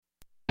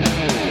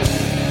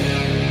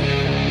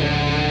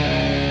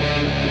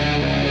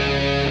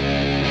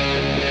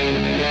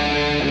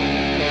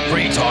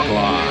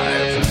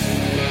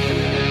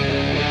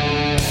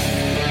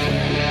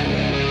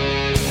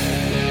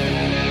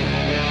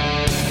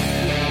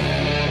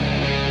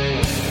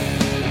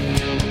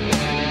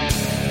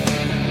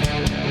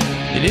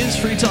It is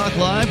Free Talk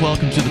Live.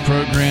 Welcome to the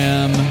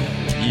program.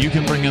 You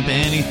can bring up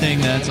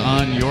anything that's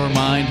on your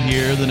mind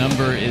here. The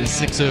number is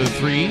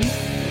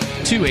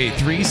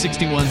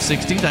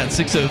 603-283-6160. That's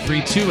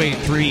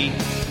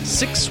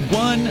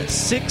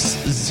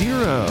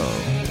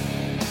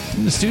 603-283-6160.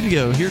 In the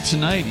studio here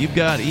tonight, you've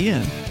got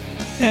Ian.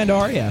 And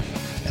Aria.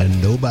 And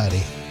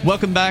nobody.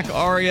 Welcome back,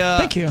 Aria.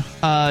 Thank you.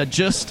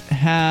 Just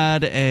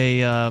had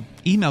a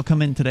email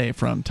come in today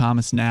from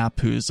Thomas Knapp,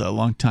 who's a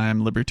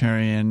longtime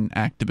libertarian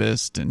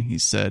activist, and he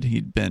said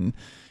he'd been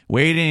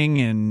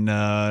waiting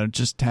and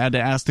just had to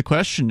ask the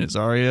question, is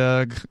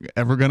Aria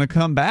ever going to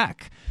come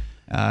back?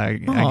 I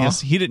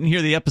guess he didn't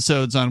hear the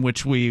episodes on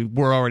which we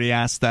were already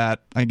asked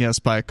that, I guess,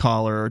 by a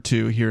caller or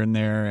two here and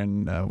there,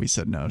 and we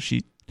said no.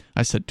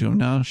 I said to him,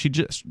 no, she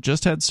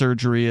just had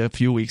surgery a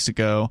few weeks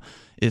ago.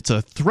 It's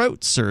a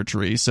throat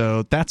surgery,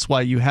 so that's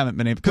why you haven't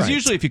been able... Because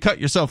usually if you cut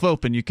yourself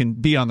open, you can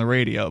be on the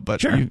radio,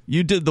 but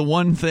you did the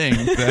one thing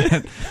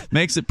that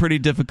makes it pretty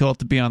difficult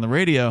to be on the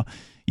radio.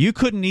 You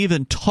couldn't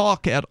even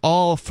talk at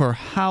all for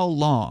how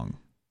long?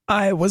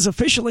 I was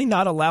officially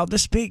not allowed to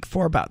speak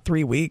for about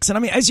 3 weeks. And I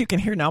mean, as you can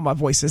hear now, my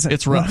voice isn't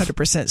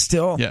 100%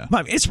 still. Yeah.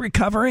 It's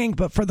recovering,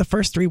 but for the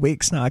first 3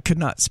 weeks now, I could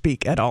not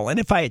speak at all. And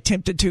if I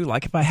attempted to,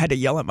 like if I had to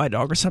yell at my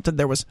dog or something,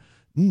 there was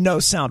no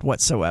sound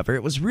whatsoever.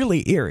 It was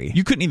really eerie.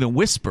 You couldn't even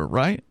whisper,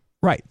 right?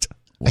 Right.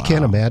 Wow. I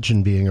can't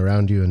imagine being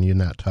around you and you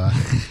not talking.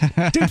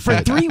 Dude, for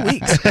 3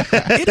 weeks,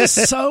 it is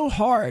so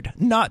hard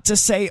not to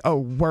say a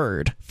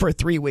word for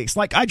 3 weeks.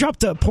 Like, I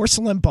dropped a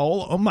porcelain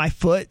bowl on my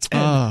foot,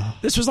 and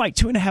this was like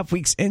 2.5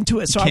 weeks into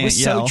it, so I was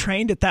so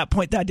trained at that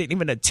point that I didn't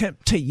even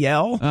attempt to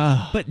yell.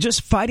 But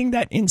just fighting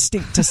that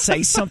instinct to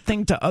say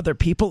something to other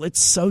people,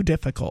 it's so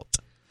difficult.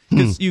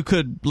 Because you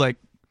could, like,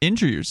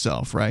 injure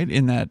yourself, right,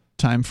 in that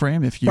time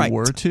frame if you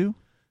were to?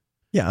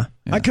 Yeah,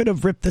 I could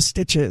have ripped the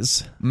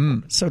stitches,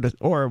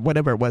 or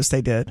whatever it was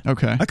they did.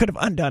 Okay. I could have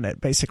undone it,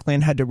 basically,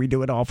 and had to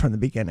redo it all from the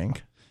beginning.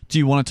 Do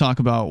you want to talk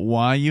about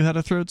why you had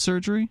a throat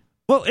surgery?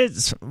 Well,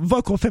 it's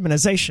vocal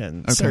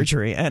feminization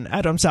surgery and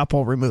Adam's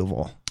apple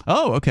removal.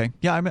 Oh, okay.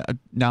 Yeah, I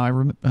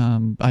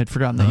had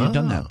forgotten that you'd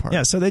done that part.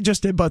 Yeah, so they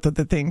just did both of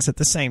the things at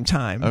the same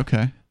time.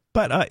 Okay.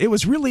 But it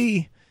was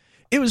really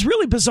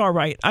bizarre,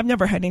 right? I've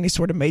never had any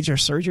sort of major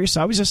surgery,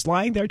 so I was just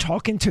lying there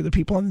talking to the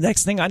people, and the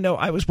next thing I know,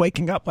 I was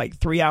waking up like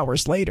 3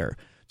 hours later.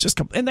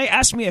 And they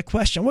asked me a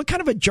question. What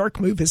kind of a jerk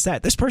move is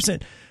that? This person,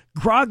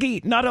 groggy,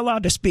 not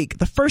allowed to speak.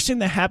 The first thing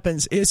that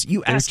happens is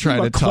you ask him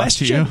a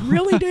question.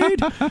 Really, dude?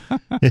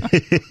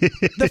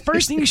 The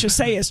first thing you should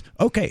say is,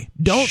 okay,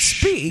 don't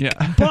speak,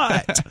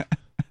 but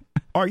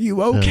are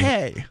you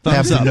okay?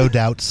 Have the No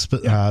Doubt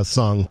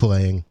song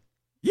playing.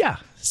 Yeah,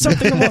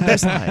 something along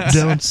those lines.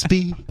 Don't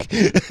speak.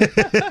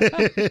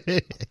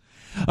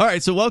 All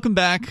right, so welcome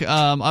back.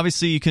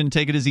 Obviously, you can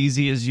take it as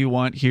easy as you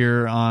want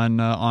here on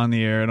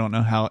the air. I don't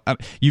know how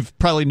you've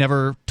probably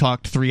never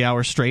talked 3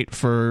 hours straight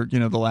for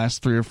the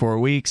last 3 or 4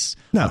 weeks.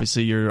 No.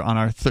 Obviously, you're on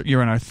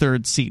our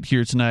third seat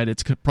here tonight.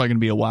 It's probably going to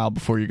be a while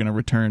before you're going to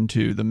return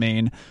to the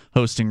main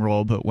hosting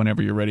role, but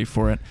whenever you're ready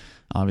for it.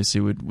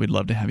 Obviously, we'd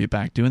love to have you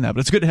back doing that,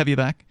 but it's good to have you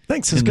back.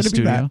 Thanks, it's good to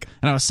be back.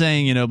 And I was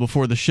saying,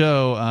 before the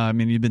show,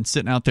 you've been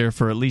sitting out there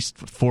for at least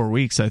 4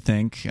 weeks, I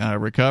think,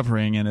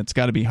 recovering, and it's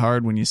got to be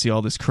hard when you see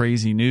all this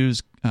crazy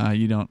news.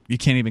 You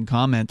can't even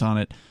comment on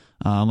it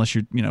unless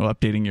you're,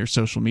 updating your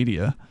social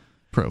media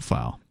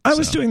profile. I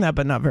was doing that,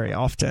 but not very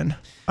often.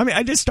 I mean,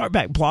 I did start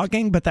back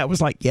blogging, but that was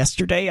like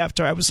yesterday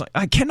after I was like,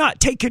 I cannot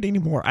take it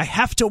anymore. I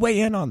have to weigh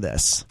in on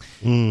this.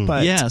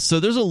 But yeah, so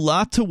there's a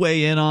lot to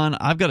weigh in on.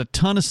 I've got a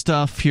ton of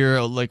stuff here,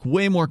 like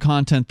way more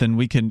content than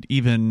we can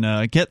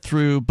even get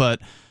through, but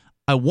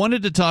I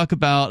wanted to talk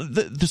about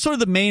the sort of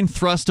the main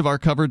thrust of our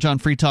coverage on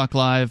Free Talk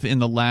Live in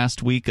the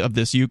last week of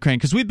this Ukraine,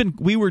 because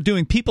we were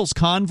doing People's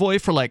Convoy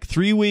for like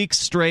 3 weeks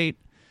straight.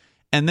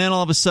 And then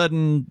all of a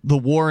sudden, the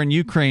war in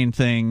Ukraine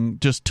thing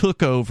just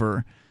took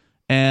over.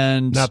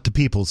 And not the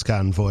People's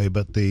Convoy,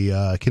 but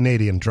the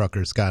Canadian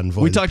Truckers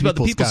Convoy. We talked about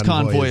the People's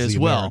Convoy as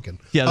well. American.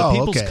 Yeah, the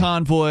People's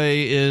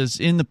Convoy is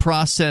in the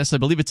process. I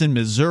believe it's in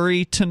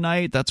Missouri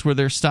tonight. That's where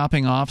they're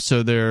stopping off,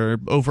 so they're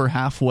over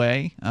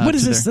halfway. What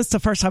is this? That's the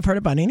first I've heard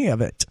about any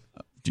of it.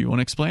 Do you want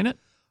to explain it?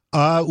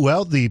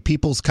 Well, the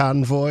People's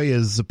Convoy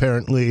is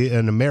apparently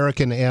an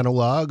American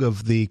analog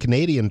of the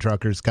Canadian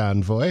Truckers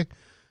Convoy.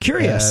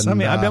 Curious.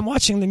 And, I've been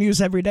watching the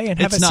news every day and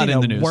haven't seen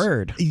a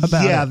word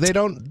about it. Yeah, they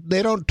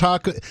don't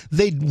talk.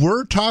 They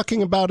were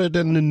talking about it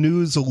in the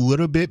news a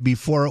little bit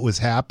before it was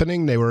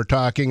happening. They were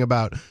talking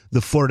about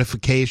the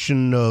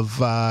fortification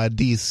of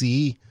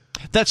D.C.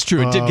 That's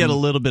true. It did get a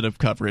little bit of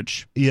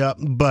coverage. Yeah,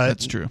 but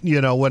that's true.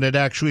 When it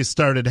actually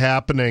started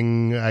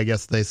happening, I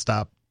guess they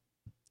stopped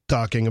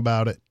talking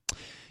about it.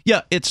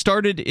 Yeah, it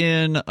started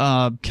in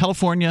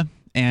California,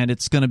 and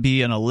it's going to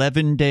be an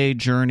 11-day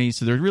journey.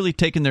 So they're really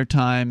taking their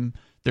time.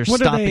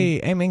 What are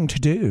they aiming to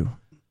do?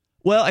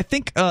 Well, I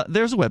think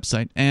there's a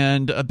website,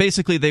 and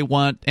basically they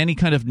want any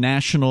kind of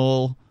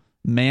national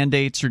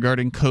mandates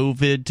regarding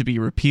COVID to be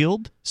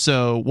repealed.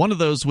 So one of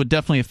those would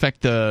definitely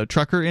affect the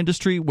trucker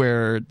industry,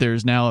 where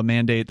there's now a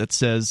mandate that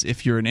says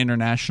if you're an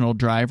international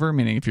driver,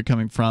 meaning if you're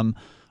coming from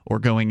or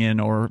going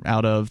in or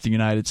out of the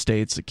United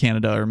States,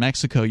 Canada, or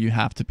Mexico, you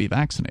have to be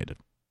vaccinated.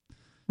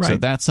 Right. So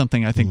that's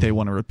something I think they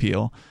want to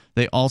repeal.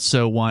 They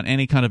also want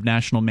any kind of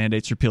national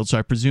mandates repealed. So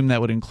I presume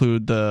that would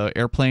include the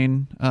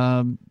airplane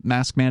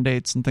mask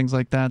mandates and things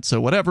like that.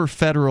 So whatever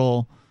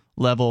federal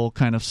level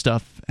kind of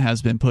stuff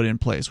has been put in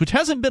place, which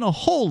hasn't been a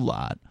whole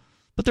lot,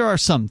 but there are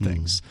some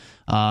things.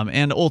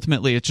 And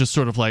ultimately, it's just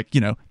sort of like,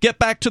 get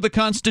back to the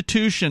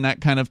Constitution, that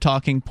kind of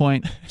talking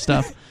point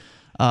stuff.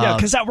 Yeah,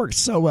 because that worked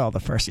so well the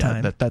first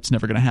time. That's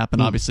never going to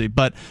happen, obviously.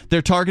 But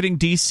they're targeting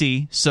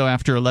D.C., so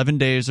after 11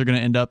 days, they're going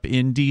to end up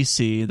in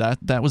D.C.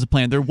 That was a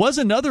plan. There was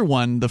another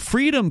one, the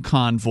Freedom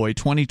Convoy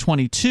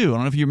 2022. I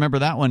don't know if you remember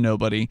that one,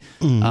 nobody.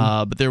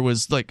 But there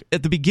was, like,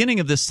 at the beginning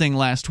of this thing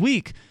last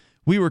week,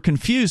 we were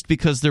confused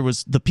because there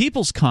was the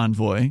People's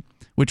Convoy,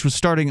 which was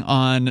starting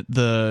on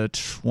the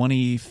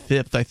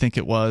 25th, I think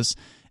it was.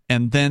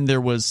 And then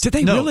there was... Did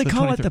they really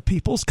call it the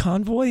People's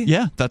Convoy?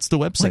 Yeah, that's the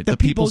website. Like the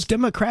People's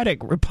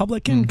Democratic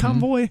Republican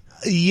Convoy?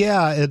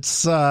 Yeah,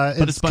 it's kind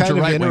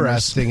of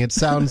interesting. It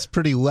sounds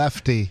pretty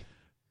lefty.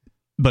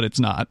 But it's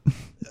not.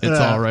 It's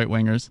all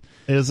right-wingers.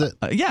 Is it?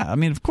 Yeah, I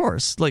mean, of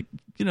course. Like,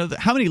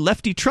 how many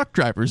lefty truck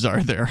drivers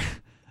are there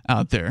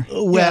out there?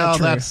 Well,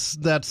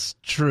 that's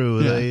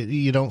true. Yeah.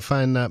 You don't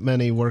find that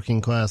many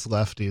working-class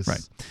lefties.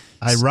 Right.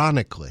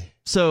 Ironically.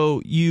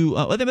 So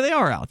they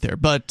are out there,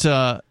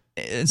 but...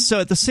 so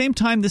at the same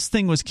time this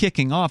thing was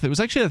kicking off, it was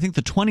actually, I think,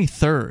 the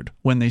 23rd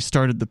when they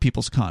started the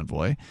People's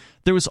Convoy.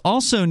 There was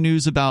also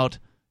news about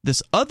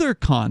this other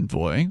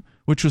convoy,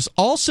 which was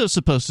also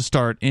supposed to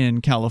start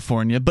in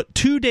California, but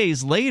 2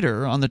 days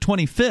later, on the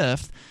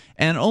 25th,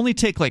 and only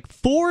take like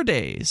 4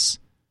 days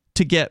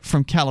to get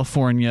from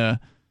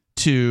California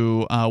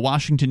to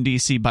Washington,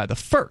 D.C. by the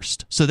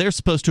 1st. So they're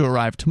supposed to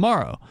arrive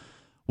tomorrow.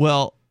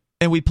 Well...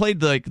 And we played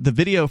the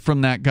video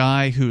from that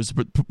guy who's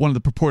one of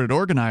the purported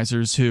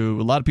organizers, who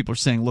a lot of people are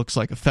saying looks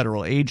like a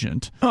federal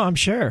agent. Oh, I'm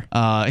sure.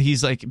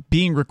 He's like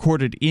being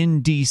recorded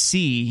in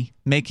D.C.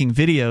 making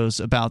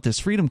videos about this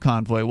Freedom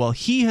Convoy. Well,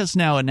 he has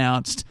now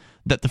announced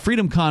that the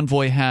Freedom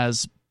Convoy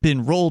has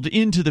been rolled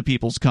into the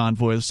People's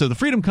Convoy. So the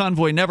Freedom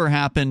Convoy never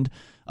happened.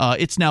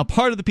 It's now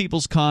part of the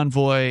People's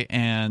Convoy,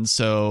 and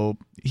so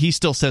he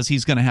still says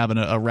he's going to have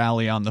a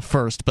rally on the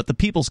 1st, but the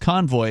People's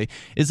Convoy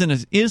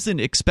isn't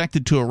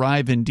expected to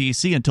arrive in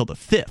D.C. until the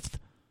 5th.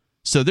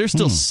 So there's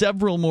still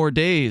several more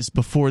days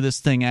before this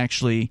thing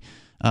actually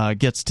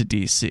gets to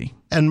D.C.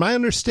 And my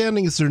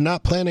understanding is they're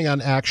not planning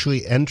on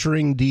actually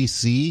entering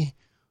D.C.,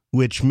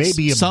 which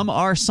maybe... Some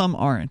are, some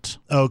aren't.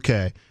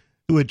 Okay.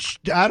 Which,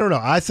 I don't know.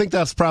 I think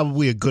that's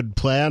probably a good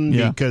plan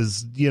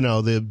because,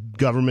 the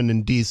government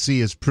in D.C.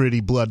 is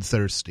pretty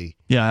bloodthirsty.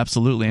 Yeah,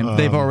 absolutely. And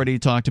they've already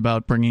talked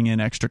about bringing in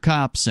extra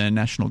cops, and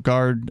National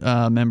Guard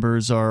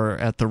members are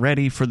at the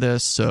ready for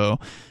this.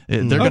 So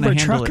they're going to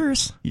handle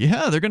truckers?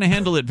 Yeah, they're going to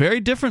handle it very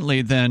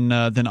differently than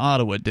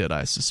Ottawa did,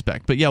 I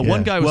suspect. But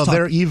one guy was Well,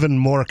 they're even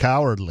more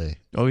cowardly.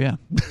 Oh, yeah.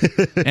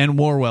 And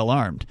more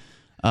well-armed.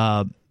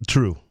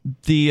 True.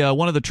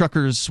 One of the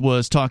truckers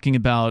was talking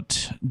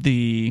about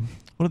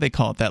what do they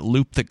call it? That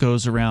loop that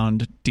goes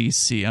around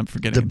D.C. I'm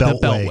forgetting. The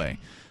Beltway.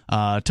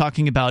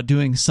 Talking about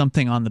doing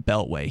something on the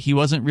Beltway. He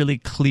wasn't really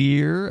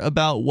clear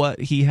about what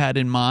he had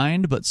in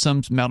mind, but I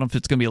don't know if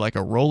it's going to be like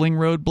a rolling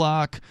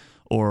roadblock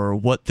or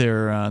what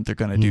they're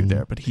going to do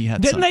there. But he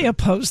had Didn't something. they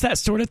oppose that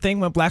sort of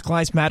thing when Black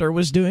Lives Matter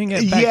was doing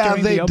it back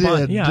during they the Obama?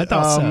 did. Yeah, I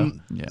thought so.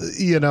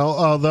 Yeah.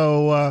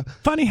 Although...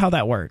 funny how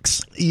that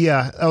works.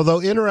 Yeah, although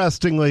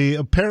interestingly,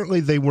 apparently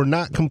they were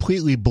not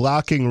completely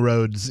blocking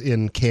roads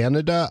in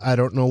Canada. I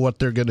don't know what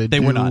they're going to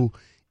do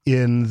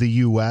in the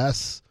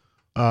U.S.,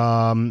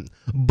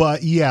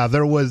 but yeah,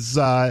 there was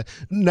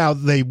now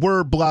they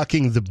were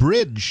blocking the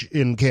bridge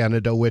in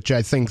Canada, which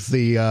I think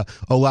a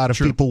lot of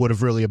people would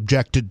have really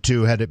objected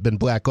to had it been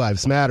Black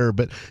Lives Matter.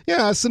 But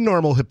yeah, it's the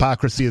normal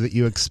hypocrisy that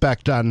you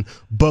expect on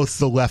both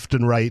the left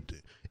and right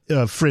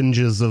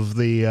fringes of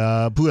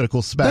the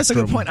political spectrum. That's a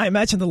good point. I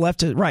imagine the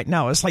left right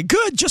now is like,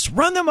 good, just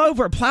run them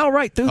over, plow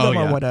right through them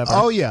or whatever.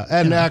 Oh yeah,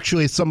 and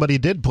actually somebody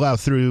did plow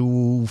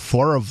through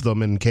 4 of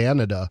them in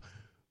Canada.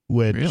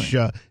 Which,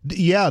 really?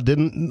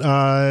 Didn't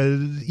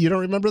you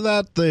don't remember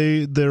that?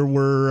 There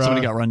were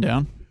somebody got run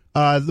down.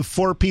 The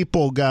 4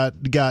 people got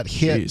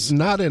hit, Jeez.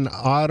 not in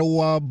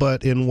Ottawa,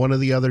 but in one of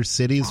the other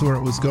cities where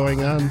it was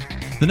going on.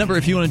 The number,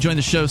 if you want to join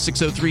the show,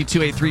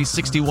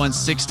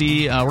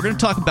 603-283-6160. We're going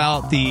to talk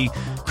about the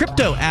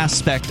crypto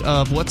aspect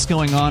of what's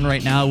going on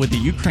right now with the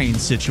Ukraine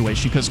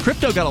situation, because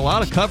crypto got a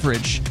lot of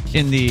coverage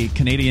in the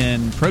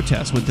Canadian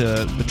protests with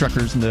the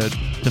truckers and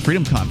the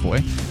Freedom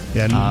Convoy.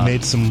 And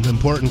made some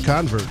important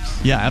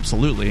converts. Yeah,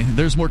 absolutely.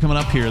 There's more coming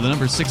up here. The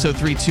number is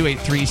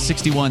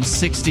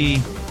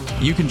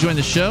 603-283-6160. You can join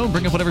the show.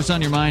 Bring up whatever's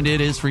on your mind.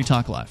 It is Free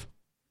Talk Live.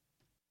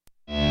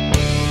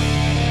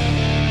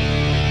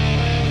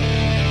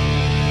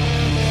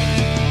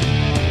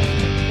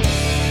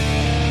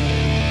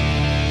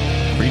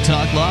 Free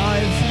Talk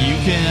Live. You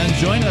can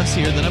join us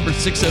here. The number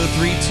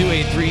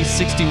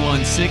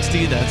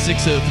 603-283-6160. That's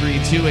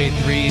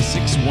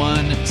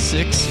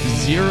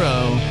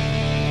 603-283-6160.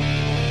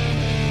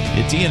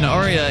 It's Ian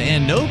Aria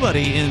and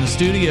nobody in the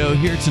studio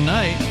here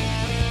tonight.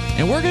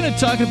 And we're going to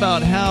talk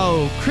about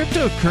how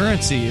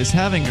cryptocurrency is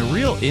having a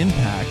real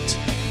impact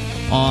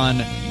on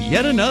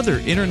yet another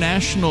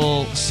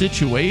international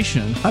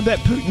situation. I bet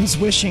Putin's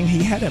wishing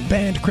he hadn't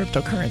banned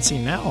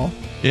cryptocurrency now.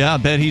 Yeah, I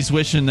bet he's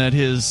wishing that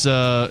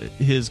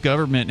his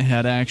government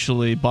had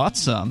actually bought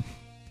some.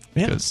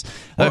 Because,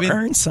 or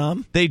earned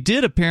some. They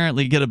did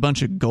apparently get a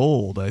bunch of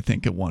gold, I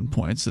think, at one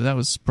point. So that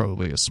was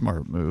probably a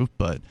smart move.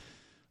 But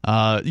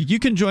you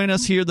can join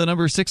us here. The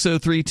number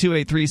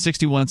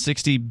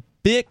 603-283-6160.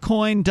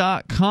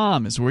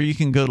 Bitcoin.com is where you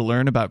can go to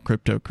learn about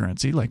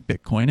cryptocurrency like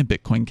Bitcoin and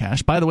Bitcoin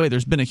Cash. By the way,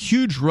 there's been a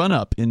huge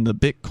run-up in the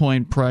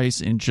Bitcoin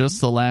price in just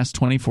the last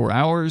 24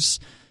 hours.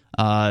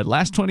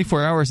 Last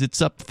 24 hours,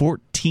 it's up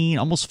 14,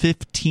 almost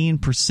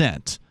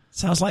 15%.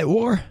 Sounds like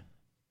war.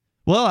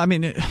 Well, I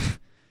mean,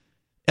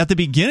 at the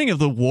beginning of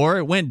the war,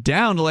 it went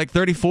down to like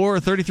 $34,000 or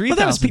 $33,000. Well,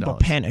 that was people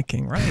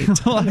panicking, right?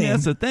 Well, I mean,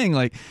 that's the thing.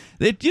 Like,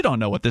 you don't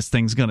know what this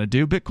thing's going to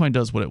do. Bitcoin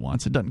does what it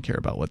wants. It doesn't care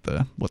about what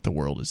the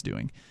world is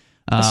doing.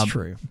 That's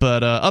true.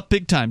 But up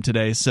big time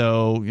today.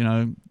 So,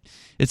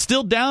 it's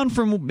still down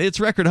from its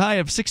record high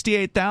of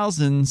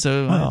 68,000.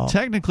 So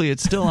technically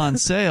it's still on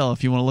sale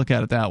if you want to look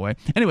at it that way.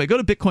 Anyway, go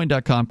to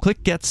Bitcoin.com,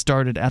 click Get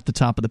Started at the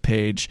top of the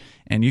page,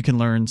 and you can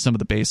learn some of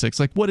the basics.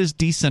 Like, what is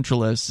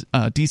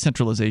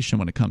decentralization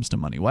when it comes to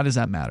money? Why does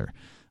that matter?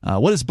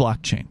 What is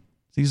blockchain?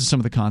 These are some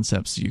of the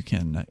concepts you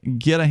can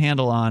get a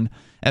handle on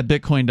at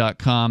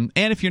Bitcoin.com.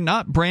 And if you're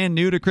not brand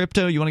new to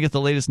crypto, you want to get the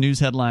latest news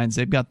headlines,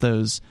 they've got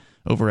those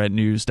over at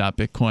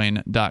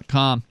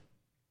news.bitcoin.com.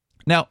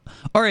 Now,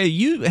 Aria,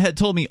 you had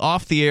told me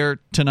off the air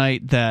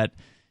tonight that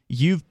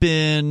you've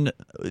been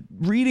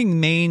reading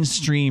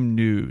mainstream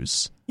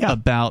news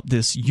about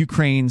this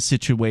Ukraine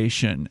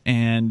situation.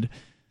 And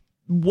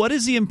what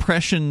is the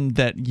impression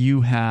that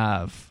you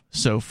have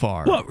so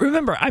far? Well,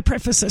 remember, I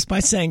preface this by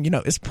saying,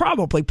 it's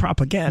probably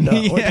propaganda,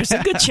 or there's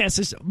a good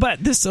chance.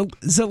 But this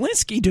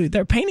Zelensky dude,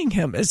 they're painting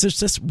him as just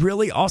this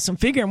really awesome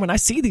figure. And when I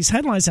see these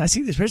headlines and I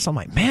see these pictures, I'm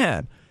like,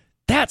 man,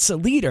 that's a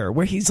leader,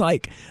 where he's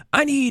like,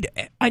 I need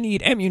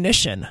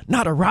ammunition,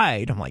 not a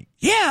ride. I'm like,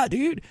 yeah,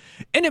 dude.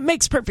 And it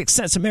makes perfect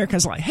sense.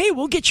 Americans are like, hey,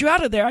 we'll get you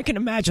out of there. I can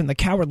imagine the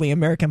cowardly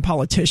American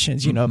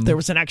politicians, if there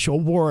was an actual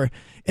war,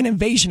 an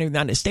invasion of the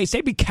United States,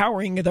 they'd be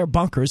cowering in their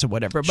bunkers or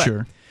whatever.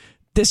 But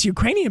this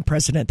Ukrainian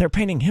president, they're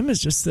painting him as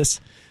just this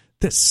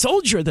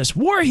soldier, this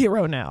war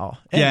hero now.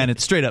 And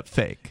it's straight up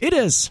fake. It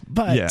is,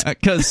 but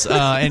because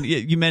and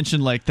you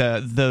mentioned like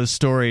those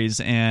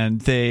stories,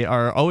 and they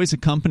are always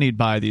accompanied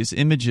by these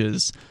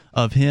images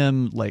of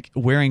him like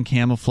wearing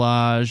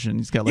camouflage,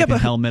 and he's got like a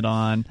helmet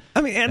on.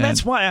 I mean, and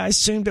that's why I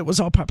assumed it was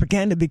all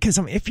propaganda, because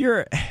if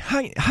you're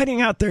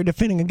hiding out there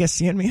defending against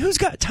the enemy, who's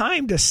got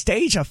time to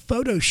stage a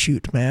photo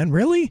shoot, man?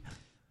 Really?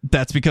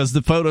 That's because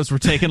the photos were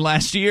taken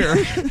last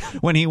year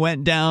when he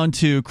went down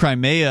to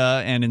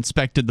Crimea and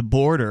inspected the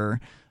border.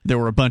 There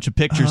were a bunch of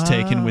pictures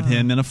taken with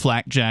him in a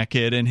flak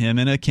jacket and him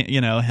in a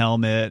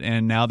helmet,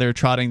 and now they're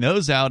trotting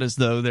those out as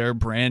though they're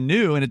brand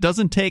new. And it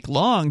doesn't take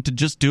long to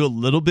just do a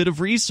little bit of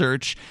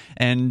research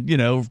and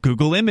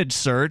Google image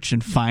search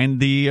and find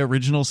the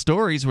original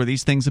stories where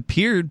these things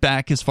appeared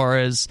back as far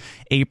as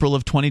April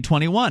of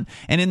 2021.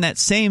 And in that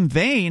same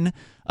vein,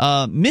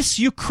 Miss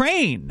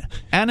Ukraine,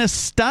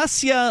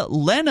 Anastasia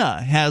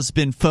Lena, has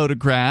been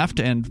photographed,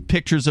 and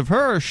pictures of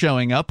her are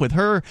showing up with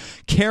her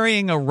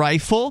carrying a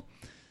rifle.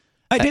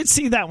 I did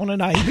see that one,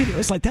 and it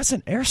was like, that's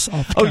an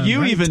airsoft gun. Oh,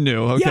 you even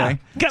knew? Okay.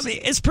 Yeah,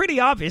 it's pretty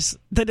obvious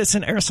that it's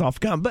an airsoft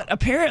gun, but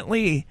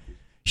apparently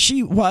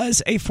she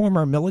was a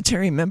former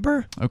military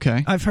member.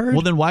 Okay. I've heard.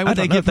 Well, then why would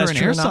they give her an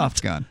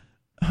airsoft gun?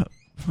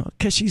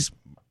 Because she's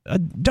a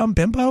dumb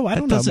bimbo? I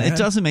don't know, man. It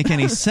doesn't make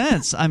any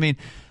sense. I mean,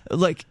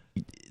 like,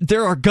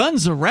 there are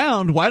guns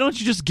around. Why don't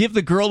you just give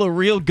the girl a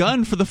real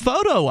gun for the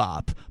photo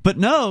op? But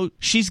no,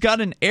 she's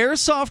got an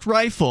airsoft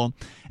rifle.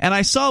 And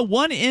I saw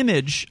one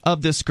image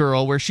of this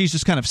girl where she's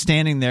just kind of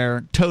standing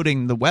there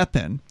toting the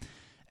weapon.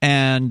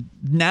 And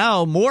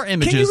now more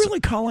images. Can you really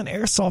call an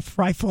airsoft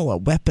rifle a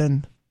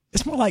weapon?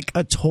 It's more like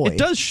a toy. It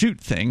does shoot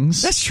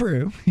things. That's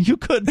true. You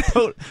could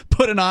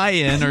put an eye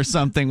in or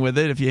something with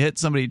it if you hit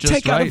somebody just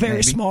right. Take out a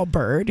very small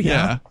bird.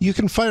 Yeah. You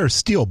can fire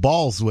steel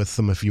balls with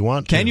them if you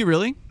want to. Can you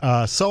really?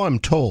 So I'm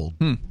told.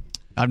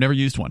 I've never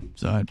used one,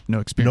 so I have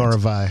no experience. Nor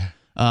have I.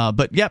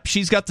 But yep,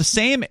 she's got the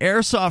same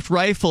airsoft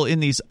rifle in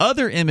these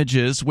other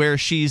images where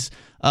she's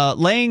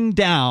laying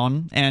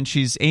down and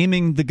she's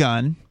aiming the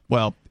gun.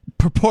 Well,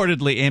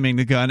 purportedly aiming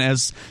the gun,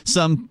 as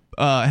some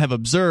have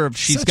observed.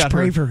 She's Such got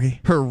bravery.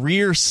 Her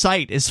rear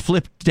sight is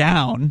flipped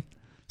down,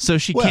 so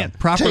she can't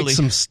properly. Take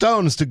some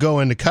stones to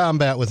go into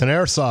combat with an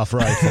airsoft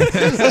rifle.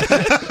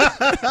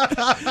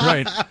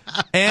 Right.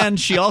 And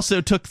she also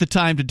took the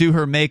time to do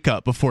her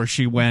makeup before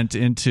she went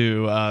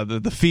into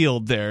the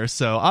field there.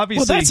 So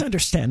obviously, well, that's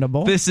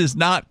understandable. This is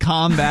not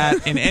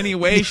combat in any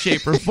way,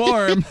 shape, or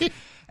form.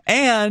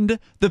 And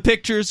the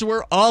pictures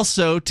were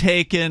also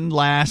taken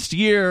last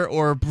year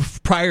or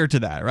prior to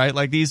that, right?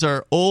 Like, these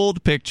are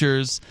old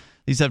pictures.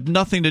 These have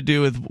nothing to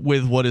do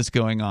with what is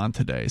going on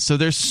today. So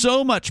there's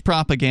so much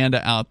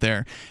propaganda out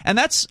there. And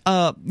that's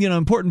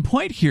important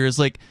point here is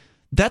like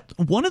that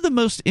one of the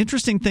most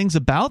interesting things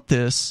about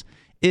this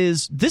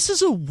is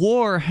a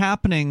war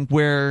happening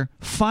where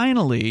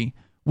finally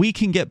we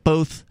can get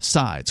both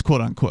sides, quote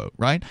unquote,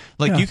 right?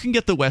 Like, you can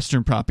get the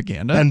Western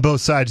propaganda. And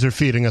both sides are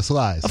feeding us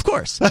lies. Of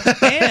course.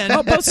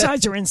 And both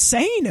sides are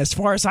insane as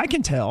far as I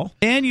can tell.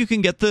 And you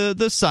can get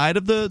the side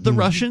of the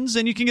Russians,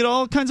 and you can get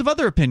all kinds of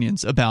other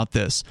opinions about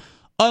this.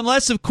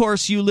 Unless, of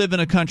course, you live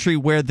in a country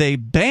where they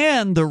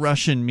ban the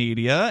Russian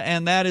media,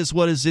 and that is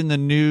what is in the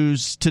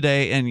news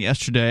today and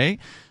yesterday.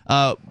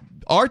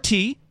 RT,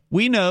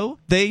 we know,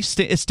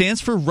 it stands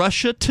for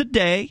Russia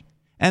Today.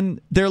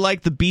 And they're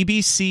like the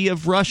BBC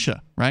of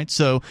Russia, right?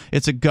 So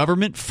it's a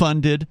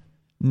government-funded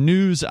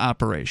news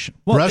operation.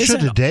 Well, Russia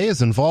Today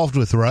is involved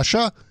with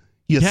Russia?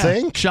 You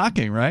think?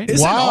 Shocking, right?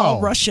 Isn't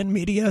all Russian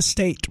media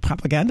state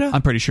propaganda?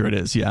 I'm pretty sure it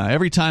is, yeah.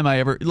 Every time I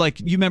ever... Like,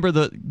 you remember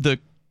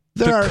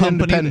there are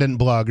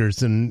independent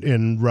bloggers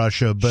in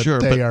Russia, but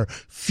they are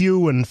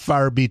few and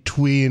far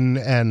between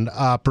and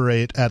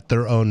operate at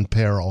their own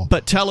peril.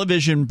 But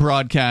television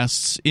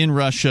broadcasts in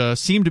Russia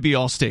seem to be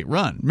all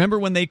state-run. Remember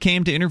when they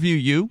came to interview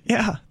you?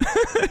 Yeah.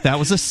 That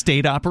was a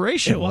state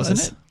operation, wasn't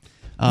it?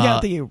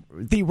 Yeah,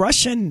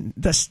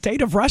 the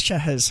state of Russia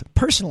has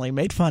personally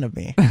made fun of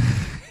me.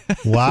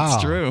 Wow.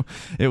 It's true.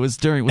 It was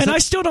during... I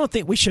still don't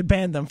think we should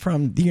ban them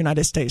from the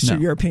United States or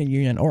European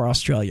Union or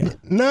Australia.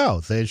 No,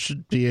 they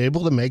should be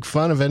able to make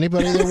fun of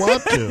anybody they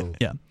want to.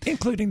 Yeah.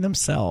 Including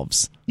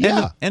themselves.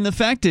 Yeah. And the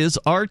fact is,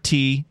 RT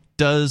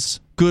does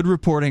good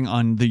reporting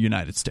on the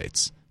United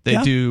States. They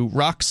do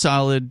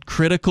rock-solid,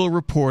 critical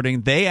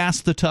reporting. They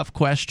ask the tough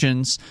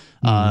questions.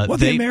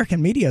 The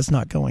American media is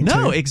not going to.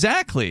 No,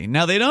 exactly.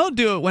 Now, they don't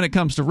do it when it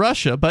comes to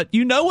Russia, but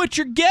you know what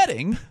you're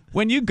getting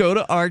when you go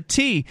to RT.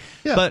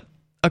 Yeah. But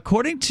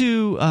according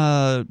to,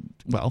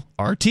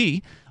 RT,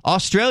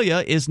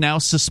 Australia is now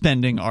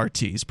suspending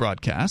RT's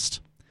broadcast,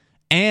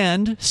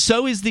 and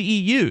so is the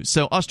EU.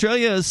 So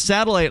Australia's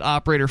satellite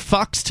operator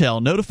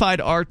Foxtel notified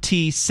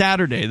RT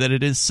Saturday that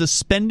it is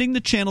suspending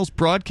the channel's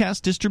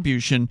broadcast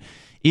distribution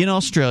in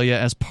Australia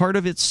as part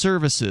of its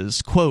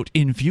services, quote,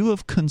 in view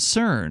of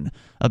concern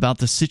about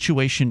the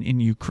situation in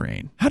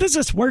Ukraine. How does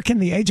this work in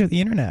the age of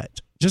the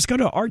internet? Just go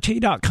to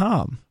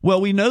RT.com.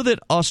 Well, we know that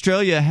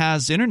Australia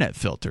has internet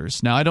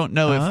filters. Now, I don't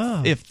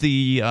know if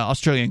the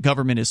Australian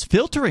government is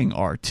filtering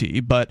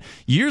RT, but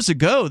years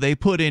ago they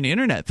put in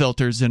internet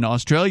filters in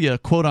Australia,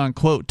 quote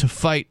unquote, to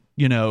fight,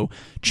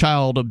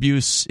 child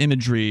abuse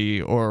imagery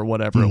or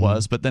whatever it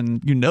was. But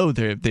then,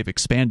 they've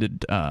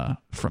expanded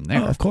from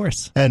there. Oh, of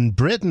course. And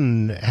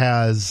Britain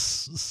has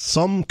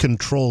some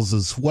controls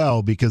as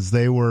well because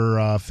they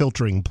were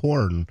filtering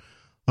porn.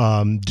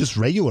 Just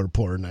regular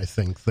porn, I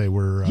think they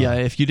were.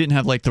 If you didn't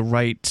have like the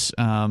right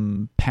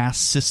pass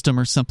system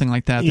or something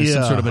like that, there's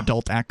some sort of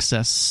adult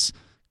access.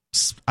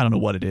 I don't know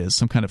what it is,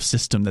 some kind of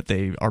system that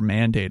they are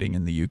mandating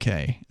in the UK.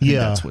 I think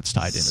that's what's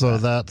tied into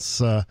that.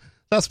 So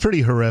that's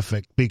pretty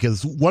horrific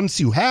because once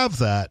you have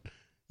that,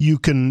 you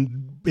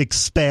can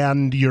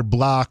expand your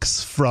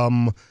blocks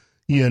from,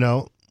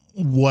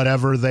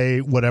 whatever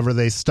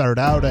they start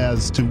out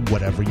as to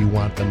whatever you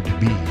want them to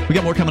be. We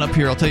got more coming up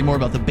here. I'll tell you more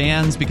about the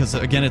bans because,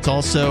 again, it's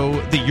also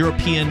the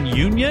European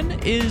Union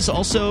is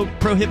also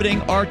prohibiting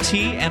RT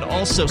and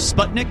also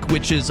Sputnik,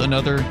 which is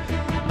another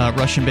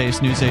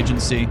Russian-based news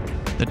agency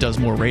that does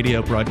more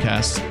radio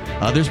broadcasts.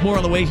 There's more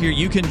on the way here.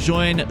 You can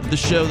join the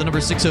show. The number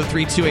is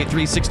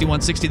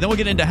 603-283-6160. Then we'll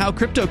get into how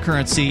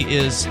cryptocurrency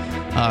is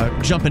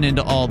jumping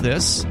into all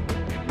this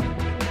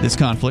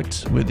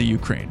conflict with the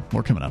Ukraine.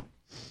 More coming up.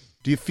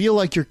 Do you feel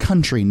like your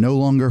country no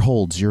longer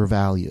holds your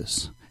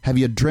values? Have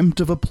you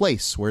dreamt of a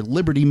place where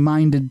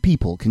liberty-minded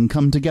people can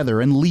come together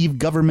and leave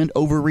government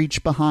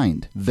overreach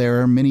behind?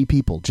 There are many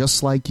people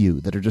just like you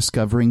that are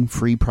discovering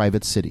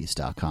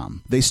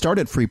FreePrivateCities.com. They start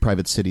at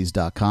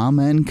FreePrivateCities.com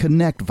and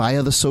connect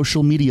via the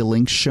social media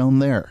links shown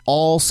there.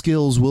 All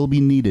skills will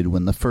be needed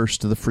when the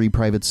first of the Free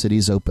Private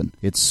Cities open.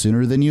 It's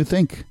sooner than you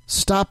think.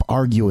 Stop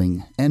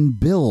arguing and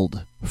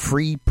build.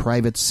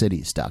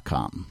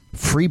 FreePrivateCities.com.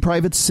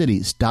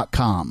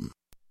 FreePrivateCities.com.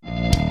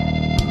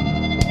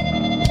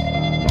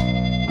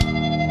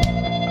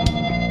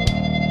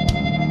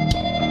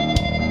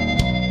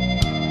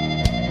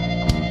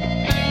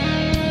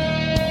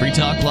 Free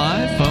Talk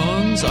Live.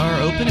 Phones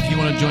are open. If you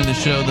want to join the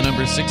show, the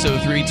number is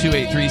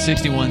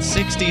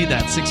 603-283-6160.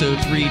 That's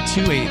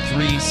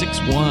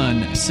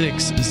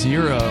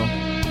 603-283-6160.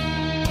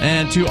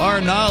 And to our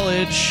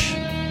knowledge,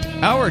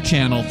 our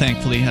channel,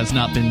 thankfully, has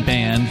not been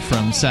banned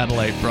from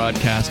satellite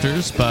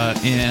broadcasters,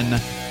 but in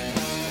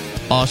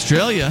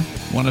Australia,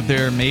 one of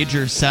their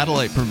major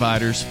satellite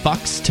providers,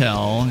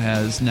 Foxtel,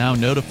 has now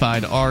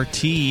notified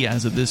RT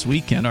as of this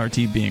weekend,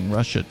 RT being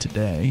Russia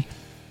Today,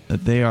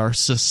 that they are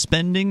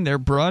suspending their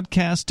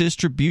broadcast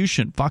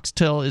distribution.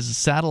 Foxtel is a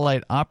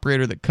satellite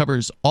operator that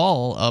covers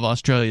all of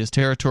Australia's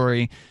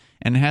territory,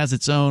 and has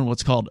its own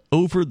what's called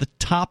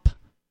over-the-top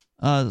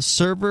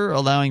server,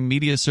 allowing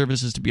media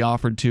services to be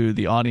offered to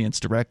the audience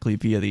directly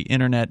via the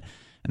internet.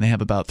 And they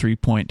have about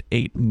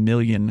 3.8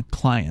 million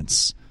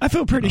clients. I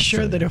feel pretty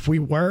sure that if we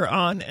were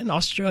on in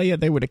Australia,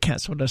 they would have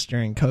canceled us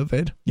during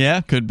COVID.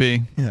 Yeah, could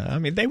be. Yeah, I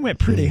mean, they went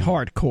pretty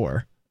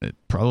hardcore. It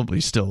probably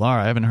still are.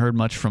 I haven't heard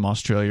much from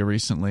Australia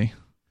recently.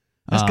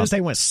 That's because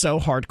they went so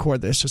hardcore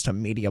that it's just a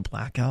media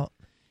blackout.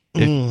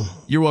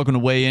 You're welcome to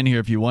weigh in here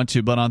if you want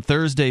to, but on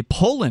Thursday,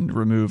 Poland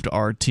removed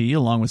RT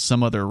along with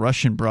some other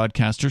Russian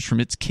broadcasters from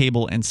its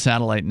cable and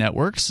satellite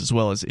networks, as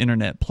well as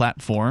internet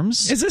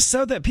platforms. Is this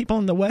so that people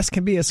in the West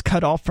can be as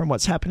cut off from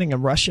what's happening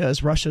in Russia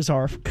as Russians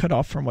are cut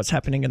off from what's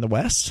happening in the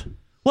West?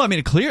 Well, I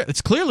mean,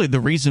 it's clearly the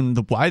reason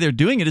why they're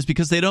doing it is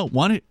because they don't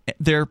want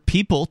their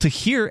people to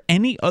hear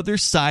any other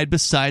side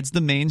besides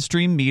the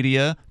mainstream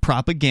media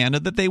propaganda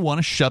that they want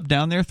to shove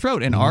down their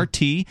throat. And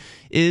RT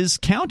is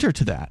counter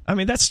to that. I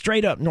mean, that's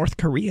straight up North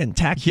Korean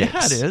tactics.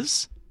 Yeah, it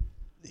is.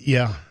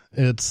 Yeah,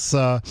 it's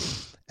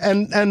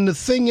and the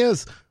thing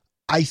is,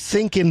 I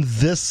think in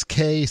this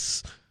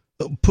case,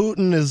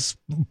 Putin is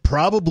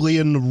probably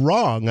in the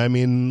wrong. I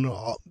mean,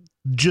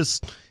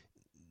 just.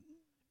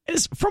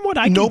 From what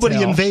I can Nobody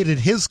tell, invaded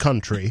his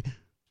country.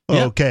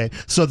 Yeah. Okay.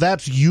 So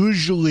that's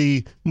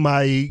usually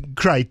my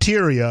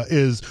criteria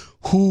is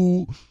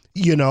who,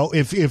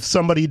 if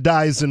somebody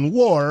dies in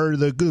war,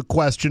 the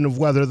question of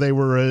whether they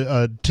were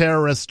a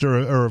terrorist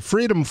or a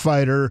freedom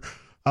fighter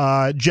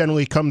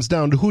generally comes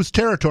down to whose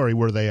territory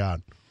were they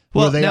on.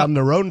 Well, were they now, on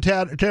their own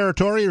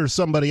territory or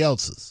somebody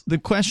else's? The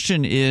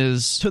question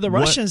is... To the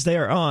Russians, they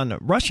are on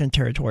Russian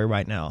territory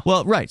right now.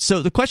 Well, right.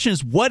 So the question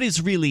is, what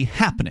is really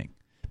happening?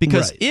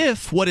 Because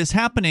if what is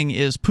happening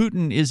is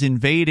Putin is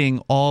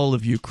invading all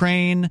of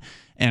Ukraine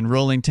and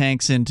rolling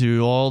tanks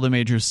into all the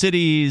major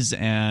cities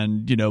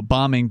and,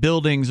 bombing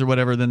buildings or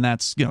whatever, then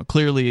that's,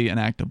 clearly an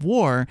act of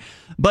war.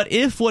 But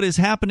if what is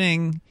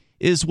happening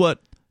is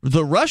what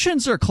the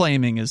Russians are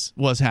claiming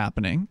was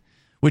happening,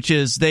 which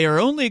is they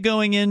are only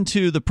going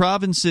into the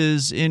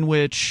provinces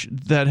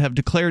that have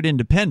declared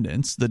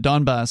independence, the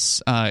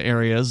Donbas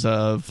areas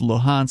of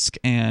Luhansk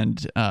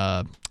and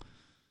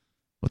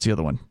what's the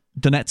other one?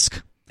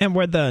 Donetsk. And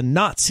where the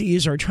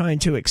Nazis are trying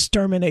to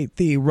exterminate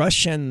the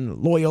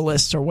Russian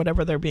loyalists or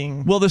whatever they're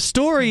being... Well, the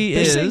story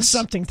they're is... saying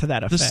something to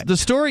that effect. The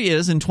story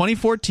is, in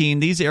 2014,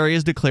 these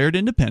areas declared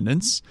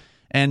independence,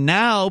 and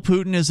now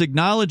Putin is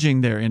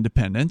acknowledging their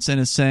independence and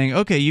is saying,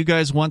 okay, you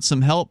guys want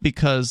some help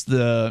because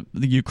the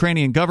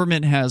Ukrainian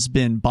government has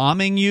been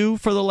bombing you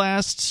for the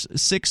last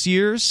 6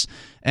 years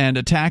and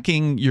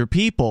attacking your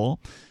people.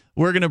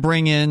 We're going to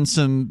bring in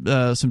some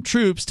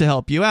troops to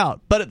help you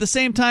out. But at the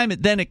same time,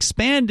 it then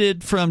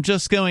expanded from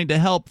just going to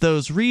help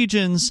those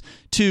regions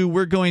to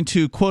we're going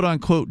to,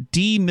 quote-unquote,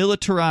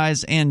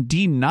 demilitarize and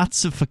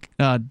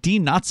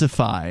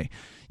denazify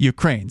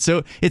Ukraine.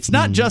 So it's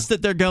not just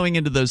that they're going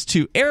into those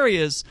two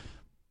areas,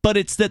 but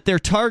it's that they're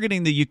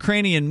targeting the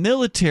Ukrainian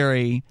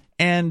military,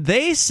 and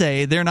they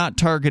say they're not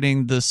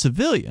targeting the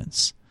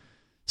civilians.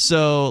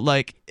 So,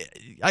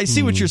 I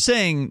see what you're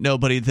saying,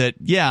 Nobody, that,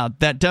 yeah,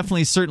 that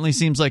definitely certainly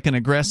seems like an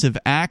aggressive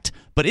act.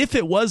 But if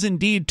it was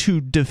indeed to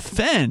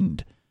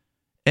defend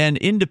an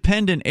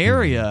independent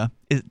area,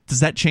 does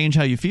that change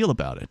how you feel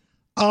about it?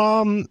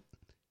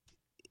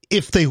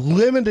 If they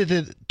limited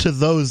it to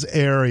those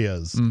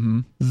areas,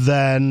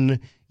 then,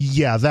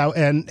 yeah,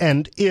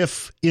 and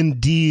if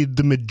indeed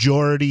the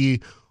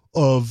majority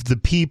of the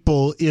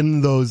people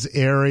in those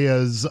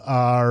areas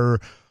are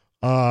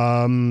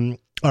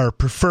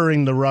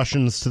preferring the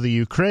Russians to the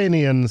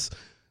Ukrainians,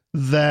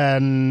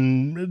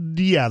 then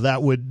yeah,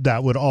 that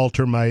would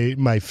alter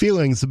my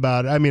feelings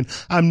about it. I mean,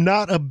 I'm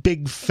not a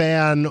big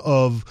fan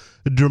of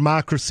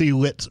democracy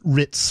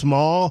writ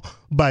small,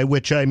 by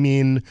which I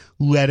mean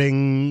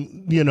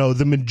letting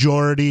the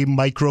majority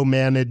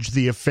micromanage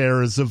the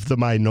affairs of the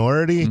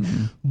minority.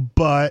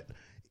 But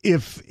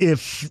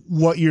if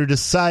what you're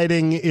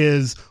deciding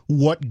is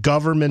what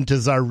government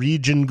is our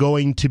region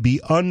going to be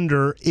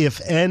under,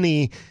 if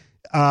any,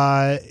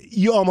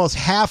 you almost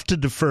have to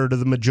defer to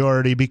the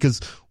majority, because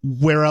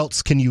where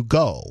else can you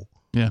go?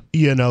 Yeah.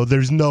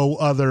 There's no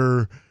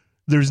other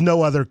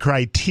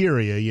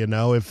criteria,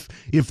 if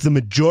the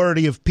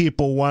majority of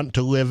people want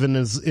to live in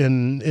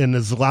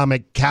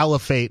Islamic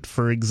caliphate,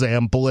 for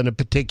example, in a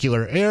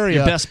particular area,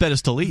 your best bet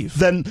is to leave.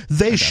 Then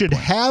they should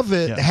have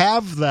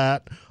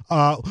that.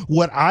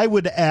 What I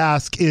would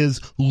ask is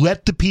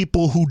let the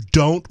people who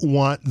don't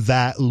want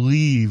that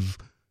leave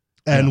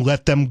and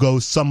let them go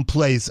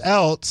someplace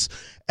else.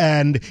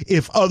 And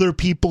if other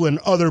people in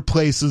other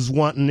places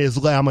want an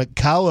Islamic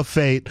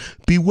caliphate,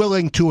 be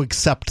willing to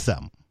accept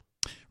them.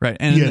 Right.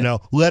 And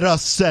let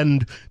us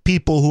send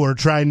people who are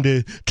trying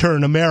to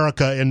turn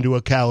America into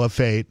a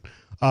caliphate.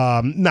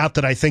 Not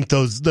that I think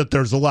that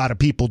there's a lot of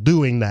people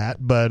doing that,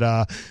 but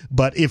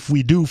if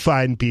we do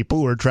find people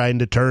who are trying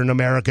to turn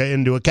America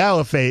into a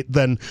caliphate,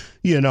 then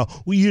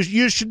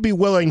you should be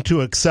willing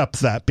to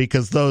accept that,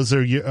 because those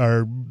are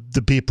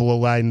the people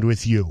aligned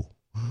with you.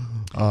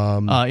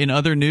 In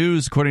other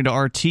news, according to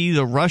RT,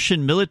 the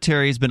Russian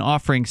military has been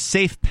offering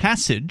safe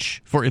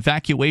passage for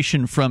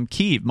evacuation from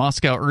Kyiv.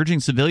 Moscow urging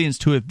civilians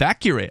to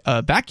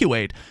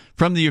evacuate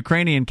from the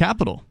Ukrainian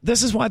capital.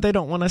 This is why they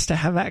don't want us to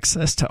have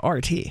access to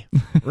RT,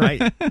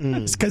 right?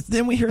 It's because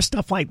then we hear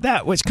stuff like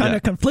that, which kind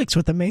of conflicts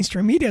with the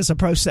mainstream media's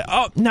approach that,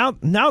 now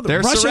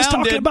the Russia's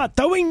talking about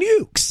throwing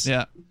nukes.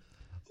 Yeah.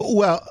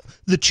 Well,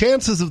 the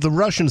chances of the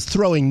Russians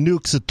throwing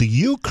nukes at the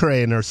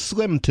Ukraine are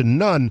slim to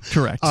none.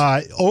 Correct.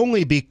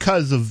 Only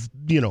because of,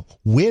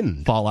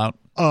 wind. Fallout.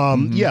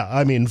 Yeah,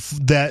 I mean,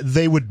 that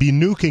they would be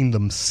nuking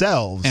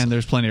themselves. And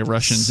there's plenty of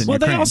Russians in Ukraine.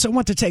 Well, they also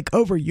want to take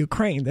over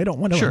Ukraine. They don't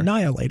want to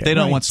annihilate it. They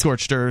don't want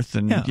scorched earth.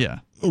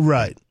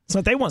 Right.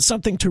 So they want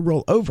something to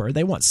roll over.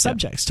 They want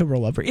subjects to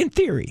roll over, in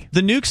theory.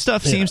 The nuke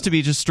stuff seems to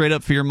be just straight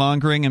up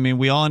fear-mongering. I mean,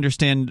 we all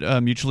understand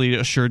mutually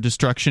assured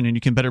destruction, and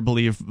you can better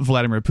believe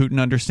Vladimir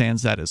Putin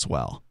understands that as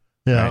well.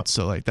 Yeah. Right?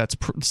 So,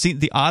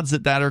 the odds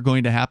that are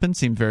going to happen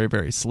seem very,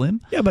 very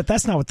slim. Yeah, but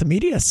that's not what the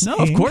media is saying.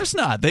 No, of course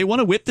not. They want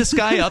to whip this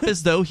guy up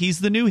as though he's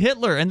the new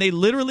Hitler, and they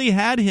literally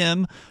had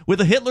him with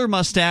a Hitler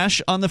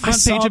mustache on the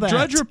front page of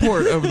Drudge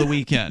Report over the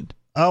weekend.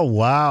 Oh,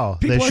 wow.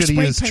 They should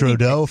have used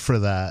Trudeau for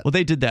that. Well,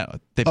 they did that.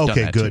 They've done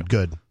that good, too.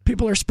 good.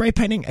 People are spray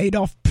painting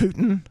Adolf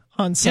Putin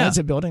on sides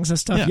of buildings and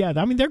stuff. Yeah,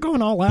 I mean, they're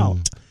going all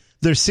out.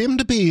 There seem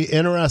to be,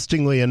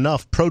 interestingly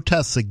enough,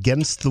 protests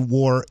against the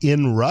war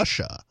in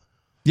Russia.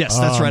 Yes,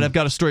 that's right. I've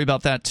got a story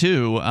about that,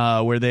 too,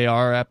 where they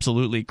are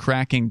absolutely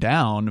cracking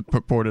down,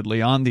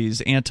 purportedly, on these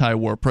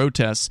anti-war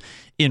protests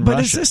in Russia.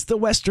 But is this the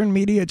Western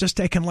media just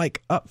taking,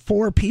 up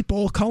 4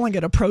 people, calling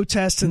it a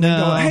protest, and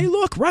then going, hey,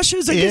 look,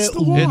 Russia's against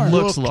the war? It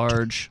looks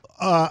large.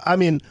 I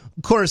mean,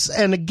 of course,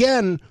 and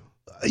again,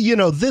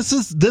 this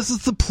is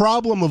the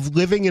problem of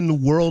living in the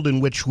world in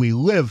which we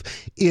live,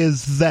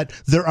 is that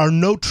there are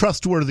no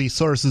trustworthy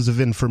sources of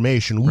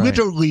information,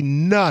 literally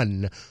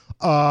none.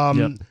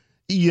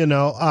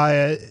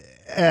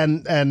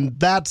 And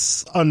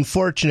that's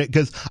unfortunate,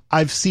 because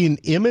I've seen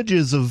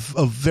images of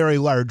very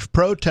large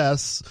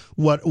protests,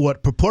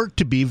 what purport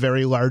to be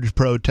very large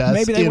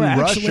protests in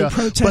Russia,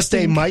 but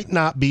they might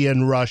not be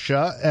in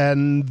Russia,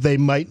 and they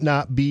might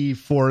not be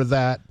for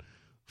that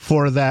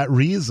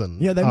reason.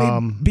 Yeah, they may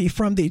be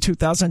from the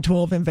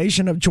 2012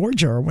 invasion of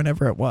Georgia or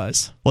whenever it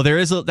was. Well,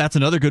 that's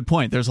another good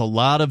point. There's a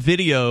lot of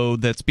video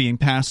that's being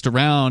passed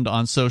around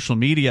on social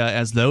media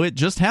as though it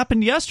just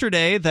happened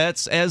yesterday,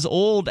 that's as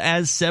old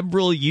as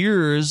several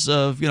years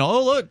of,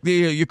 oh, look, the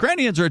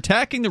Ukrainians are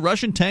attacking the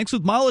Russian tanks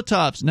with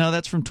Molotovs. No,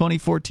 that's from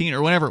 2014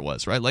 or whenever it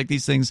was, right? Like,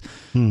 these things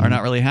are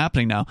not really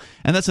happening now.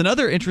 And that's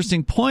another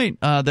interesting point.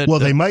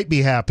 They might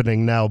be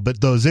happening now,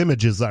 but those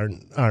images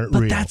aren't real.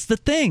 But that's the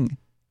thing.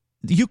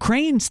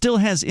 Ukraine still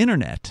has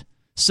internet.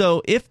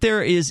 So if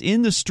there is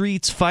in the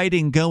streets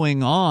fighting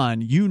going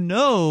on,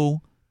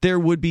 there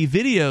would be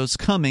videos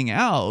coming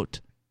out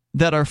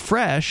that are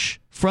fresh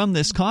from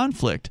this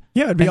conflict.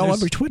 Yeah, it'd be all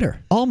over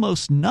Twitter.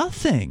 Almost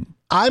nothing.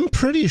 I'm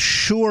pretty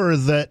sure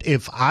that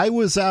if I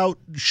was out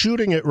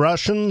shooting at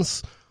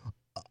Russians,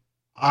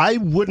 I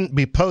wouldn't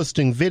be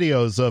posting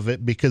videos of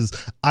it, because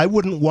I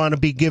wouldn't want to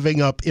be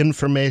giving up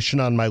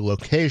information on my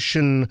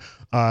location,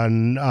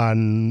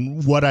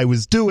 on what I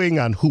was doing,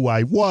 on who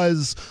I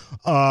was.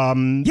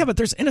 Yeah, but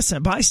there's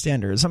innocent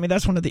bystanders. I mean,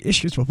 that's one of the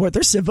issues with war.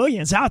 There's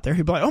civilians out there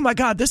who'd be like, oh my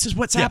God, this is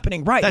what's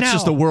happening right now. That's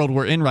just the world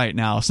we're in right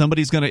now.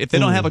 Somebody's going to, if they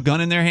don't have a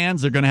gun in their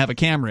hands, they're going to have a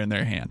camera in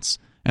their hands,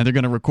 and they're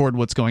going to record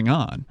what's going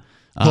on.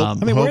 I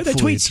mean, where are the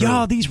tweets?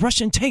 Y'all, these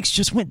Russian tanks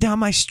just went down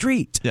my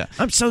street. Yeah.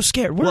 I'm so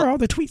scared. Where are all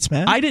the tweets,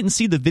 man? I didn't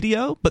see the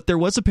video, but there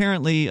was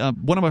apparently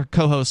one of our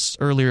co-hosts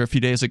earlier a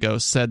few days ago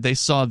said they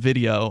saw a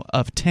video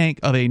of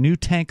a new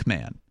tank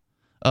man,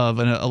 of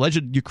an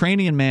alleged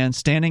Ukrainian man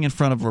standing in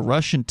front of a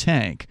Russian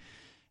tank.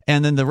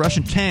 And then the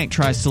Russian tank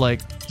tries to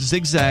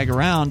zigzag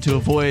around to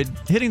avoid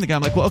hitting the guy.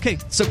 I'm like, well, okay,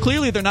 so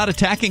clearly they're not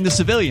attacking the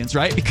civilians,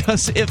 right?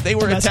 Because if they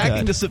were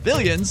attacking the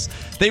civilians,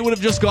 they would have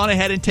just gone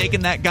ahead and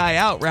taken that guy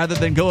out rather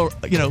than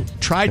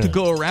tried to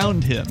go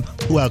around him.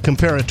 Well,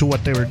 compare it to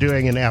what they were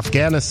doing in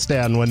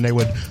Afghanistan, when they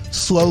would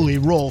slowly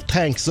roll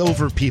tanks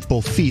over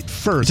people feet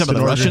first in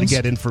order to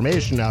get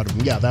information out of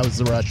them. Yeah, that was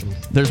the Russians.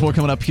 There's more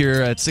coming up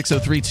here at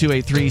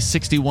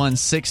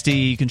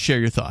 603-283-6160. You can share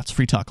your thoughts.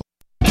 Free Talk.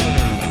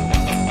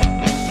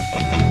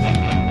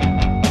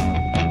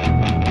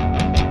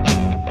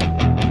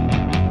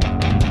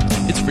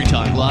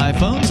 Talk Live.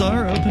 Phones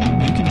are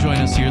open. You can join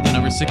us here. The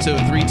number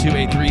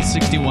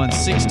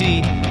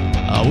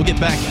 603-283-6160. We'll get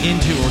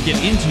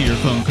into your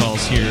phone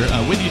calls here.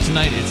 With you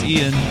tonight, it's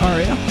Ian,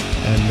 Aria,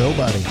 and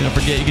nobody. Don't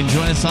forget, you can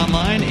join us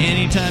online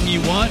anytime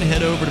you want.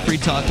 Head over to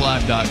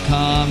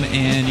freetalklive.com,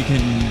 and you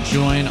can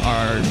join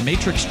our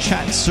Matrix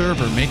chat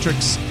server.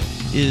 Matrix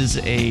is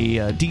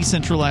a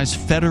decentralized,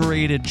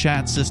 federated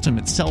chat system.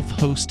 It's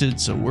self-hosted,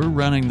 so we're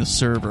running the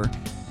server.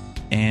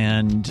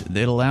 and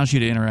it allows you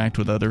to interact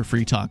with other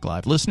Free Talk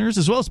Live listeners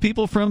as well as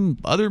people from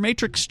other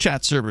Matrix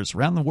chat servers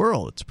around the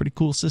world. It's a pretty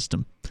cool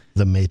system.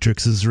 The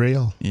Matrix is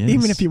real. Yes.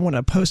 Even if you want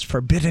to post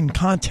forbidden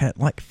content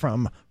like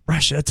from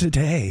Russia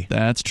Today.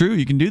 That's true.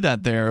 You can do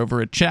that there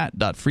over at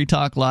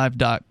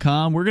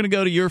chat.freetalklive.com. We're going to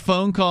go to your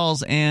phone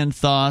calls and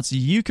thoughts.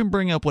 You can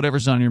bring up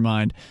whatever's on your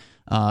mind.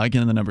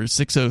 Again, the number is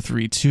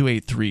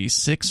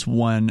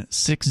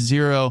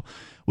 603-283-6160.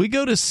 We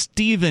go to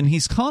Stephen.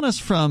 He's calling us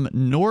from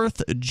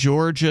North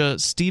Georgia.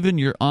 Stephen,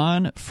 you're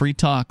on Free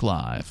Talk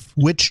Live.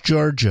 Which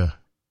Georgia?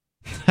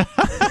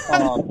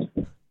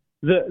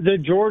 The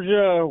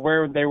Georgia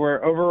where they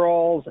wear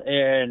overalls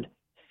and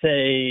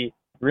say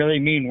really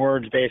mean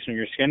words based on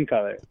your skin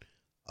color.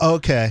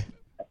 Okay.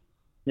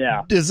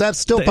 Yeah. Is that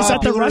still Is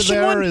that the popular Russian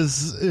there? one?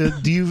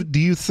 Do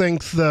you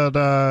think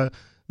that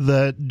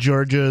that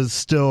Georgia is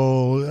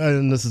still,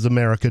 and this is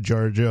America,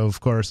 Georgia, of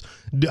course.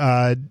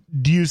 Do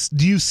you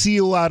see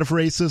a lot of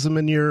racism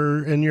in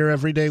your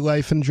everyday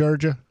life in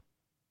Georgia?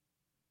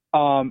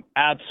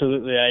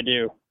 Absolutely, I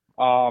do.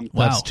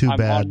 That's too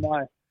bad.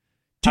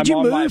 Did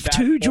you move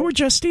to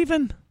Georgia,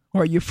 Stephen?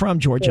 Or are you from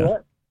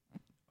Georgia?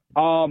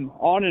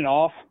 On and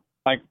off.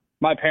 Like,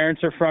 my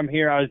parents are from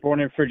here. I was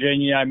born in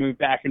Virginia. I moved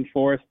back and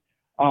forth.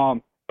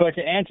 But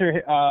to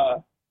answer,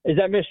 is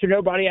that Mr.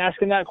 Nobody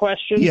asking that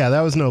question? Yeah,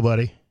 that was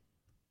Nobody.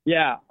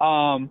 Yeah.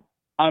 I'm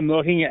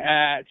looking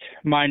at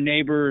my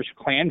neighbor's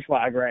Klan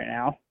flag right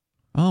now.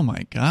 Oh,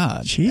 my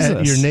God. Jesus.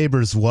 At your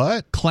neighbor's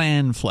what?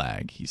 Klan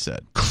flag, he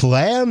said.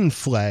 Klan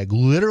flag.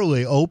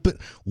 Literally open.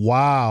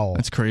 Wow.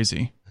 That's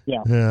crazy.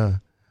 Yeah.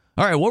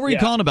 All right, what were you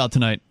calling about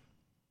tonight?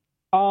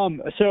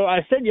 So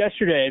I said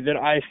yesterday that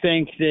I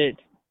think that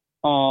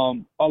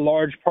a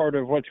large part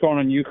of what's going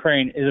on in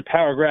Ukraine is a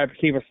power grab to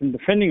keep us from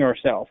defending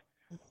ourselves.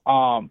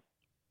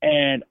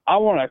 And I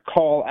want to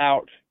call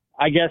out,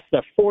 I guess,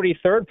 the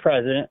 43rd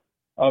president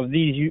of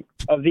these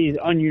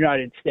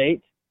ununited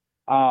states.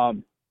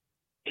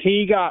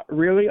 He got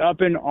really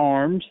up in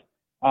arms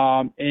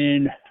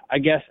in, I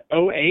guess,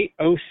 08,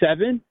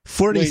 07.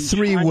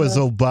 43 was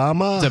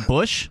Obama. Is that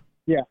Bush?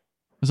 Yeah.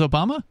 Was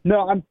Obama?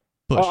 No, I'm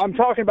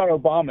talking about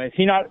Obama.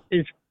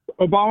 Is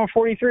Obama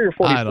 43 or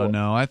 44? I don't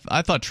know. I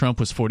thought Trump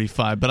was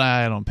 45, but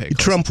I don't pay close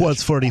Trump attention.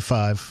 was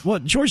 45. Well,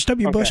 George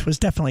W. Bush was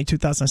definitely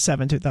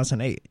 2007,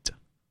 2008.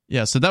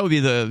 Yeah, so that would be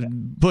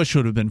Bush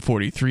would have been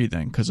 43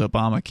 then, because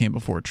Obama came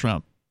before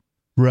Trump.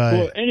 Right.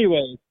 Well,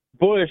 anyway,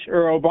 Bush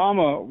or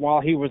Obama,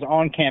 while he was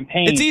on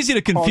campaign... It's easy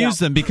to confuse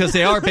them because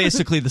they are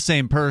basically the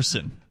same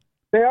person.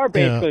 They are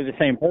basically the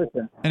same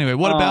person. Anyway,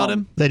 what about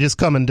him? They just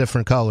come in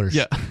different colors.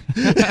 Yeah.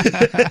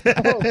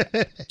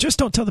 Just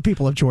don't tell the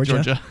people of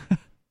Georgia.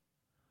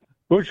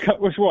 Which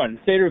one?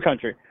 State or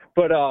country?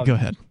 But go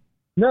ahead.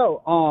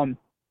 No,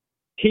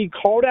 he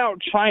called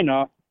out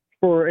China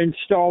for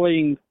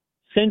installing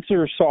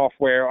censor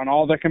software on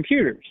all the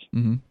computers.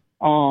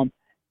 Mm-hmm.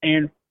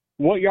 And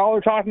what y'all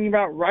are talking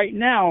about right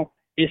now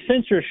is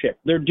censorship.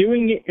 They're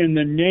doing it in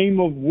the name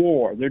of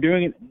war. They're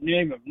doing it in the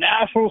name of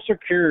national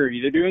security.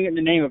 They're doing it in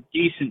the name of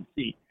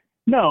decency.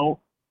 No,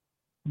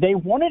 they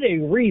wanted a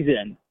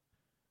reason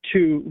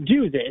to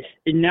do this,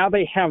 and now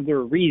they have their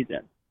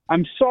reason.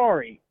 I'm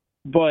sorry,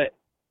 but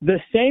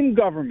the same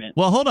government...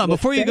 Well, hold on.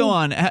 Before you go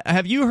on,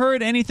 have you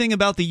heard anything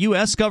about the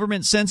U.S.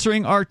 government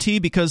censoring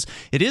RT? Because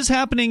it is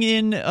happening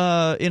in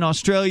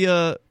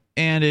Australia,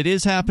 and it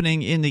is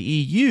happening in the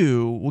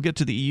EU. We'll get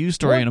to the EU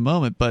story in a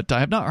moment, but I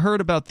have not heard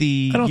about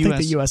the I don't think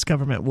the U.S.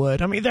 government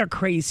would. I mean, they're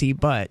crazy,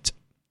 but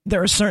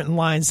there are certain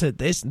lines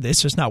that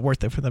it's just not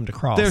worth it for them to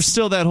cross. There's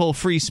still that whole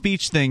free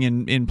speech thing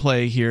in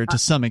play here to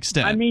some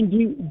extent. I mean,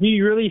 do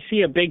you really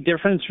see a big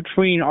difference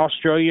between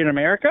Australia and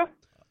America?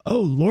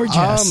 Oh, Lord,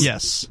 yes.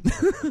 Yes.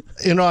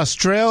 In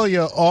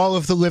Australia, all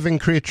of the living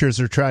creatures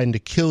are trying to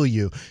kill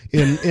you.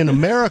 In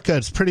America,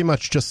 it's pretty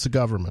much just the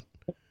government.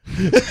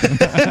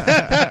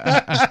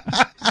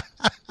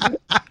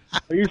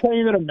 Are you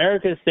saying that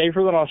America is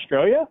safer than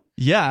Australia?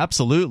 Yeah,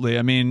 absolutely.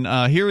 I mean,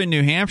 here in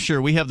New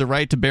Hampshire, we have the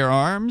right to bear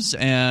arms,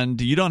 and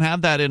you don't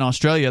have that in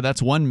Australia.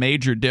 That's one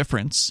major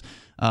difference.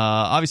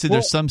 Obviously,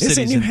 there's some cities.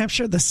 Isn't New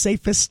Hampshire the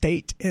safest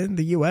state in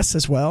the U.S.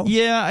 as well?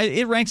 Yeah,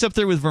 it ranks up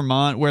there with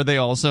Vermont, where they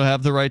also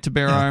have the right to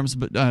bear arms,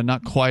 but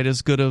not quite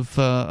as good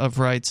of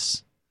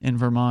rights in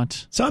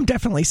Vermont. So I'm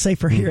definitely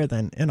safer here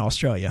than in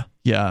Australia.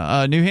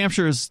 Yeah, New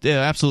Hampshire is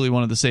absolutely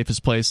one of the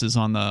safest places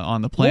on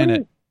the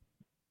planet.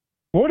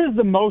 What is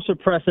the most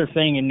oppressive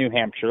thing in New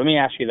Hampshire? Let me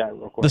ask you that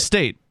real quick. The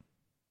state.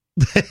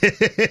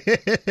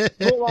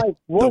 The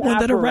one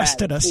that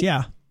arrested us,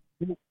 yeah.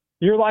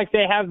 You're like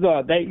you have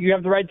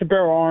the right to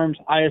bear arms.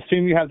 I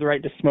assume you have the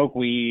right to smoke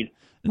weed.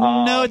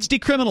 No, it's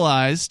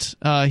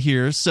decriminalized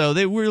here, so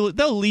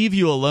they'll leave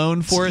you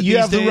alone for it. You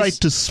these have the days. right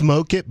to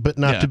smoke it, but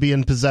not to be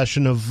in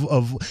possession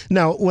of.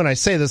 Now, when I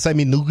say this, I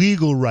mean the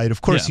legal right.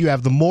 Of course, you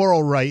have the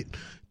moral right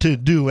to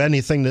do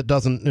anything that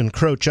doesn't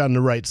encroach on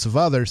the rights of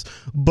others,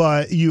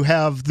 but you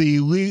have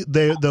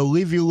they'll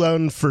leave you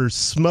alone for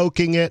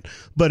smoking it,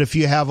 but if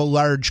you have a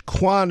large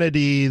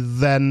quantity,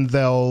 then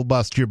they'll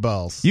bust your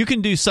balls. You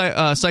can do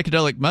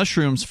psychedelic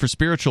mushrooms for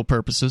spiritual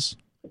purposes.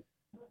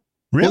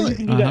 Really? Well, you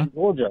can do that in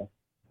Georgia.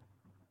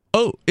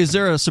 Oh, is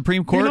there a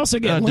Supreme Court? You can also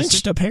get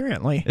lynched,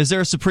 apparently. Is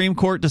there a Supreme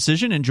Court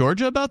decision in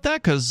Georgia about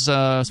that? Because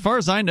as far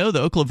as I know,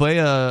 the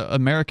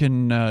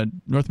Oklavaya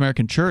North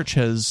American Church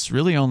has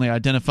really only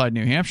identified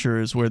New Hampshire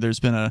as where there's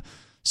been a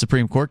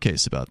Supreme Court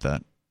case about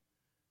that.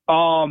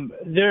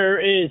 There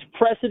is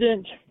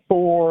precedent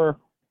for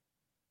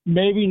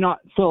maybe not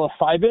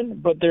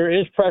psilocybin, but there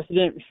is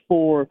precedent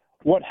for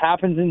what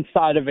happens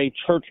inside of a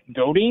church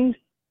building.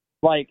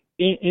 Like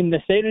in the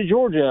state of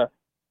Georgia,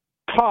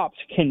 cops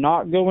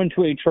cannot go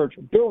into a church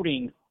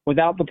building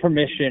without the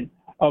permission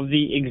of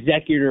the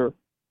executor,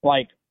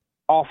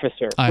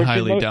 officer. I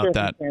highly doubt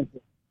that.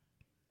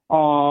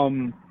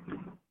 I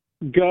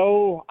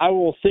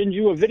will send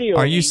you a video.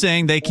 Are you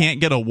saying they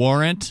can't get a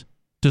warrant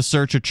to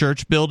search a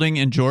church building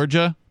in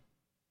Georgia?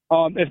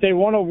 If they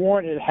want a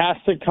warrant, it has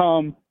to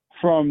come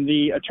from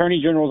the Attorney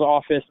General's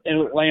office in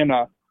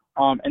Atlanta,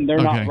 and they're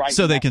not writing.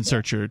 So they can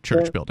search your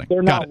church building.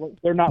 They're not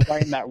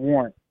writing that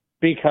warrant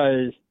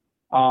because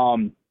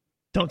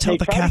don't tell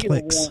the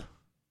Catholics.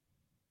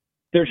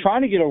 They're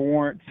trying to get a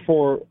warrant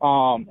for,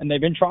 and they've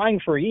been trying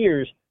for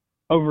years,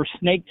 over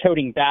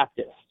snake-toting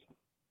Baptists,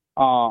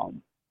 because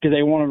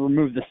they want to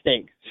remove the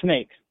snakes.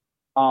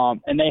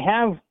 And they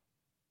have...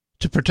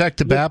 To protect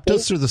the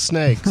Baptists or the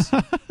snakes?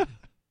 To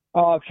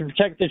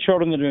protect the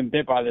children that have been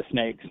bit by the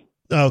snakes.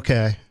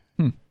 Okay.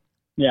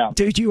 Yeah.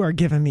 Dude, you are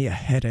giving me a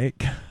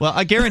headache. Well,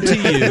 I guarantee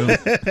you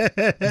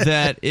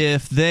that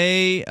if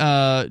they,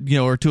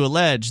 or to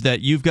allege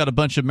that you've got a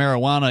bunch of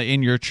marijuana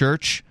in your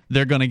church,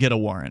 they're going to get a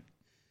warrant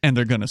and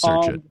they're going to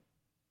search it.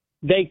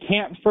 They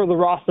can't for the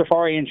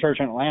Rastafarian Church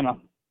in Atlanta.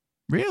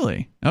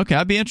 Really? Okay,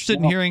 I'd be interested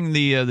in hearing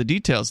the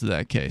details of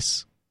that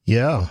case.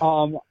 Yeah.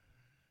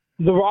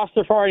 The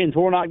Rastafarians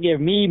will not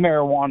give me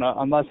marijuana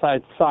unless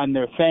I sign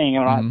their thing.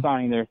 I'm not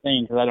signing their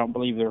thing because I don't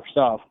believe their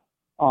stuff.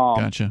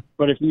 Gotcha.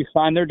 But if you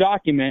sign their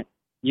document,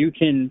 you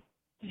can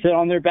sit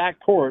on their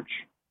back porch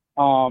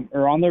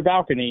or on their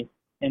balcony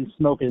and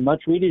smoke as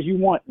much weed as you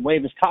want and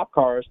wave as cop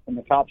cars, and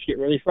the cops get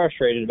really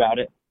frustrated about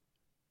it.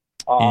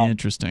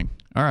 Interesting.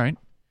 All right.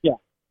 Yeah.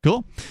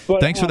 Cool. But,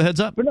 thanks for the heads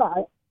up. But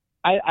no,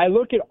 I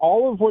look at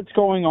all of what's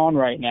going on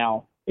right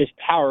now is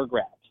power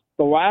grabs.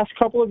 The last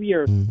couple of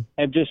years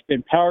have just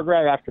been power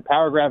grab after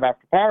power grab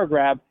after power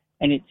grab,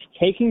 and it's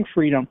taking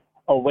freedom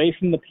away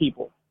from the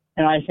people.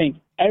 And I think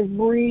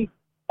every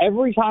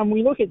time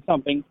we look at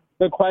something,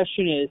 the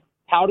question is,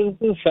 how does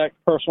this affect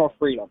personal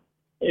freedom?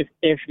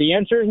 If the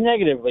answer is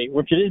negatively,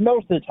 which it is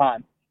most of the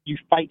time, you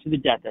fight to the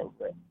death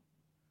over it.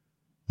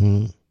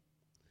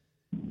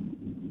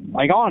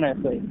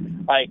 Honestly,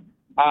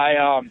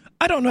 I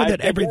don't know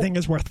that everything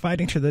is worth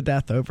fighting to the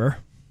death over.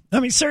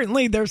 I mean,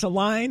 certainly there's a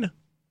line,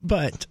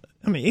 but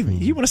I mean, if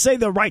you want to say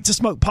the right to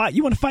smoke pot,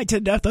 you want to fight to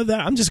the death of that,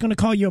 I'm just going to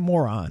call you a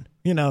moron.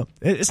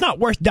 It's not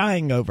worth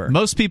dying over.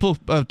 Most people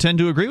tend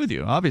to agree with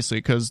you, obviously,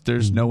 because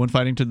there's no one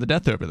fighting to the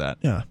death over that.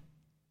 Yeah.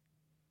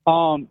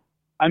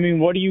 I mean,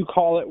 what do you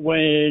call it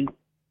when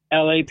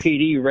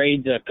LAPD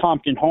raids a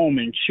Compton home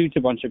and shoots a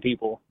bunch of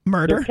people?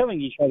 Murder. They're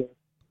killing each other.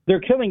 They're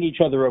killing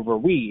each other over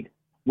weed.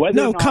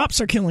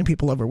 Cops are killing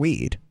people over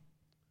weed.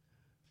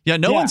 Yeah,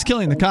 no one's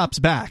killing the cops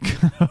back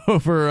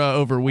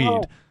over weed.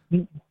 Oh.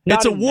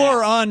 It's a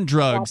war on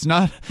drugs,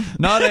 not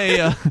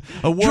a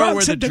war drugs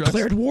where the have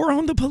declared war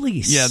on the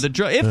police. Yeah,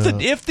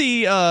 if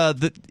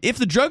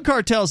the drug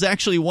cartels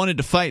actually wanted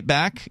to fight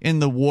back in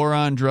the war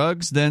on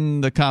drugs, then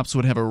the cops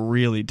would have a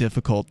really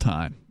difficult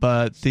time.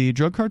 But the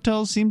drug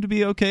cartels seem to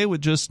be okay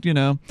with just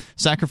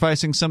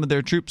sacrificing some of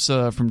their troops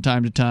from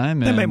time to time.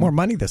 They make more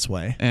money this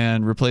way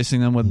and replacing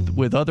them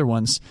with other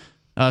ones.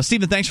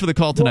 Stephen, thanks for the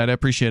call tonight. I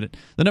appreciate it.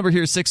 The number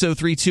here is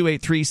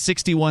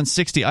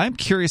 603-283-6160. I'm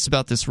curious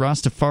about this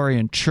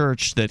Rastafarian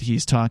church that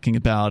he's talking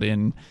about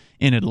in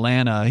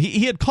Atlanta.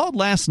 He had called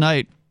last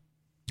night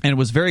and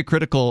was very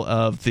critical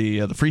of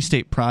the Free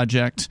State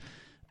Project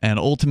and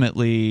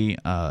ultimately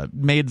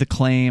made the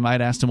claim.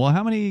 I'd asked him, well,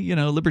 how many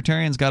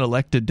libertarians got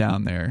elected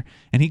down there?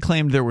 And he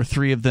claimed there were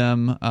 3 of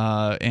them.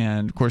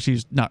 And, of course,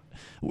 he's not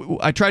 –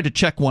 I tried to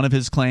check one of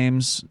his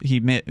claims. He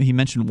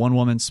mentioned one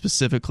woman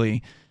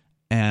specifically.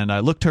 And I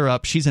looked her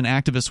up. She's an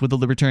activist with the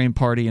Libertarian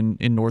Party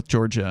in North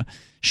Georgia.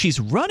 She's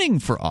running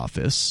for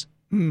office,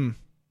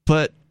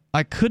 but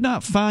I could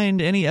not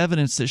find any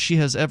evidence that she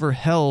has ever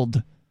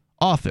held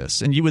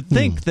office. And you would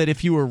think that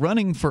if you were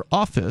running for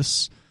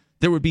office,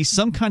 there would be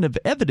some kind of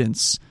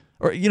evidence.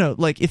 Or,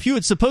 like if you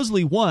had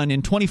supposedly won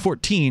in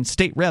 2014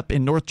 state rep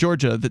in North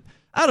Georgia, that,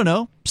 I don't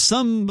know,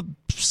 some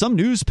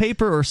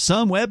newspaper or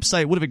some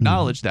website would have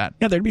acknowledged that.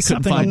 Yeah, there'd be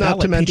something on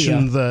Not to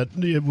mention that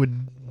it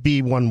would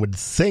be, one would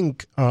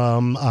think,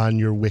 on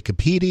your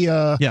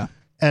Wikipedia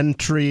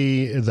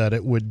entry, that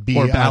it would be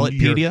or on your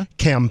Ballotpedia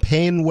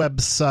campaign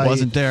website.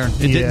 Wasn't there.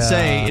 It didn't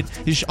say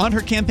it, on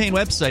her campaign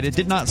website, it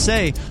did not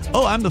say,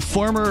 oh, I'm the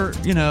former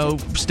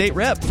state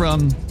rep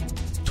from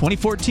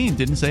 2014.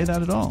 Didn't say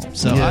that at all.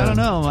 So I don't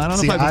know.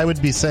 See, if I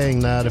would be saying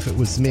that if it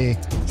was me.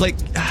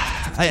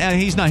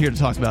 He's not here to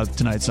talk about it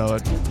tonight, so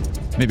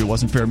maybe it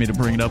wasn't fair of me to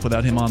bring it up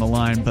without him on the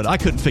line, but I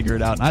couldn't figure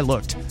it out, and I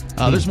looked.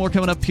 There's more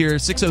coming up here,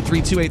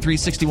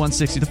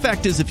 603-283-6160. The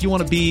fact is, if you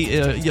want to be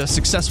a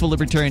successful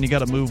libertarian, you got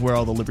to move where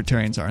all the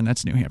libertarians are, and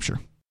that's New Hampshire.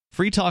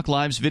 Free Talk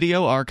Live's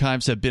video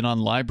archives have been on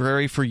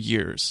LBRY for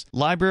years.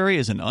 LBRY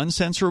is an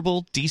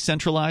uncensorable,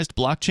 decentralized,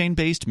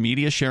 blockchain-based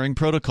media sharing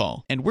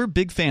protocol, and we're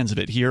big fans of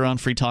it here on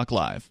Free Talk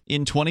Live.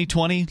 In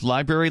 2020,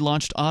 LBRY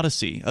launched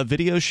Odysee, a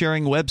video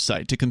sharing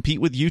website to compete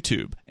with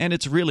YouTube, and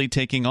it's really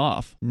taking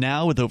off.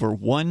 Now with over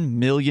 1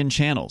 million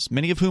channels,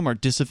 many of whom are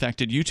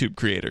disaffected YouTube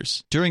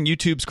creators. During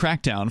YouTube's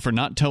crackdown for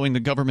not towing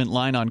the government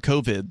line on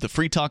COVID, the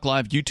Free Talk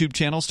Live YouTube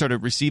channel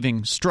started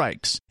receiving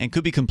strikes and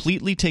could be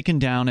completely taken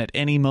down at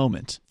any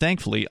moment.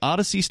 Thankfully,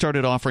 Odysee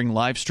started offering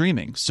live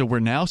streaming, so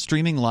we're now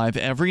streaming live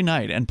every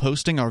night and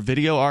posting our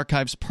video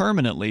archives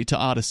permanently to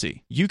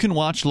Odysee. You can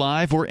watch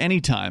live or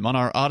anytime on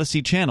our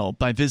Odysee channel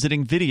by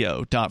visiting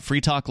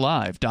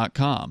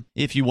video.freetalklive.com.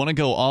 If you want to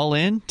go all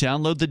in,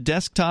 download the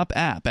desktop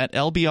app at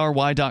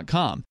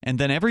lbry.com, and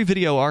then every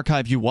video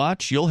archive you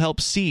watch, you'll help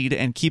seed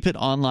and keep it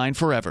online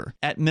forever.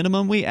 At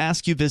minimum, we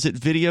ask you visit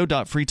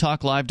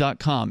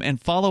video.freetalklive.com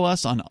and follow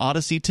us on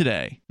Odysee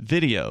today.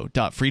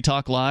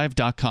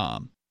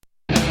 video.freetalklive.com.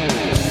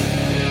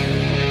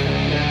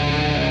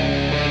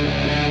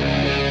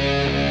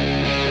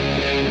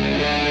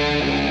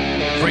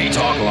 Free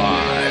Talk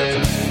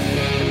Live.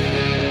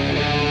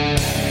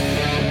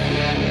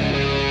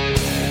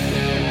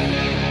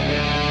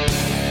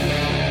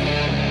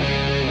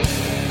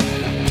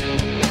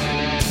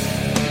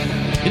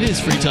 It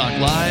is Free Talk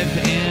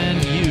Live,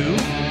 and you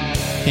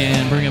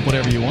can bring up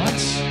whatever you want.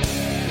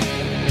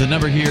 The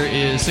number here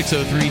is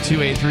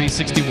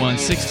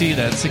 603-283-6160.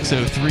 That's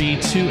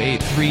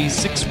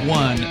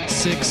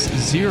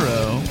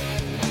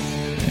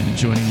 603-283-6160. And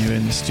joining you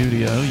in the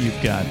studio, you've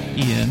got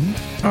Ian.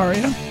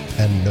 Aria.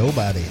 And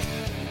nobody.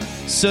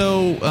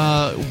 So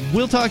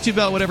we'll talk to you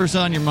about whatever's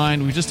on your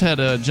mind. We just had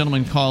a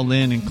gentleman call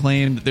in and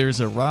claim that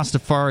there's a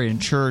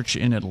Rastafarian church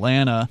in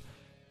Atlanta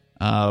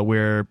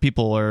where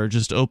people are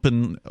just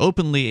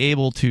openly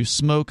able to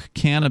smoke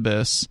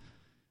cannabis,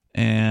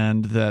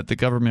 and that the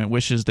government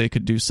wishes they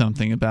could do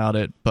something about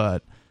it,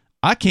 but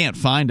I can't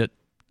find it.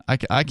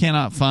 I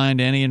cannot find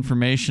any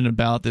information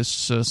about this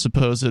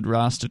supposed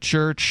Rasta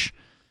church.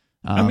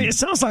 I mean, it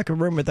sounds like a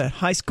rumor that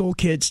high school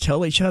kids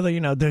tell each other,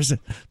 there's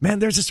this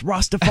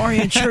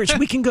Rastafarian church.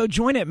 We can go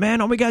join it, man.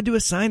 All we got to do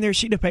is sign their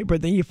sheet of paper.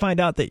 Then you find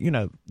out that,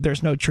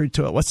 there's no truth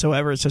to it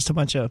whatsoever. It's just a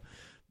bunch of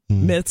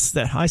myths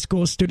that high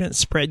school students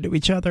spread to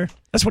each other.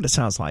 That's what it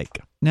sounds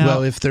like. Now,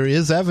 well, if there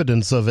is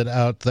evidence of it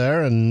out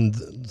there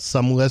and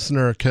some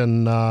listener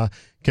can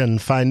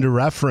find a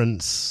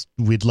reference,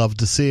 we'd love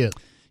to see it.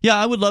 Yeah,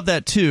 I would love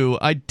that too.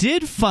 I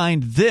did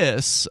find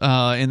this,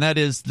 and that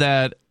is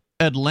that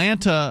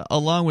Atlanta,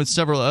 along with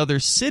several other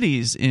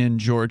cities in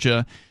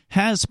Georgia,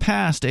 has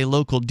passed a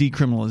local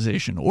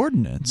decriminalization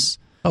ordinance.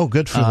 Oh,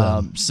 good for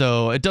them.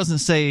 So it doesn't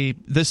say,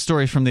 this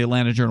story from the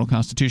Atlanta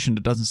Journal-Constitution,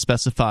 it doesn't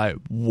specify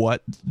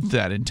what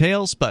that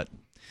entails, but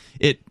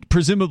it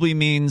presumably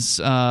means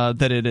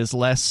that it is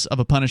less of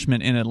a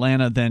punishment in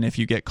Atlanta than if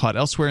you get caught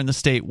elsewhere in the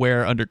state,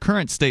 where under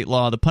current state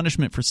law, the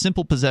punishment for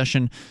simple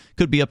possession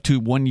could be up to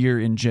 1 year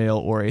in jail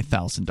or a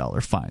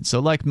 $1,000 fine. So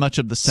like much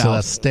of the South... So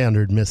that's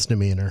standard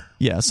misdemeanor.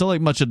 Yeah, so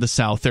like much of the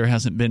South, there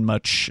hasn't been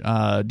much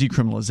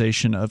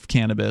decriminalization of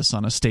cannabis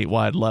on a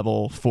statewide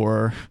level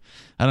for...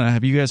 I don't know,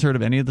 have you guys heard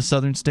of any of the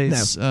southern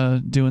states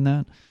doing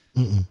that?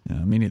 Mm-mm. Yeah,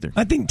 me neither.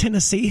 I think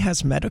Tennessee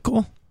has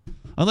medical.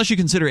 Unless you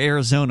consider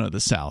Arizona the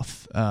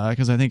South,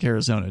 because I think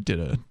Arizona did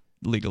a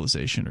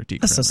legalization or decrim.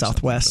 That's the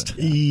Southwest.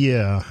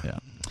 Yeah.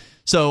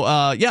 So,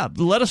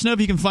 let us know if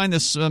you can find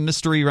this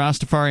mystery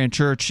Rastafarian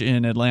church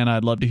in Atlanta.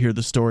 I'd love to hear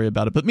the story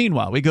about it. But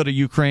meanwhile, we go to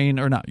Ukraine,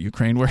 or not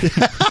Ukraine. Where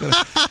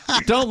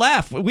don't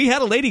laugh. We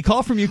had a lady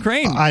call from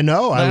Ukraine. I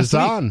know. I was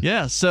on.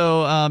 Yeah,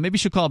 so maybe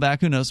she'll call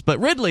back. Who knows? But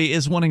Ridley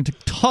is wanting to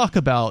talk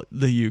about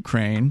the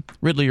Ukraine.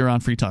 Ridley, you're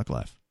on Free Talk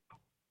Live.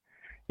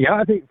 Yeah,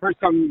 I think first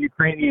some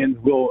Ukrainians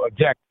will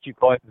object to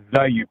call it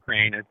the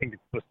Ukraine. I think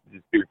it's supposed to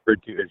just be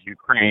referred to as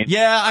Ukraine.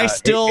 Yeah, I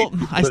still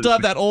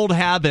have that old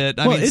habit.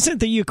 I mean, isn't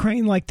the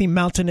Ukraine like the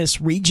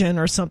mountainous region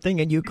or something,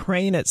 and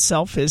Ukraine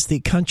itself is the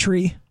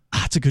country?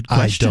 That's a good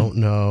question. I don't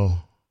know.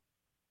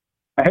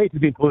 I hate to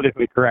be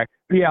politically correct.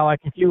 But yeah,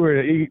 like if you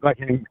were like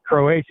in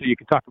Croatia, you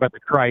could talk about the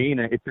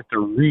Krajina. It's just a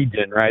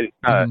region, right? It's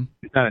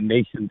not a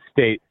nation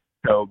state.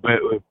 So, but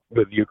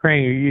with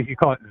Ukraine, if you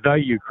call it the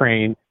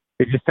Ukraine,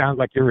 it just sounds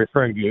like you're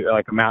referring to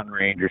like a mountain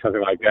range or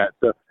something like that.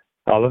 So,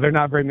 although there are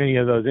not very many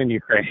of those in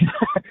Ukraine,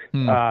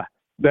 but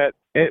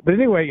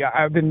anyway,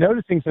 I've been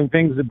noticing some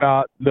things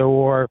about the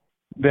war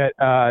that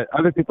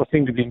other people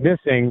seem to be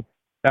missing.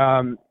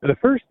 The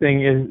first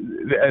thing is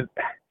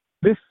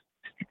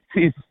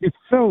it's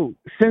so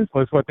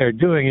senseless what they're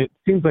doing. It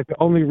seems like the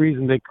only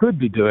reason they could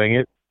be doing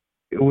it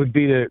would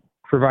be to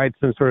provide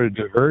some sort of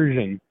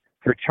diversion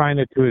for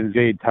China to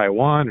invade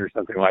Taiwan or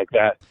something like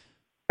that.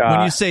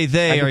 When you say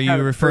they, are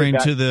you referring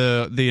to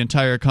the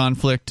entire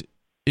conflict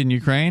in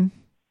Ukraine?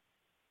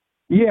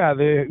 Yeah,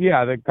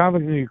 the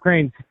conflict in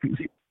Ukraine.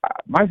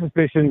 my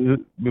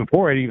suspicion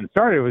before it even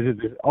started was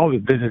that all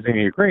this business in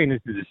Ukraine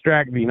is to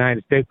distract the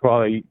United States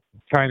while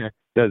China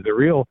does the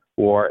real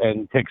war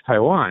and takes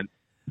Taiwan.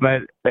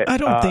 But I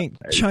don't think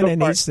China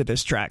needs the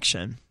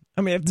distraction.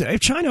 I mean, if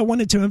China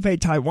wanted to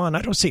invade Taiwan,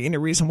 I don't see any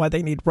reason why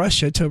they need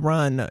Russia to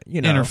run,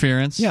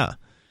 interference. Yeah,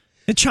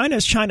 and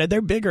China's China.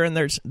 They're bigger and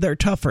they're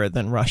tougher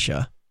than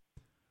Russia.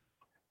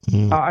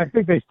 I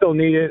think they still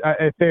need it.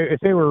 If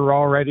they were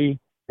already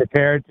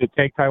prepared to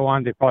take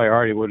Taiwan, they probably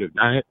already would have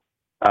done it.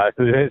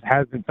 So there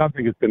has been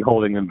something that's been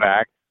holding them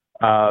back,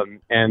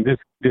 and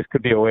this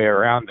could be a way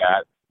around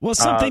that. Well,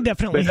 something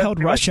definitely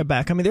held Russia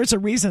back. I mean, there's a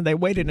reason they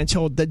waited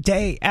until the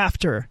day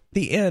after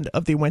the end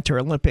of the Winter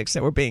Olympics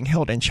that were being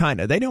held in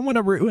China. They didn't want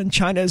to ruin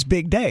China's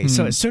big day.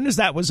 So as soon as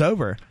that was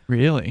over,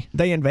 really,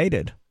 they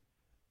invaded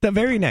the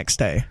very next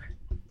day.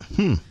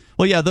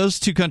 Well, yeah, those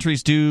two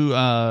countries do,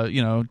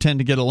 tend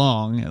to get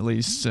along at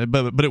least,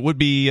 but it would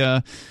be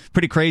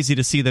pretty crazy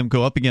to see them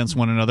go up against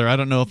one another. I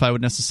don't know if I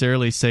would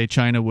necessarily say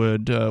China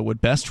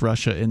would best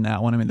Russia in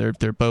that one. I mean,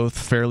 they're both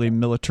fairly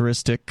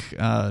militaristic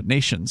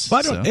nations.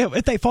 Well,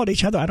 if they fought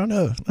each other, I don't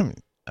know,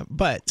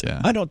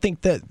 I don't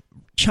think that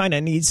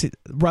China needs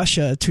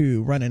Russia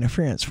to run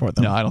interference for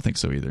them. No, I don't think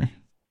so either.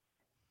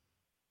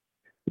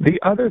 The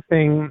other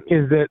thing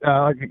is that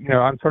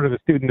I'm sort of a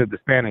student of the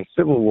Spanish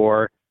Civil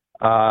War.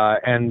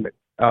 And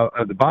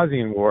of the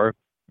Bosnian War.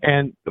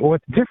 And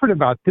what's different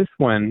about this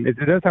one is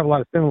it does have a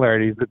lot of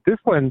similarities, but this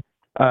one,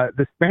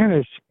 the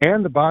Spanish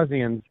and the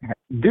Bosnians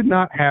did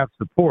not have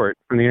support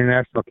from the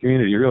international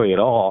community really at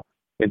all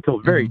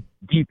until very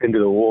deep into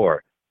the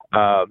war.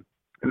 The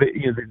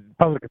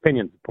public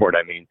opinion support,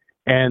 I mean.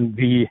 And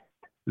the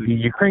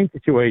Ukraine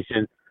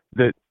situation,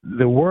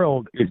 the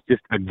world is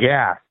just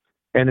aghast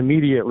and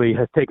immediately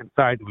has taken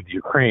sides with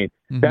Ukraine.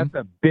 That's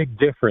a big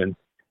difference.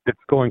 That's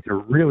going to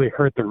really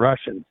hurt the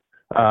Russians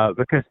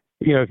because,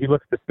 if you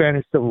look at the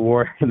Spanish Civil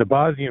War and the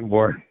Bosnian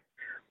War,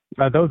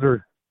 those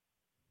are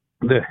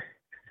the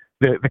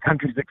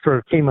countries that sort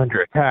of came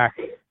under attack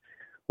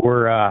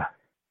were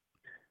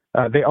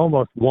they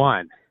almost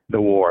won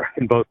the war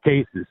in both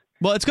cases.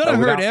 Well, it's going to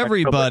hurt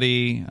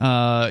everybody.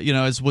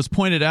 As was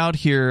pointed out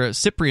here,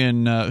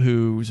 Cyprian,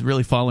 who's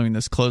really following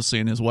this closely,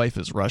 and his wife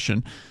is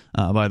Russian,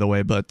 by the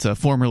way, but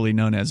formerly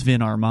known as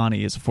Vin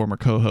Armani, is a former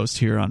co-host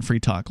here on Free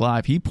Talk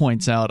Live. He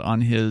points out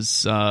on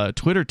his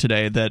Twitter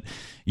today that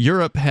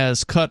Europe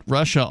has cut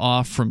Russia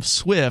off from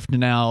SWIFT.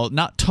 Now,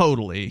 not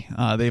totally.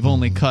 They've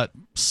only cut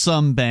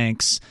some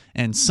banks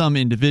and some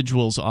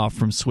individuals off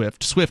from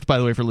SWIFT. SWIFT, by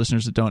the way, for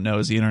listeners that don't know,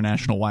 is the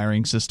international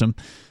wiring system.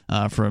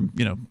 From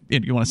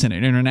you want to send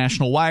an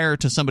international wire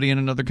to somebody in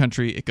another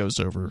country, it goes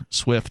over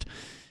SWIFT.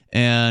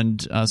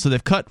 And so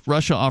they've cut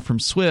Russia off from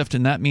SWIFT,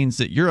 and that means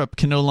that Europe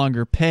can no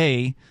longer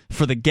pay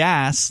for the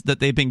gas that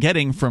they've been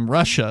getting from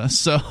Russia.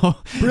 So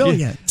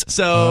brilliant.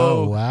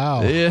 So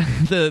wow.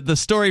 The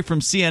story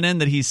from CNN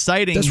that he's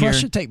citing Does here.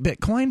 Russia take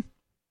Bitcoin?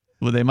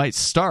 Well, they might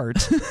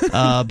start.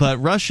 But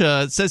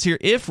Russia, it says here,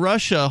 if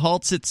Russia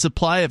halts its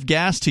supply of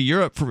gas to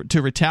Europe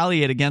to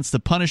retaliate against the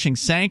punishing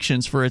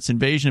sanctions for its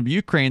invasion of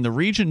Ukraine, the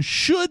region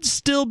should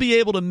still be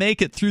able to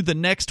make it through the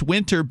next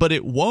winter, but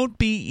it won't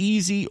be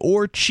easy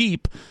or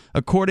cheap,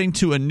 according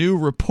to a new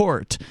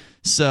report.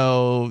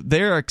 So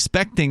they're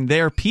expecting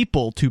their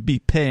people to be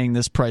paying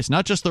this price,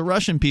 not just the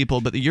Russian people,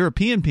 but the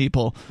European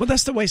people. Well,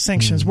 that's the way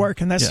sanctions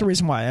work, and that's the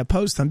reason why I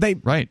oppose them. They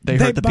hurt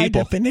the by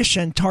people.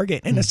 definition,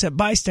 target innocent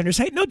bystanders.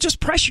 Hey, no, just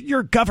pressure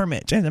your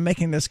government into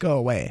making this go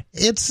away.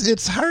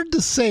 It's hard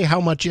to say how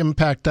much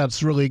impact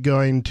that's really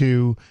going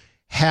to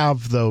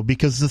have, though,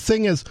 because the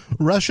thing is,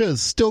 Russia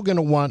is still going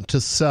to want to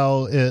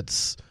sell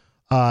its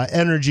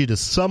energy to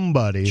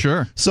somebody.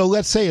 Sure. So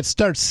let's say it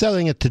starts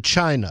selling it to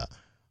China.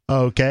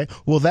 Okay,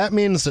 well, that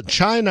means that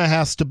China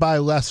has to buy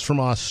less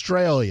from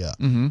Australia,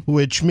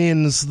 which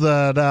means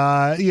that,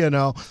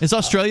 Is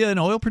Australia an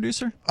oil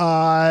producer?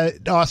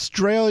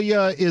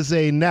 Australia is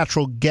a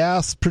natural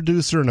gas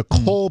producer and a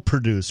coal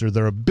producer.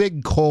 They're a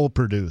big coal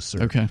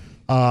producer. Okay.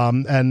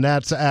 And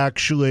that's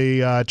actually,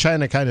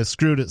 China kind of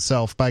screwed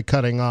itself by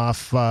cutting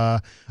off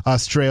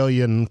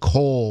Australian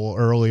coal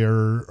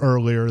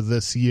earlier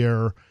this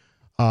year.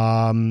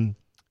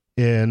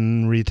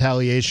 In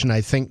retaliation,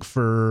 I think,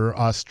 for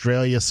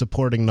Australia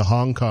supporting the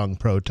Hong Kong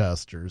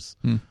protesters.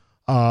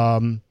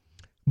 But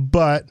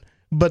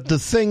the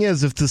thing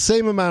is, if the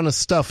same amount of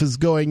stuff is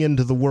going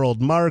into the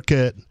world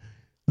market,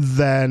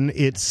 then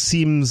it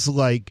seems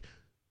like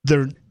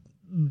the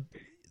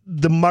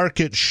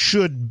market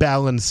should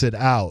balance it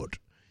out.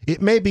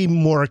 It may be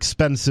more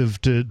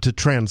expensive to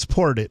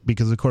transport it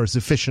because, of course,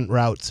 efficient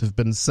routes have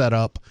been set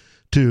up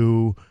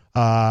to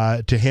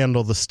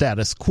handle the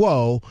status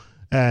quo.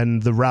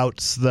 And the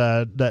routes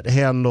that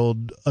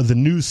handled the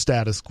new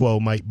status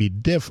quo might be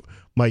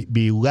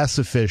less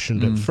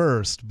efficient at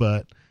first,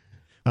 but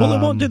well,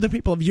 it won't do the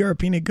people of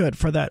Europe any good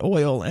for that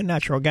oil and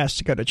natural gas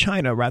to go to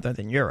China rather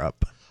than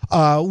Europe.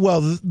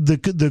 Well,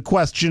 the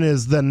question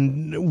is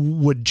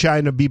then, would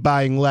China be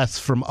buying less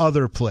from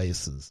other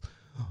places?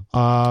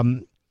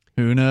 Who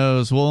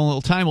knows?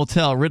 Well, time will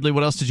tell. Ridley,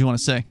 what else did you want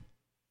to say?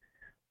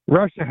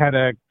 Russia had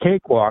a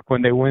cakewalk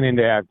when they went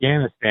into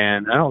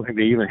Afghanistan. I don't think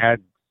they even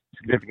had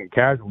significant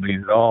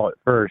casualties at all at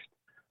first,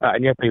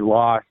 and yet they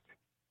lost.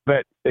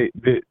 But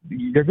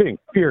they're getting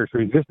fierce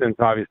resistance,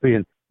 obviously,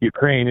 in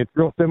Ukraine. It's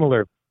real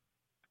similar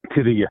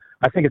to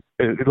I think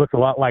it looks a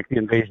lot like the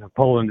invasion of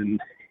Poland in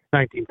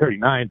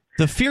 1939.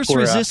 The fierce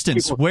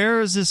resistance, where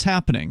is this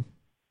happening?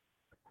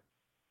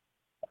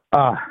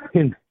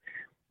 In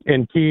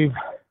Kyiv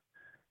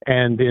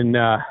and in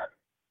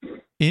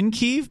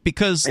Kyiv?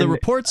 Because the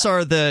reports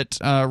are that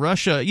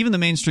Russia, even the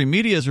mainstream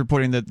media is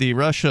reporting that the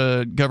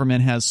Russia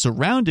government has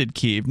surrounded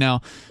Kyiv.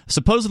 Now,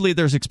 supposedly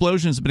there's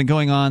explosions that have been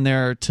going on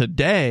there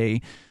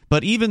today,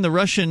 but even the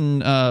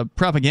Russian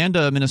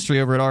propaganda ministry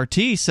over at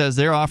RT says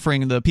they're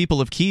offering the people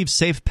of Kyiv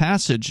safe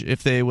passage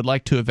if they would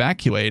like to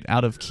evacuate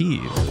out of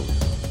Kyiv.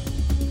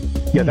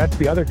 Yeah, that's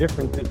the other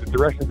difference, is that the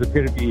Russians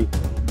appear to be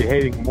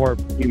behaving more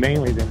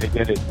humanely than they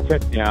did at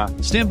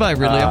Chechnya. Stand by,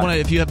 Ridley. I want to,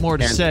 if you have more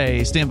to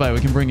say, stand by.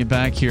 We can bring it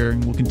back here,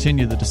 and we'll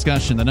continue the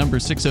discussion. The number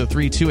is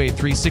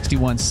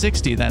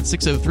 603-283-6160. That's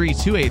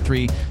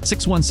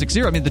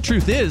 603-283-6160. I mean, the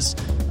truth is,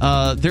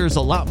 there's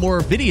a lot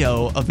more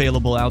video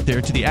available out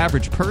there to the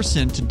average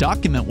person to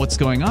document what's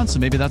going on, so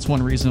maybe that's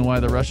one reason why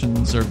the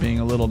Russians are being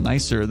a little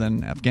nicer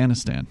than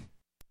Afghanistan.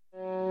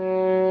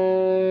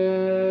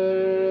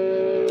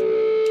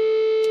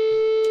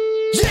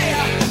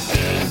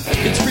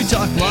 It's Free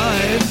Talk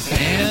Live,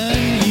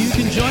 and you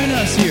can join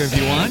us here if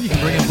you want. You can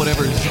bring up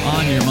whatever's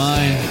on your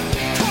mind.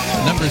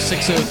 The number is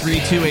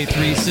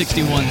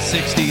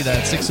 603-283-6160.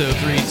 That's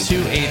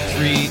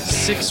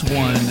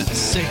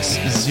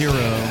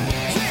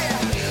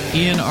 603-283-6160.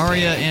 Ian,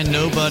 Aria, and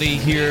Nobody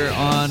here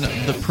on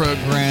the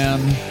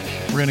program.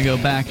 We're going to go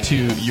back to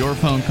your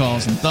phone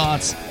calls and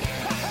thoughts.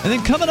 And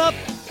then coming up,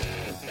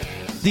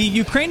 the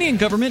Ukrainian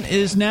government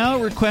is now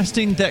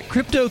requesting that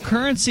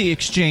cryptocurrency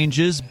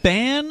exchanges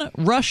ban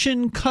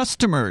Russian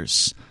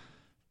customers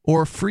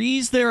or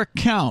freeze their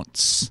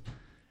accounts.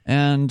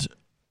 And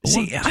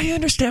see, I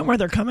understand where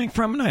they're coming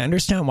from, and I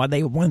understand why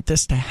they want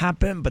this to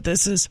happen, but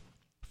this is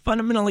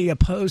fundamentally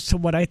opposed to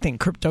what I think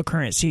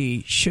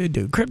cryptocurrency should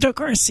do.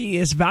 Cryptocurrency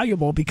is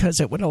valuable because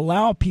it would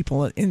allow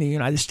people in the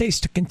United States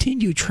to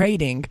continue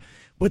trading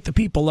with the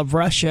people of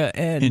Russia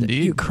and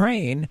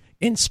Ukraine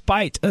in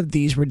spite of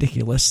these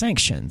ridiculous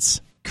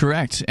sanctions.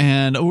 Correct.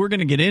 And we're going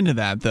to get into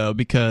that, though,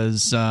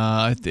 because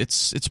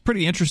it's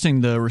pretty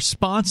interesting, the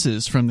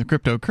responses from the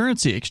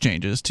cryptocurrency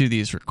exchanges to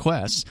these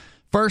requests.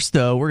 First,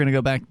 though, we're going to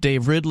go back to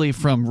Dave Ridley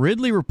from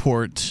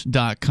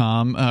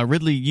RidleyReport.com.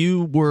 Ridley,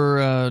 you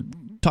were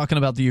talking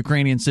about the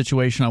Ukrainian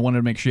situation. I wanted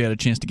to make sure you had a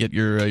chance to get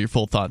your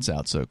full thoughts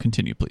out, so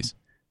continue, please.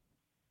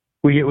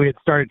 We had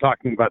started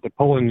talking about the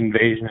Poland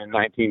invasion in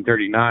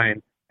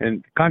 1939.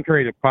 And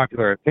contrary to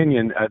popular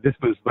opinion, this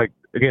was like,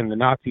 again,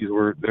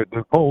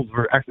 the Poles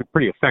were actually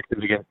pretty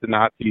effective against the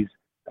Nazis,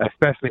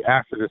 especially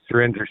after the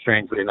surrender,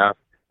 strangely enough.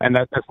 And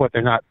that's what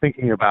they're not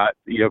thinking about.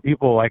 You know,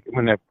 people like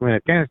when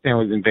Afghanistan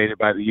was invaded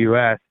by the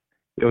U.S.,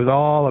 it was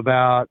all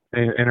about,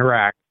 in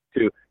Iraq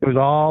too, it was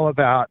all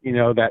about,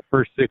 that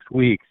first 6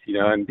 weeks,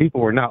 and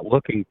people were not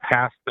looking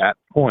past that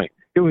point.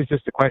 It was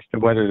just a question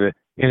of whether the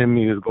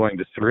enemy was going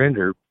to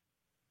surrender.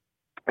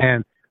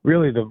 And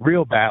really the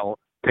real battle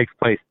takes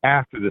place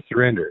after the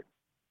surrender.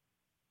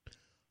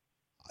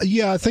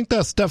 Yeah, I think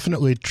that's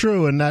definitely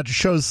true, and that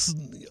shows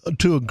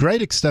to a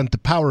great extent the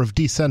power of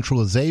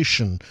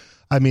decentralization.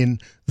 I mean,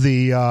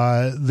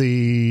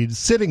 the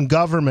sitting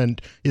government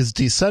is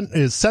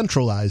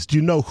centralized.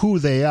 You know who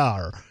they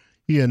are,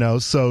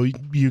 so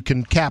you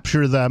can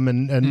capture them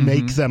and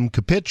make them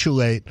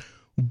capitulate,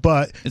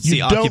 but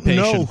you don't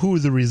know who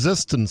the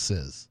resistance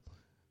is.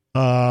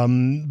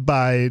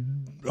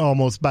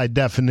 Almost by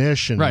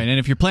definition. Right, and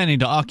if you're planning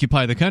to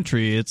occupy the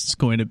country, it's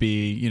going to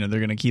be, they're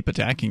going to keep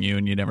attacking you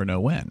and you never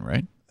know when,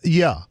 right?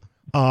 Yeah.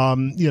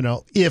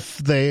 If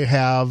they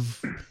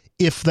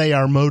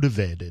are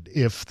motivated,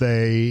 if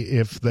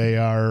they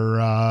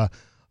are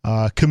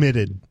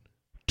committed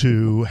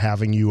to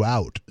having you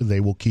out,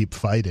 they will keep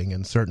fighting.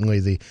 And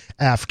certainly the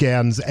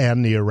Afghans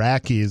and the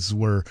Iraqis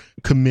were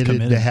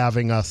committed to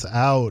having us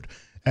out.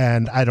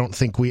 And I don't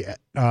think the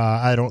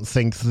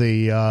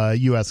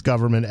U.S.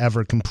 government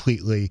ever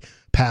completely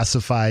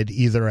pacified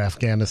either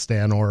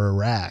Afghanistan or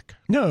Iraq.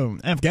 No,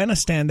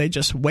 Afghanistan, they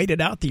just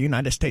waited out the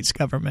United States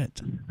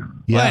government.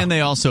 Yeah, well, and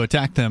they also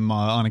attacked them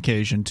on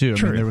occasion too.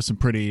 I mean, there was some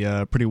pretty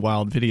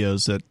wild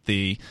videos that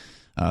the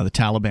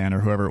Taliban or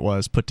whoever it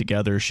was put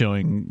together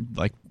showing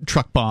like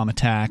truck bomb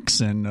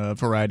attacks and a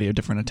variety of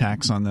different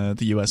attacks on the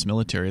U.S.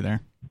 military there.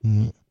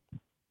 Mm-hmm.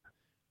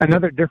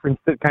 Another difference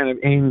that kind of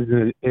leans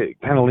in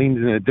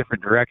a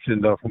different direction,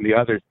 though, from the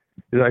others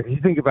is like if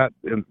you think about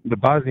the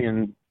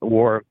Bosnian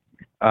War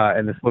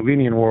and the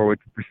Slovenian War, which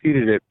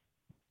preceded it.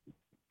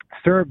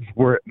 Serbs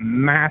were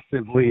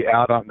massively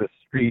out on the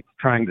streets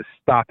trying to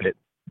stop it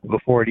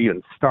before it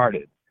even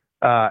started.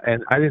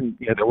 And I don't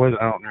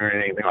remember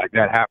anything like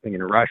that happening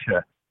in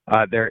Russia.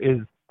 There is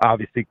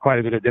obviously quite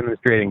a bit of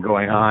demonstrating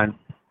going on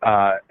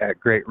at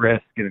great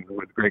risk and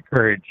with great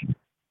courage,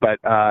 but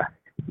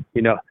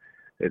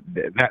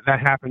that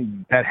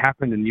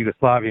happened in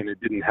Yugoslavia, and it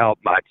didn't help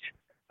much.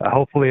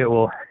 Hopefully, it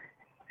will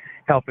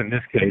help in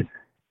this case.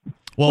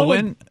 Well, go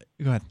ahead.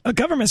 A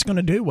government's going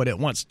to do what it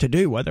wants to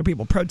do, whether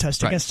people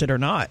protest against it or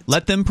not.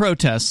 Let them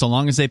protest so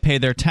long as they pay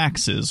their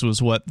taxes,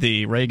 was what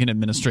the Reagan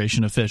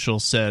administration official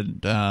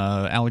said.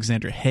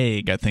 Alexander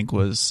Haig, I think,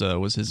 was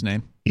his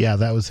name. Yeah,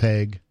 that was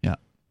Haig. Yeah.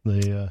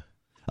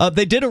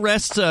 They did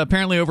arrest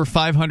apparently over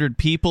 500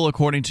 people,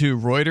 according to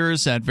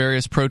Reuters, at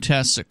various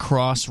protests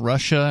across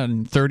Russia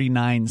in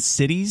 39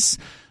 cities.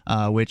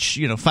 Which,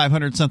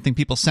 500-something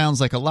people sounds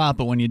like a lot,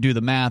 but when you do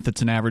the math,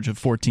 it's an average of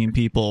 14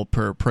 people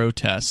per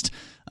protest.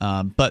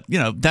 But,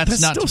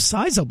 that's not still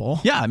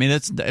sizable. Yeah, I mean,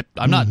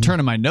 I'm not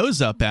turning my nose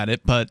up at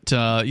it, but,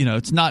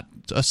 it's not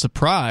a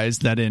surprise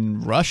that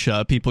in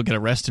Russia people get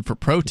arrested for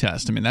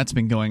protest. I mean, that's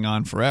been going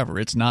on forever.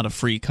 It's not a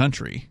free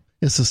country.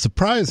 It's a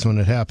surprise when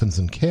it happens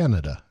in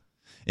Canada.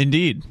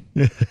 Indeed.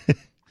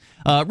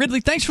 Ridley,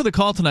 thanks for the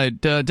call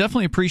tonight.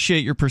 Definitely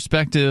appreciate your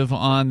perspective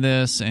on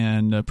this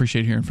and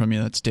appreciate hearing from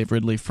you. That's Dave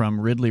Ridley from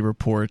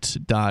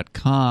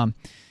RidleyReport.com.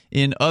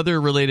 In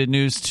other related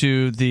news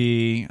to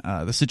the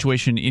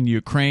situation in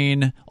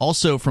Ukraine,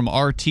 also from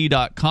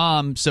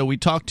RT.com, so we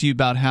talked to you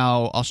about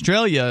how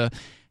Australia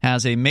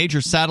has a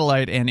major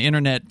satellite and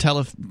internet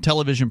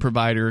television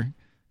provider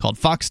called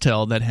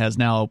Foxtel that has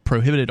now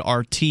prohibited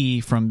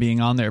RT from being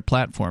on their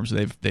platform. So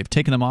they've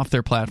taken them off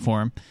their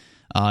platform.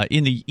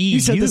 In the EU. You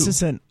said this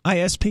is an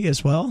ISP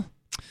as well?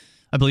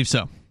 I believe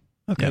so.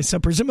 Okay, yep. So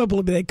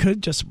presumably they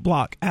could just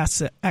block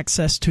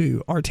access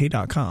to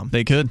RT.com.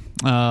 They could.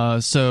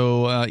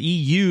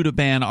 EU to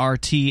ban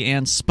RT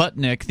and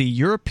Sputnik. The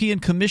European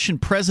Commission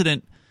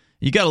President,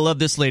 you got to love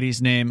this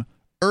lady's name,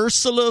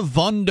 Ursula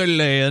von der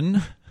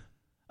Leyen,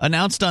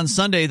 announced on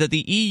Sunday that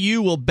the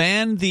EU will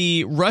ban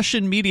the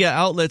Russian media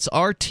outlets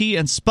RT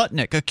and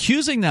Sputnik,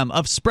 accusing them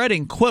of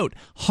spreading, quote,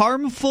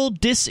 harmful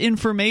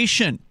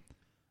disinformation,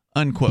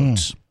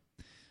 unquote.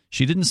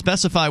 She didn't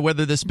specify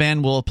whether this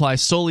ban will apply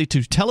solely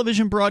to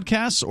television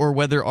broadcasts or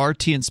whether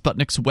RT and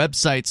Sputnik's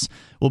websites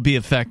will be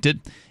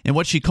affected. In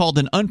what she called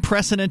an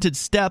unprecedented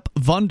step,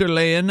 von der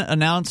Leyen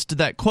announced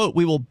that, quote,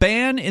 we will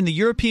ban in the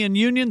European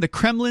Union the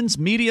Kremlin's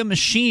media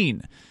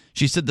machine.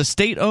 She said the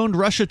state-owned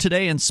Russia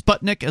Today and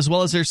Sputnik, as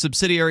well as their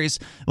subsidiaries,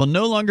 will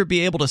no longer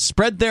be able to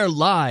spread their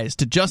lies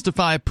to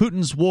justify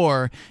Putin's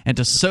war and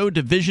to sow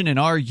division in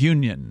our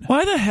union.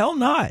 Why the hell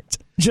not?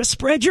 Just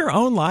spread your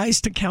own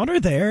lies to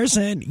counter theirs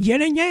and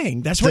yin and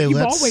yang. That's what you've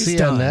always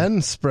done. They let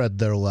CNN spread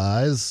their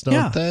lies,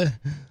 don't they?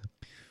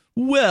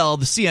 Well,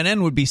 the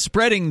CNN would be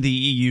spreading the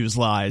EU's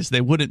lies.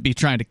 They wouldn't be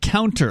trying to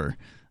counter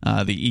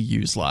the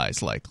EU's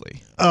lies,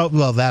 likely. Oh,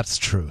 well, that's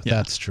true. Yeah.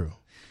 That's true.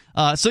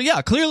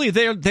 Clearly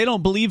they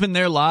don't believe in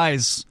their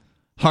lies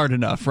hard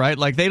enough, right?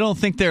 Like they don't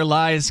think their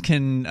lies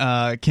can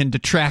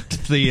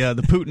detract the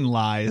Putin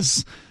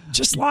lies.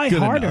 Just lie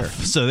harder.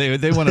 Enough. So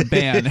they want to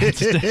ban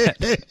instead.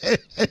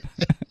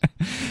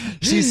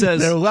 She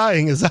says they're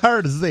lying as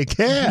hard as they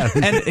can.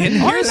 And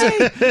here's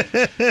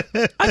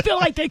I feel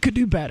like they could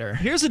do better.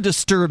 Here's a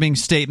disturbing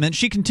statement.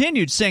 She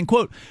continued saying,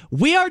 quote,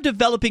 we are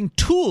developing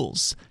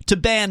tools to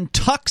ban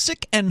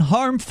toxic and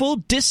harmful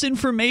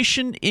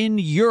disinformation in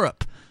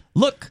Europe.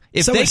 Look,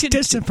 if so they it's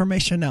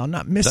disinformation now,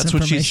 not misinformation.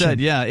 That's what she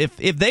said, yeah.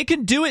 If they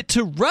can do it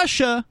to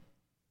Russia,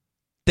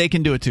 they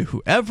can do it to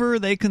whoever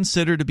they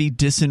consider to be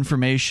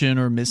disinformation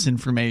or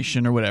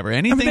misinformation or whatever.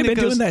 Anything they've been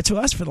doing that to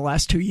us for the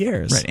last 2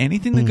 years. Right.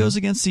 Anything that goes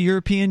against the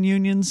European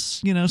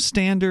Union's,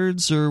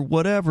 standards or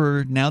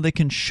whatever, now they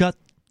can shut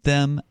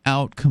them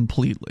out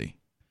completely.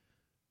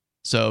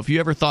 So if you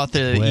ever thought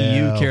the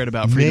EU cared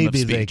about freedom of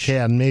speech. Maybe they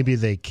can, maybe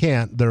they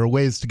can't. There are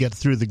ways to get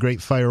through the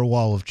Great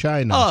Firewall of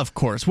China. Oh, of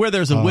course. Where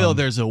there's a will,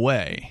 there's a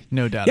way.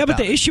 No doubt about it. Yeah, but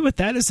the issue with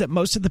that is that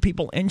most of the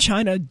people in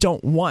China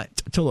don't want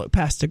to look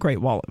past the Great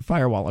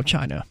Firewall of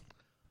China.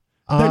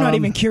 They're not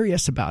even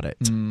curious about it.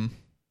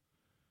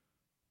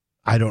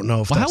 I don't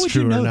know if that's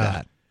true or not. How would you know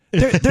that?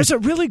 There's a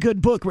really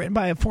good book written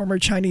by a former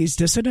Chinese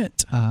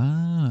dissident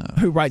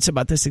who writes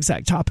about this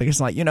exact topic.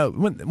 It's like,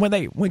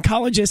 when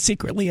colleges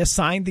secretly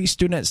assign these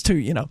students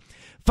to,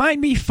 find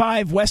me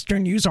 5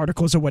 Western news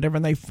articles or whatever,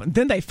 and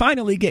then they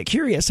finally get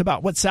curious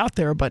about what's out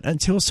there. But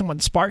until someone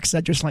sparks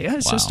that, just like,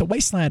 it's just a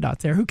wasteland out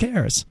there. Who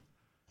cares?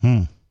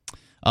 Von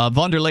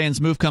der Leyen's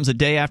move comes a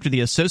day after the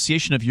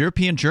Association of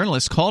European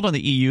Journalists called on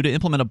the EU to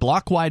implement a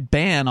block-wide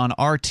ban on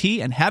RT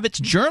and have its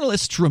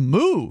journalists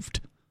removed.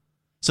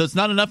 So it's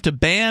not enough to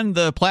ban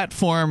the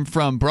platform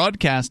from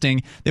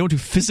broadcasting. They want to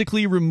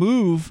physically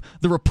remove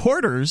the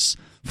reporters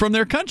from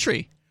their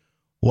country.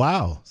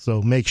 Wow.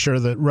 So make sure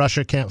that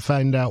Russia can't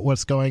find out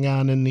what's going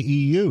on in the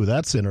EU.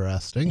 That's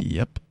interesting.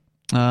 Yep.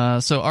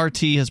 So RT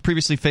has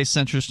previously faced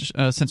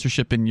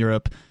censorship in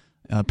Europe,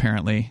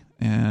 apparently,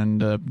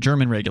 and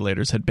German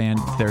regulators had banned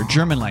their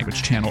German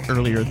language channel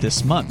earlier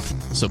this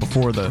month. So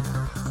before the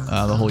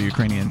whole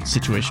Ukrainian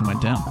situation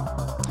went down.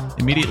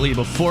 Immediately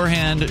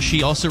beforehand,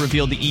 she also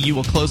revealed the EU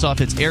will close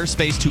off its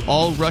airspace to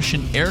all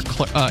Russian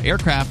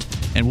aircraft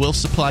and will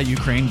supply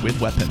Ukraine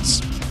with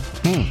weapons.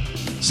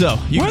 So,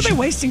 why are they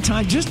wasting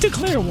time? Just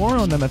declare war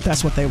on them if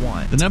that's what they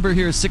want. The number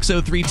here is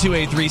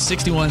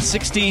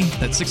 603-283-6160.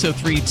 That's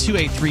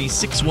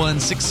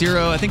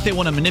 603-283-6160. I think they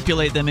want to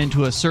manipulate them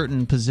into a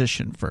certain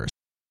position first.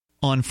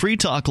 On Free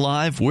Talk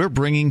Live, we're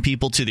bringing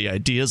people to the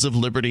ideas of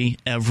liberty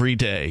every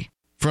day.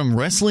 From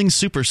wrestling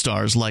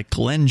superstars like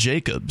Glenn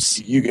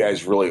Jacobs. You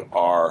guys really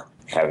are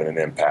having an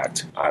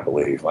impact, I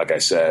believe. Like I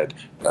said,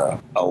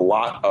 a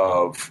lot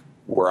of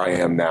where I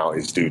am now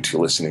is due to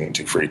listening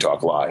to Free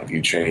Talk Live.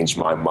 You changed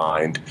my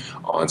mind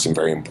on some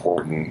very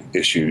important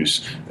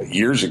issues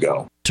years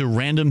ago. To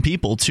random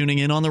people tuning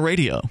in on the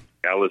radio.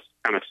 I was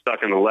kind of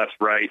stuck in the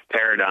left-right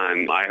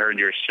paradigm. I heard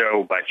your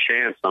show by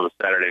chance on a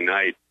Saturday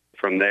night.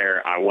 From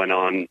there, I went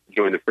on,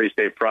 joined the Free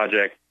State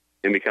Project,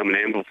 and become an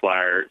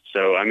amplifier.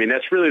 So, I mean,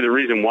 that's really the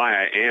reason why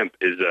I amp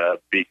is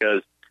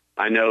because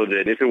I know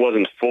that if it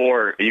wasn't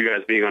for you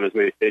guys being on as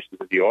many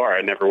stations as you are,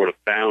 I never would have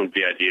found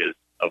the ideas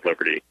of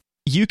liberty.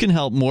 You can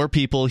help more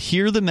people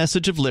hear the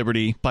message of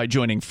liberty by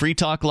joining Free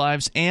Talk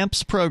Live's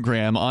AMPS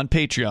program on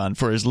Patreon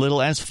for as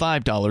little as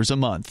 $5 a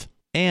month.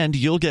 And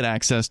you'll get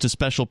access to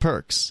special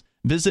perks.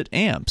 Visit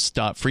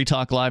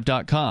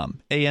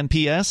amps.freetalklive.com,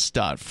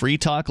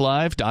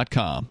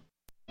 amps.freetalklive.com.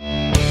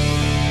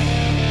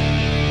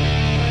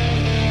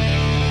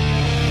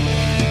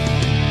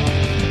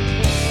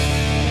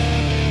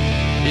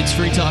 It's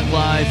Free Talk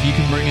Live. You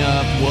can bring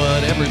up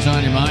whatever's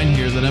on your mind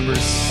here. The number is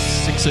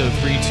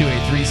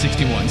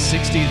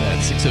 603-283-6160.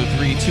 That's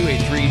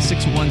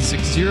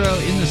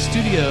 603-283-6160. In the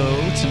studio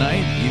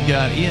tonight, you've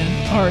got Ian.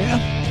 Aria.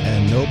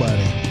 And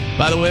nobody.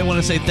 By the way, I want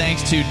to say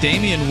thanks to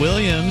Damian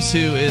Williams,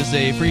 who is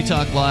a Free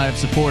Talk Live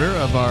supporter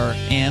of our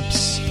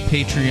AMPS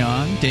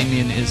Patreon.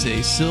 Damian is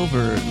a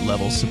silver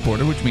level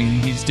supporter, which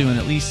means he's doing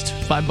at least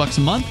 $5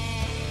 a month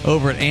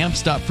over at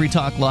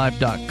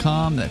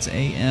amps.freetalklive.com. That's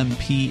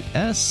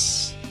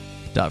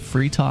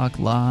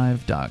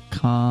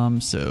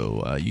amps.freetalklive.com.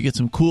 So you get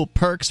some cool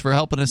perks for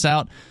helping us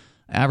out.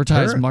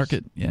 Advertise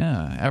market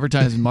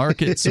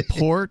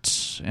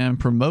support and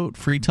promote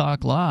Free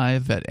Talk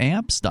Live at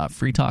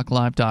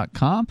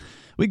amps.freetalklive.com.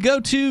 We go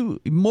to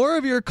more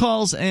of your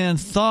calls and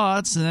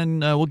thoughts, and then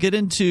we'll get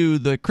into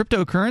the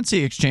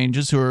cryptocurrency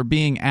exchanges who are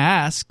being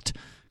asked,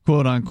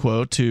 quote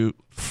unquote, to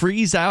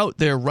freeze out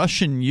their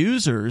Russian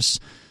users.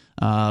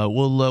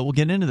 We'll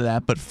get into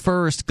that, but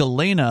first,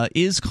 Galena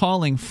is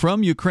calling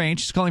from Ukraine.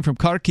 She's calling from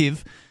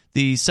Kharkiv,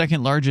 the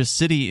second largest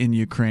city in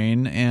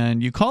Ukraine,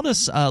 and you called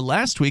us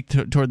last week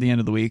toward the end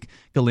of the week.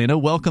 Galena,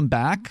 welcome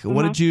back. Mm-hmm.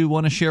 What did you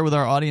want to share with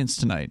our audience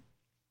tonight?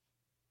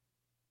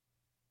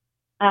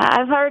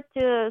 I've heard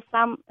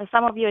some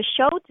of your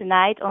show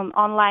tonight on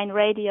online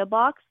radio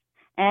box,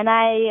 and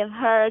I have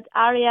heard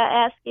Aria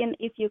asking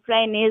if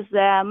Ukraine is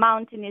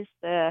mountainous.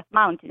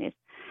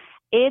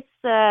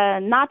 It's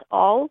not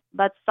all,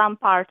 but some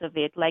part of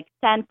it, like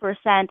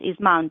 10% is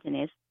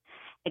mountainous.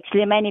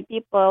 Actually, many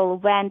people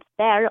went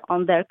there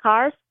on their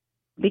cars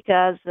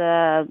because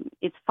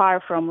it's far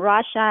from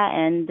Russia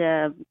and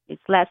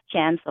it's less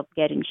chance of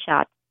getting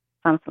shot,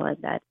 something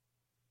like that.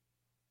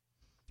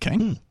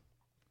 Okay.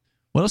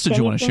 What else did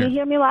you want to share? Can you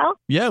hear me well?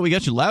 Yeah, we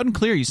got you loud and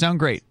clear. You sound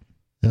great.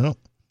 Yeah.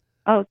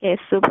 Okay,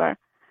 super.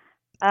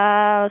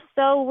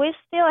 So we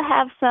still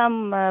have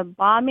some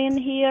bombing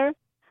here.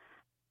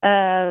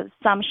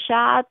 Some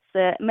shots,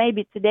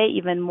 maybe today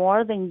even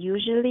more than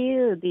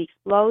usually, the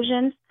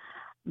explosions.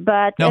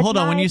 But now, hold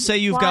on. When you say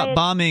you've got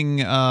bombing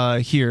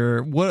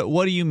here,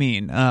 what do you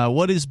mean?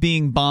 What is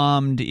being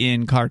bombed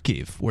in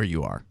Kharkiv, where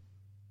you are?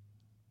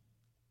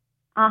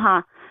 So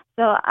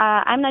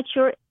I'm not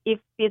sure if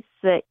it's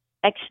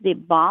actually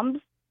bombs,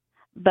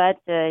 but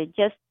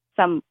just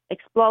some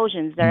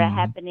explosions that are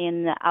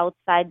happening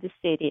outside the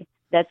city.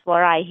 That's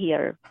what I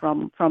hear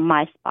from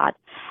my spot.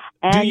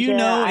 And, do you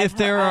know if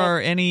there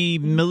are any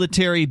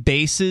military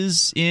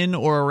bases in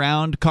or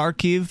around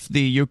Kharkiv,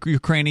 the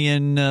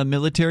Ukrainian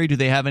military? Do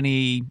they have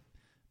any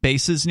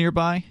bases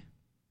nearby?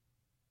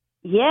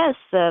 Yes,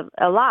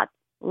 a lot.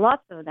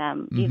 Lots of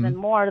them, even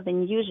more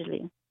than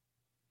usually.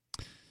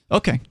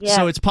 Okay,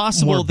 so it's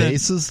possible more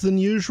bases than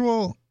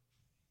usual?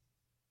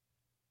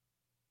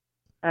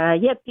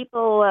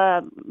 People,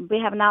 we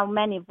have now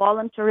many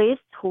volunteers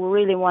who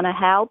really want to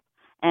help,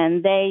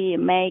 and they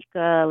make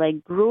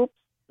like groups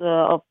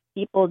of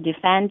people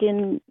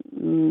defending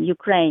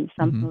Ukraine,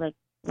 something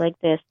like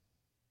this.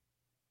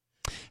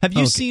 Have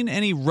you seen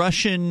any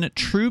Russian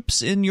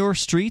troops in your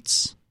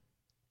streets?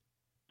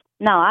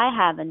 No, I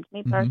haven't.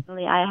 Me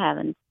personally, I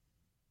haven't.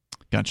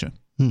 Gotcha.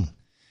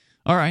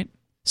 All right.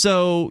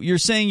 So you're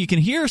saying you can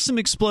hear some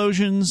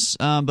explosions,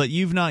 but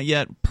you've not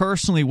yet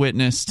personally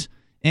witnessed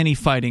any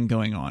fighting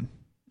going on.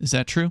 Is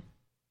that true?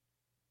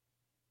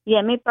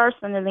 Yeah, me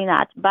personally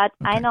not. But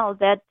I know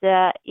that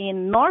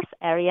in north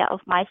area of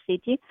my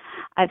city,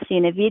 I've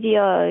seen a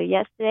video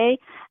yesterday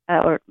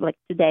or like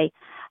today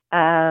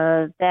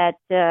that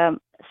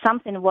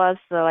something was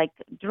like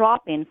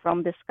dropping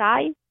from the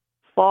sky,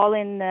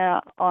 falling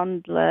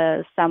on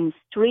some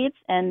streets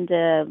and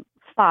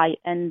fire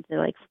and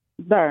like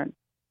burn.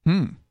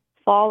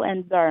 Fall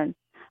and burn.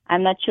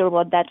 I'm not sure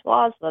what that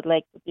was, but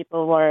like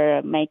people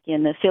were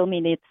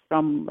filming it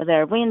from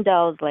their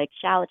windows, like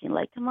shouting,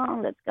 like, "Come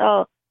on, let's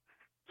go!"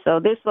 So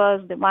this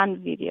was the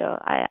one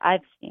video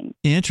I've seen.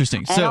 Interesting.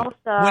 And so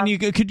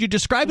also, could you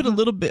describe it a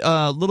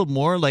little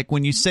more? Like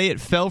when you say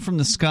it fell from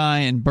the sky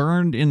and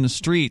burned in the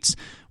streets,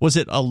 was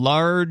it a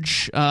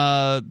large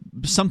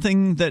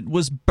something that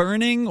was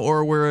burning,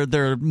 or were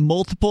there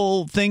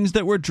multiple things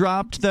that were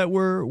dropped that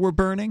were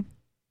burning?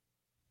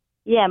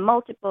 Yeah,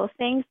 multiple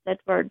things that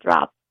were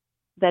dropped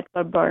that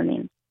were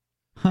burning.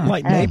 Huh.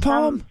 Like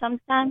napalm?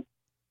 Sometimes.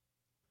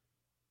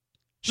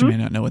 She may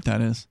not know what that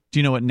is. Do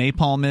you know what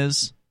napalm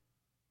is?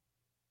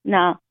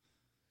 No.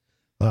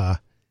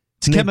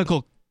 It's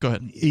chemical. Go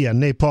ahead. Yeah,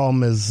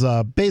 napalm is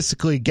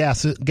basically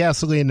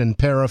gasoline and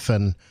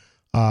paraffin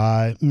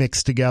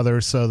mixed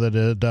together so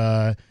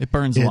that it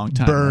burns a long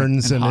time.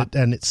 Burns right?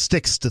 and it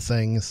sticks to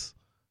things.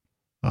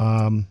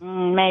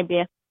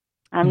 Maybe.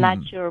 I'm not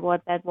sure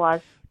what that was.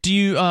 Do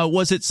you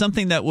was it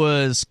something that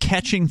was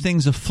catching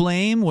things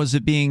aflame? Was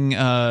it being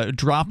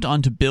dropped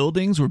onto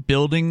buildings? Were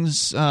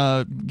buildings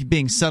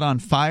being set on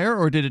fire,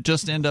 or did it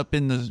just end up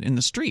in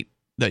the street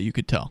that you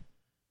could tell?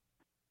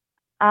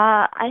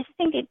 I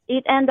think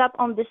it ended up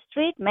on the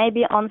street,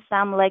 maybe on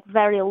some like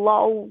very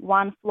low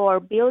one-floor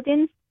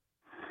buildings,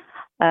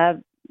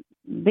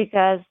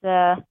 because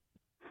I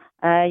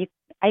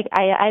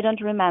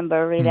don't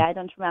remember really. I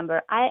don't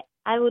remember.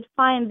 I would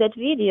find that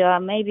video.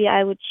 Maybe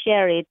I would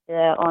share it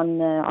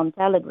on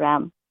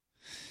Telegram.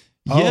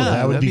 Yeah,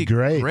 that would be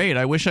great. Great.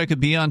 I wish I could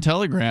be on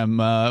Telegram.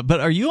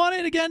 But are you on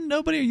it again?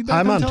 Nobody? Are you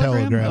back I'm on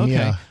Telegram, okay.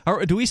 yeah.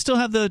 Do we still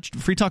have the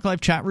Free Talk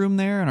Live chat room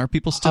there? And are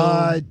people still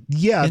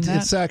yeah, in that?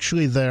 It's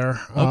actually there.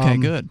 Okay,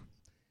 good.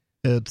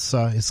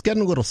 It's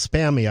getting a little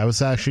spammy. I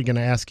was actually going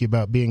to ask you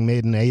about being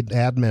made an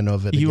admin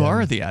of it. You again.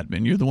 are the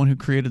admin. You're the one who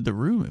created the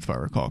room, if I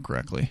recall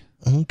correctly.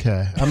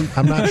 Okay,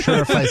 I'm not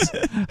sure if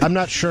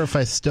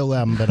I still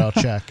am, but I'll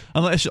check.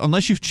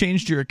 Unless you've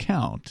changed your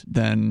account,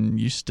 then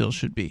you still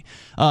should be.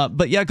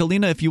 But yeah,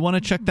 Galina, if you want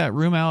to check that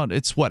room out,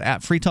 it's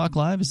at Free Talk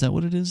Live. Is that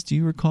what it is? Do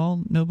you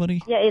recall?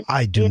 Nobody? Yeah,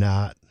 I do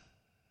not.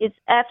 It's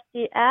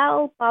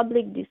FTL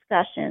Public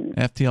Discussion.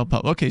 FTL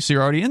Public. Okay, so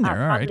you're already in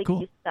there. All right, cool.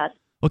 Discussion.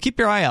 Well, keep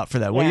your eye out for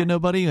that, will Yeah. you,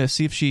 nobody?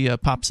 See if she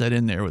pops that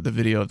in there with the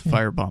video of the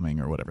firebombing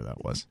or whatever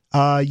that was.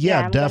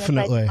 Yeah, I'm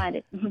definitely. gonna try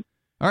to find it.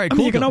 All right, I cool.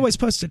 mean, you can always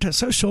post it to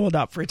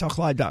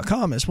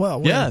social.freetalklive.com as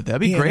well. Yeah, that'd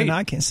be Ian great. And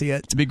I can see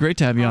it. It'd be great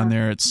to have you on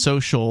there at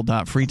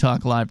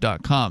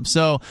social.freetalklive.com.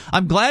 So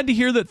I'm glad to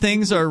hear that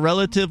things are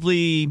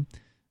relatively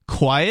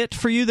quiet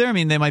for you there. I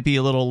mean, they might be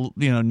a little,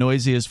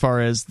 noisy as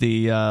far as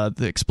the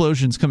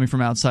explosions coming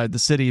from outside the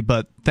city,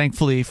 but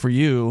thankfully for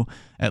you,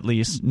 at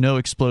least, no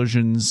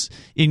explosions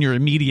in your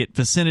immediate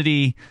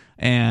vicinity,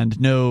 and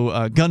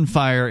no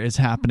gunfire is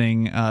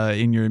happening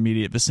in your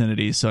immediate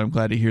vicinity. So I'm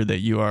glad to hear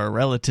that you are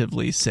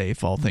relatively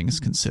safe, all things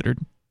considered.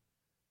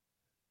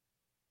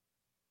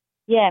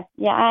 Yeah,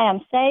 I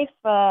am safe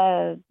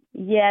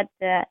yet,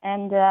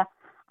 and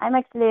I'm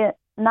actually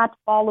not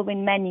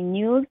following many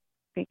news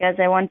because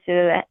I want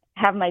to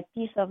have my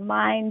peace of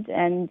mind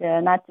and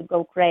not to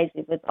go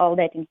crazy with all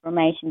that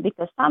information.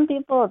 Because some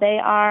people, they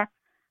are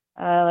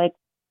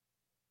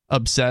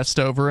obsessed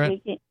over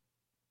it.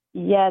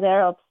 Yeah,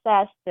 they're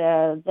obsessed.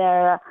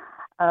 They're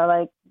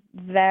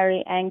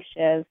very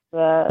anxious.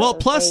 Well,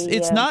 plus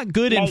it's not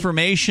good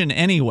information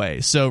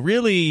anyway. So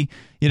really,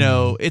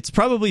 it's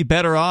probably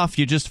better off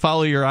you just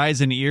follow your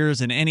eyes and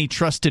ears and any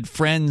trusted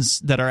friends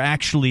that are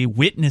actually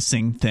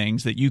witnessing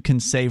things that you can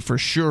say for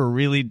sure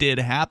really did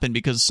happen,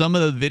 because some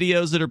of the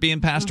videos that are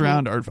being passed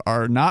around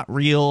are not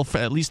real.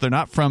 At least they're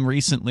not from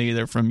recently.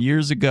 They're from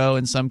years ago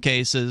in some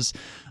cases.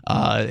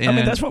 I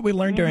mean, that's what we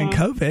learned during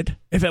COVID.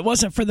 If it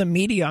wasn't for the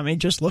media, I mean,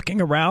 just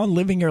looking around,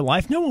 living your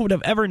life, no one would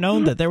have ever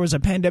known that there was a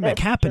pandemic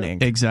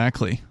happening.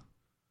 Exactly.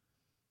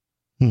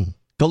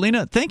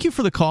 Galina, thank you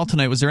for the call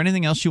tonight. Was there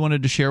anything else you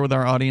wanted to share with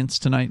our audience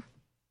tonight?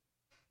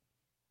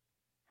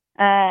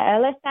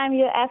 Last time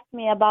you asked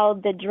me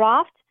about the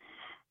draft,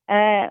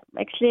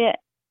 actually,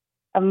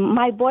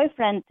 my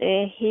boyfriend,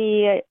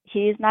 he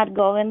is not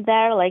going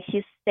there. Like,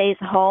 he stays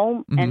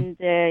home and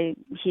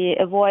he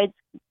avoids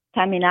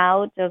coming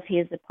out of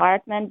his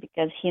apartment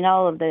because he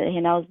knows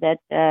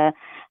that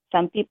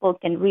some people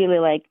can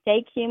really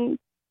take him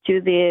to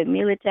the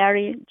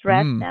military,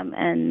 dress them,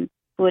 and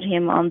put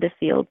him on the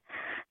field.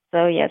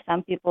 So yeah,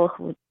 some people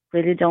who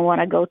really don't want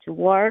to go to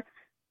war,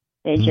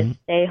 they just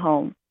stay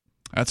home.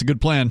 That's a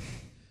good plan.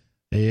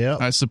 Yeah,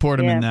 I support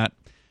him in that.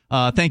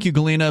 Thank you,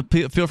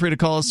 Galina. Feel free to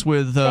call us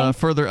with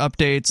further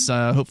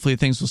updates. Hopefully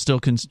things will still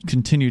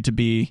continue to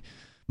be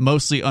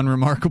mostly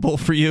unremarkable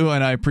for you,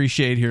 and I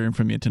appreciate hearing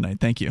from you tonight.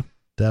 Thank you.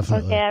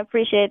 Definitely. Okay, I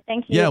appreciate it.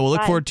 Thank you. Yeah, we'll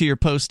look Bye. forward to your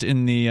post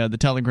in the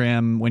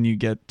Telegram when you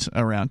get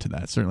around to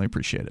that. Certainly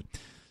appreciate it.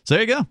 So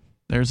there you go.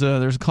 There's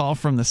a call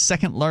from the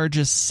second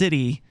largest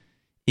city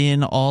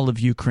in all of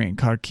Ukraine,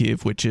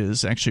 Kharkiv, which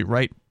is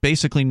actually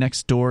basically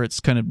next door. It's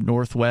kind of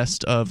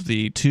northwest of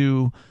the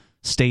two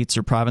states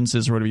or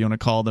provinces or whatever you want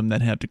to call them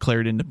that have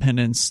declared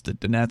independence, the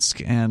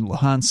Donetsk and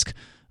Luhansk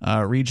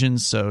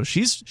regions. So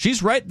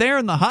she's right there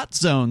in the hot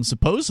zone,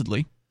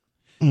 supposedly.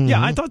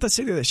 Yeah, I thought the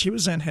city that she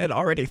was in had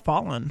already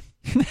fallen.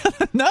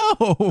 No,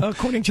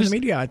 according to the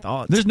media, I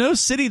thought there's no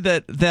city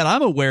that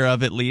I'm aware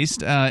of, at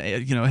least,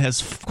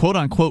 has quote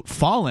unquote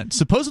fallen.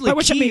 Supposedly,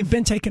 which Kyiv,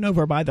 been taken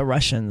over by the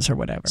Russians or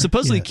whatever.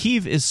 Supposedly,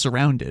 Kyiv is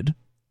surrounded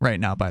right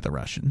now by the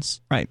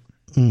Russians. Right,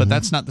 but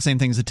that's not the same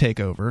thing as a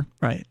takeover.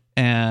 Right.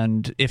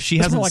 And if she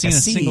hasn't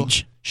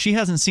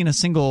seen a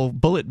single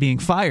bullet being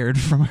fired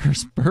from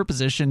her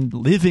position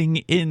living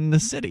in the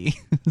city.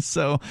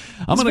 So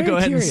I'm going to go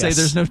ahead and say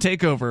there's no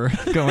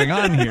takeover going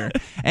on here.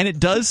 And it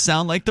does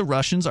sound like the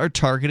Russians are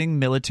targeting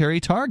military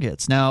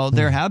targets. Now,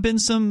 there have been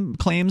some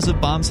claims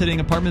of bombs hitting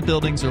apartment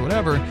buildings or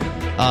whatever.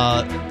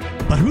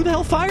 But who the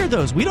hell fired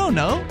those? We don't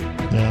know.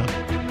 Yeah.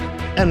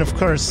 And of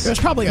course, it was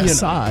probably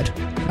Assad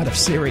out of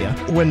Syria.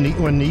 When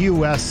the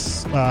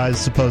U.S. Is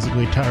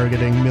supposedly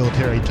targeting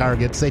military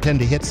targets, they tend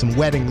to hit some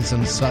weddings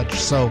and such.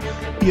 So,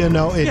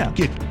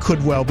 it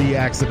could well be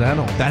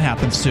accidental. That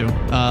happens too.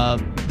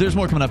 There's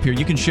more coming up here.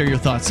 You can share your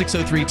thoughts.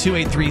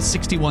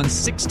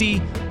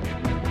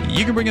 603-283-6160.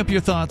 You can bring up your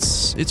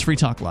thoughts. It's Free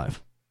Talk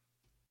Live.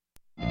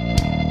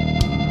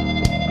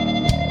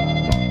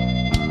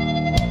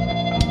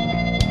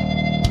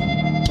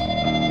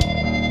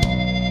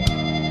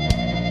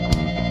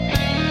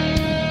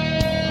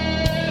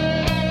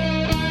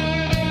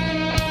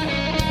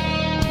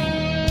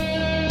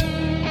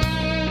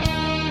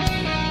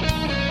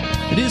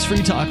 It is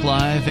Free Talk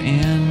Live,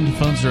 and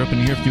phones are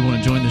open here if you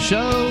want to join the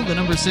show. The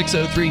number is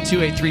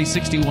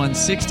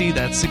 603-283-6160.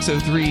 That's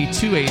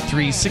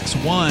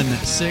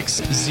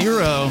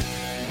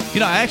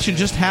 603-283-6160. I actually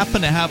just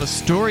happen to have a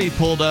story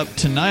pulled up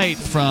tonight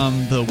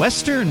from the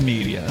Western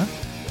media.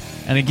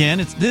 And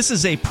again, this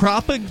is a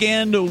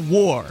propaganda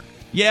war.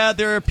 Yeah,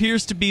 there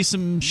appears to be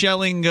some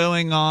shelling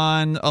going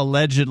on,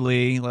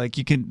 allegedly. Like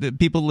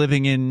people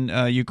living in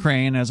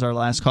Ukraine, as our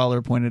last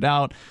caller pointed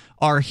out,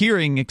 are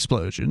hearing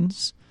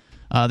explosions.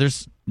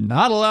 There's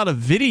not a lot of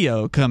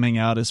video coming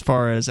out as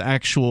far as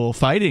actual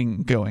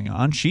fighting going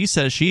on. She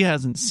says she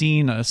hasn't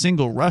seen a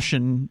single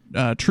Russian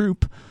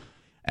troop.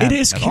 It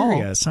is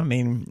curious. I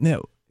mean,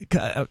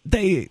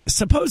 they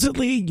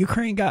supposedly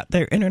Ukraine got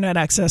their internet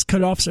access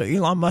cut off, so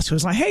Elon Musk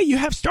was like, "Hey, you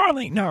have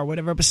Starlink now," or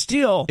whatever. But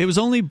still, it was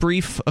only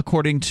brief,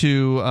 according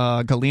to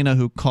Galina,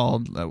 who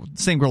called,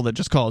 same girl that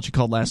just called. She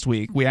called last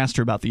week. We asked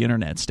her about the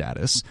internet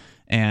status,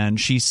 and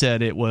she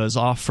said it was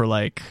off for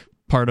like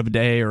part of a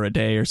day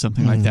or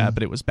something like that,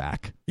 but it was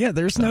back. Yeah,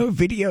 there's no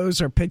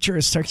videos or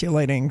pictures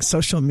circulating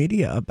social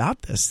media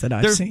about this that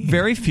I've seen.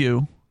 Very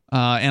few,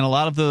 and a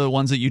lot of the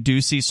ones that you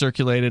do see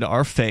circulated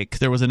are fake.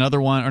 There was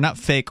another one, or not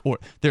fake, or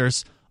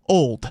there's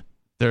old.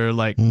 They're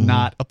like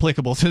not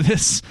applicable to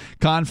this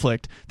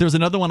conflict. There's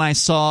another one I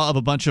saw of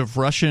a bunch of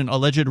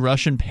alleged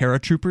Russian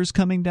paratroopers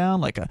coming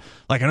down, like an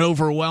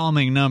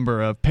overwhelming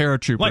number of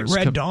paratroopers, like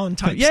Red Dawn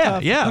type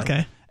stuff. Yeah.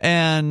 Okay.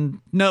 And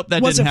nope,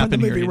 that didn't happen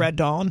from the here. movie Red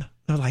Dawn?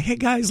 They're like, "Hey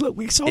guys, look,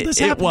 we saw this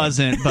happen." It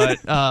wasn't, but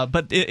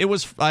it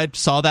was. I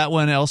saw that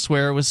one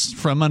elsewhere. It was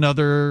from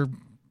another,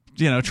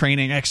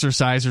 training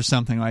exercise or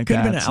something like that.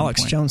 Could have been an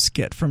Alex Jones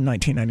skit from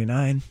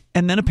 1999.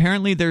 And then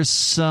apparently there's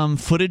some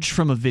footage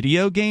from a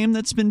video game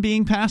that's been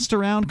being passed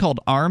around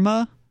called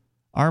Arma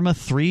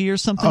 3 or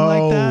something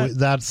like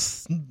that.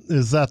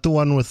 Is that the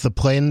one with the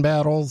plane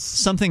battles?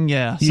 Something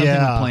with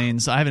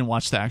planes. I haven't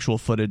watched the actual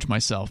footage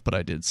myself, but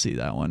I did see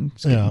that one.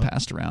 It's getting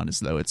passed around as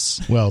though it's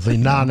the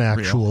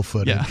non-actual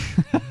footage.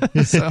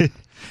 Yeah.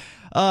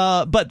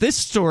 But this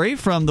story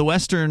from the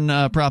Western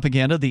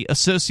propaganda, the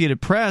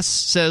Associated Press,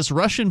 says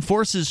Russian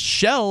forces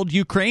shelled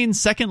Ukraine's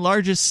second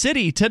largest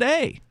city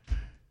today.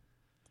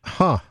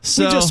 Huh.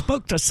 So, we just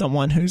spoke to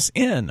someone who's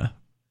in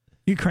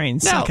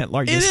Ukraine's second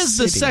largest city. It is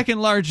the second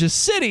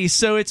largest city,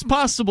 so it's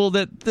possible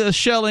that the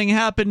shelling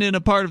happened in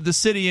a part of the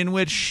city in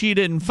which she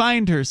didn't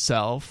find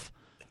herself.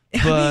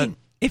 But I mean,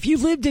 if you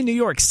lived in New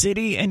York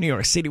City and New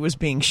York City was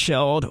being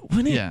shelled,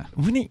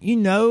 wouldn't you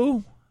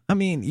know? I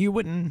mean, you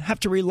wouldn't have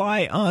to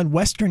rely on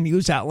Western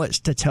news outlets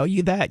to tell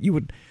you that. You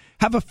would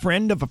have a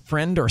friend of a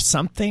friend or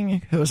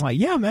something who was like,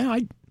 "Yeah, man,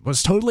 I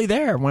was totally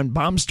there when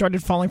bombs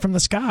started falling from the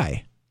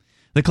sky."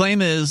 The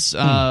claim is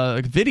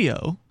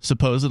video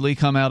supposedly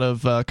come out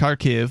of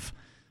Kharkiv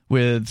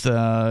with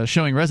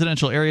showing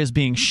residential areas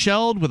being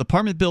shelled, with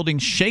apartment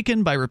buildings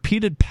shaken by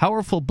repeated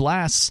powerful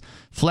blasts.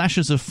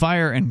 Flashes of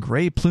fire and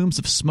gray plumes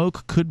of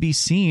smoke could be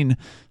seen.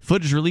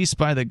 Footage released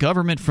by the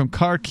government from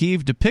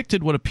Kharkiv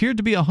depicted what appeared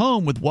to be a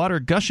home with water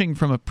gushing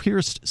from a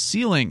pierced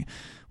ceiling.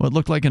 What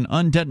looked like an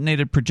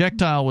undetonated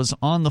projectile was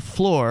on the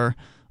floor.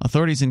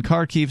 Authorities in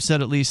Kharkiv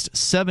said at least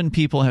 7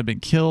 people had been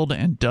killed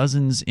and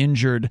dozens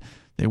injured.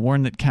 They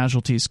warned that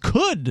casualties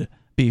could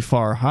be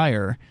far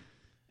higher.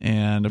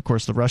 And, of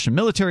course, the Russian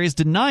military is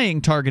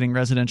denying targeting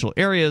residential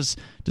areas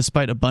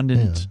despite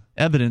abundant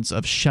evidence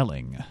of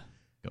shelling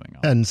going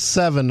on. And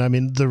 7, I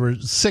mean, there were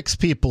 6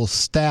 people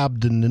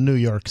stabbed in the New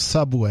York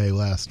subway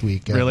last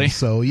weekend. Really?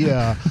 So,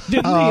 yeah.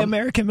 Didn't the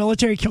American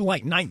military kill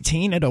like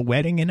 19 at a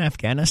wedding in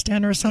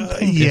Afghanistan or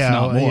something?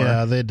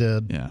 Yeah, they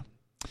did. Yeah.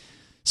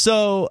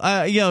 So,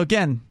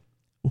 again,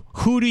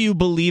 who do you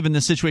believe in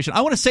this situation?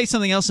 I want to say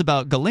something else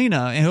about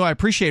Galina, and who I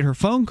appreciate her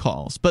phone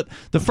calls. But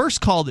the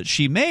first call that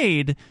she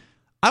made,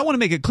 I want to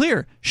make it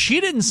clear, she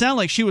didn't sound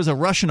like she was a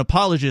Russian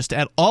apologist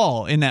at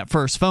all in that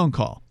first phone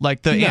call.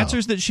 Like, the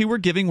answers that she were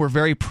giving were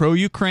very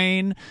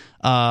pro-Ukraine.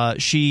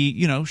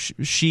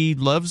 She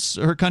loves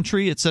her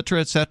country, et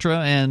cetera,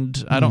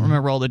 and I don't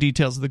remember all the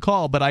details of the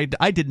call, but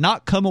I did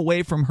not come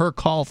away from her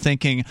call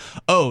thinking,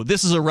 oh,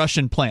 this is a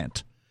Russian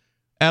plant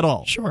at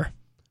all. Sure.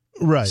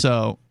 Right.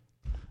 So,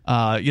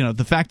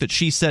 the fact that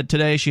she said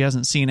today she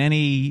hasn't seen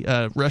any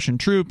Russian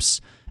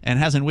troops and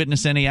hasn't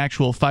witnessed any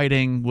actual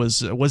fighting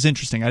was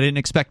interesting. I didn't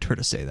expect her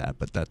to say that,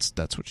 but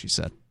that's what she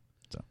said.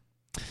 So,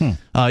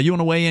 you want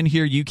to weigh in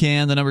here? You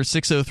can. The number is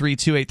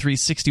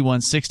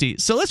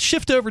 603-283-6160. So let's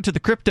shift over to the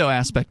crypto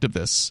aspect of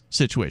this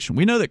situation.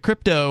 We know that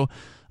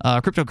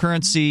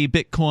cryptocurrency,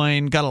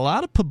 Bitcoin, got a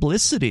lot of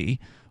publicity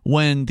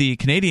when the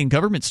Canadian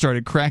government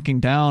started cracking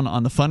down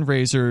on the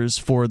fundraisers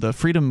for the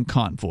Freedom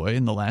Convoy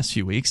in the last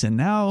few weeks, and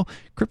now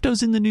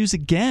crypto's in the news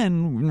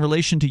again in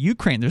relation to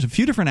Ukraine. There's a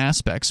few different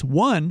aspects.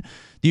 One,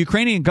 the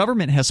Ukrainian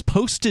government has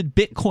posted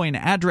Bitcoin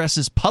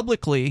addresses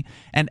publicly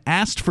and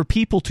asked for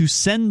people to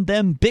send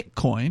them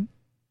Bitcoin.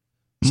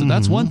 So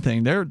that's one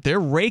thing. They're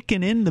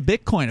raking in the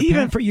Bitcoin. Apparently.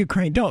 Even for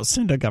Ukraine, don't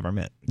send a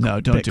government. No,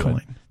 don't Bitcoin. do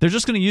it. They're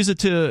just going to use it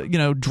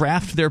to,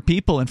 draft their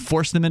people and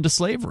force them into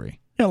slavery.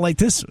 Like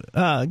this,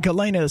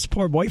 Galena's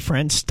poor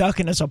boyfriend stuck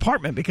in his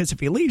apartment because if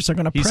he leaves, they're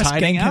going to press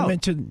gang him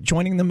into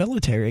joining the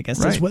military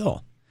against his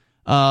will.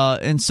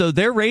 And so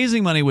they're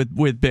raising money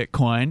with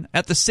Bitcoin.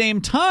 At the same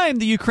time,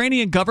 the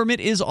Ukrainian government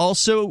is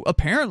also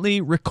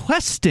apparently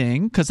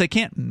requesting, because they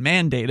can't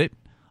mandate it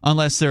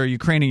unless they're a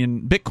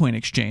Ukrainian Bitcoin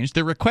exchange,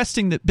 they're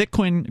requesting that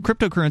Bitcoin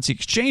cryptocurrency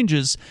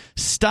exchanges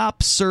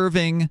stop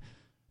serving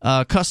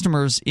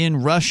customers in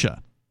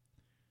Russia.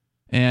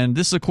 And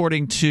this is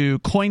according to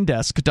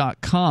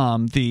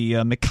Coindesk.com. The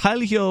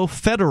Mikhailo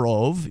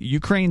Fedorov,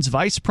 Ukraine's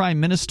vice prime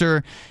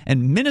minister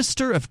and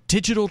minister of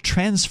digital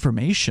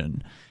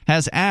transformation,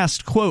 has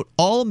asked, quote,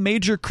 all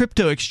major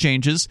crypto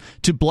exchanges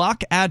to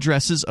block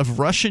addresses of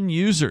Russian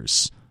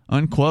users,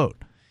 unquote.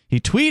 He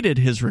tweeted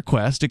his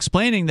request,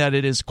 explaining that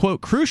it is,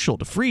 quote, crucial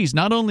to freeze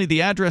not only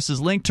the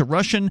addresses linked to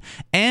Russian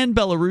and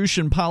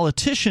Belarusian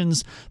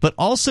politicians, but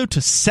also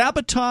to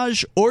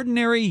sabotage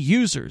ordinary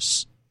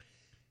users.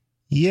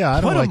 Yeah,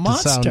 I don't like the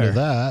sound of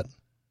that.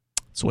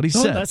 That's what he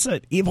said. That's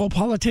an evil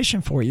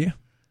politician for you.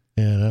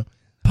 Yeah.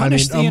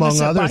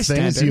 Among other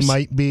things, you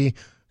might be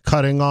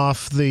cutting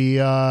off the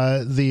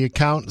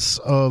accounts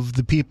of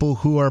the people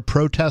who are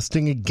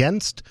protesting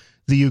against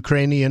the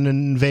Ukrainian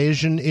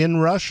invasion in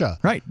Russia.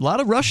 Right. A lot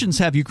of Russians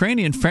have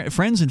Ukrainian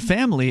friends and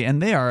family,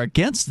 and they are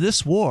against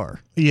this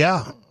war.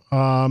 Yeah.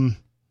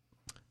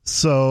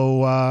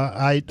 So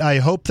I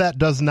hope that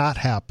does not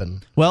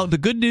happen. Well, the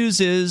good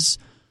news is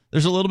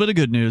there's a little bit of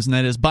good news, and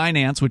that is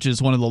Binance, which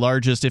is one of the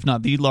largest, if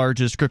not the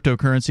largest,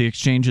 cryptocurrency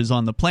exchanges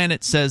on the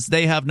planet, says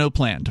they have no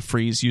plan to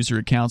freeze user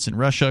accounts in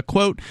Russia.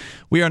 Quote,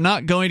 we are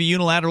not going to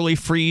unilaterally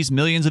freeze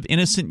millions of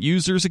innocent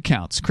users'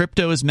 accounts.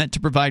 Crypto is meant to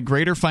provide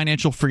greater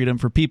financial freedom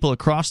for people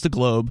across the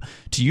globe.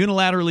 To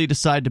unilaterally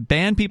decide to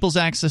ban people's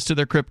access to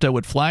their crypto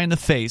would fly in the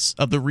face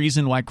of the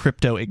reason why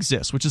crypto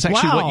exists, which is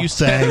actually what you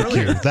said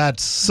earlier. Thank you.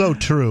 That's so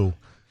true.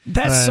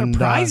 That's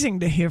surprising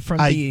to hear from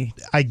I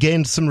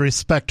gained some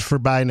respect for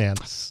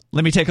Binance.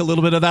 Let me take a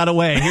little bit of that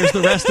away. Here's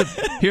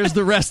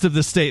the rest of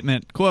the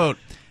statement. Quote,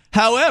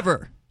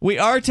 however, we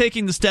are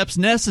taking the steps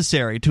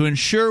necessary to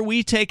ensure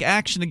we take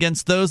action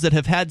against those that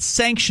have had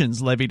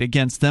sanctions levied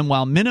against them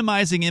while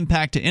minimizing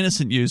impact to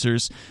innocent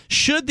users.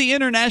 Should the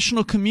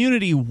international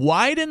community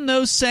widen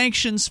those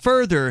sanctions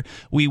further,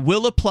 we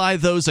will apply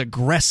those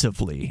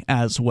aggressively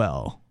as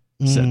well,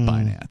 said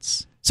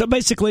Binance. So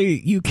basically,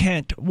 you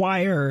can't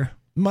wire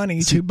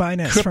money to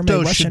Binance from a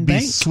Crypto Russian should be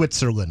bank?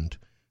 Switzerland.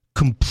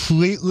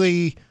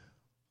 Completely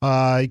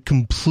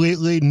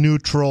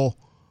neutral.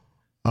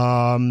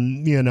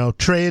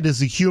 Trade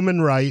is a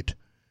human right,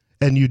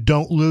 and you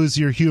don't lose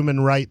your human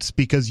rights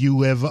because you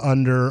live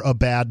under a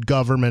bad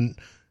government.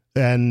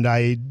 And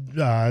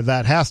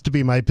that has to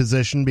be my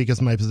position,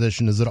 because my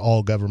position is that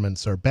all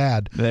governments are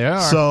bad. They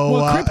are.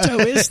 So, crypto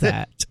is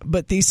that,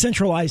 but these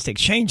centralized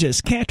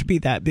exchanges can't be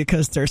that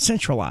because they're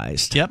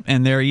centralized. Yep,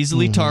 and they're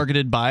easily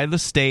targeted by the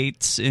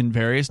states in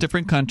various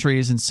different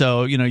countries. And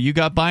so, you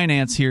got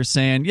Binance here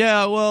saying,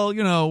 yeah,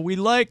 well, we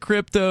like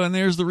crypto, and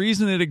there's the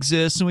reason it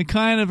exists, and we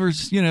kind of are,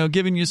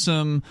 giving you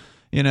some,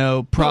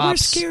 props. But we're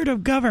scared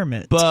of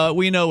government. But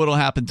we know what'll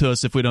happen to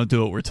us if we don't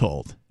do what we're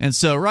told. And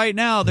so right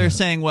now they're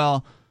saying,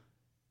 well,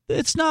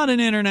 it's not an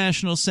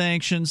international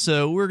sanction,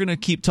 so we're going to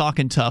keep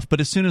talking tough.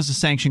 But as soon as the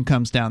sanction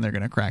comes down, they're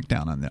going to crack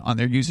down on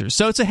their users.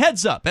 So it's a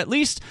heads up. At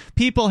least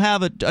people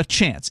have a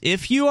chance.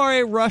 If you are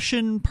a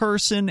Russian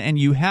person and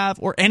you have,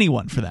 or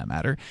anyone for that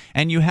matter,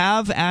 and you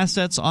have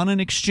assets on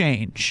an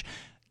exchange,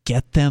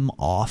 get them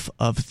off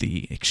of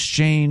the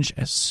exchange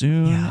as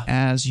soon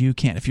as you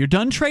can. If you're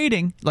done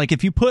trading, like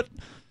if you put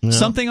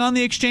something on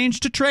the exchange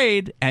to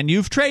trade and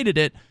you've traded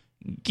it,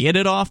 get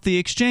it off the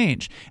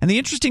exchange. And the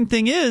interesting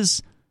thing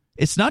is,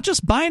 it's not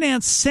just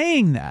Binance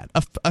saying that.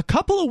 A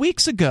couple of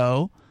weeks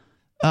ago,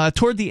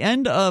 toward the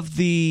end of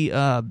the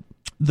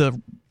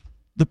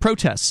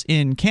protests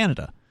in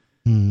Canada,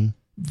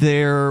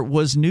 there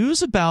was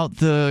news about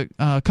the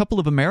couple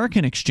of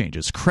American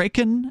exchanges,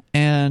 Kraken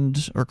and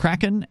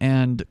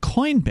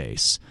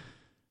Coinbase.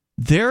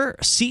 Their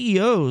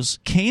CEOs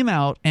came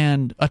out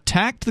and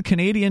attacked the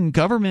Canadian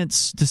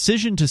government's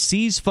decision to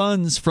seize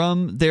funds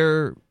from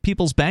their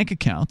people's bank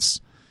accounts.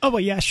 Oh, well,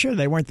 yeah, sure.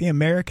 They weren't the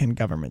American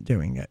government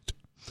doing it.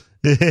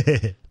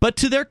 But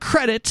to their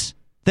credit,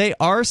 they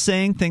are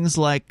saying things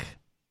like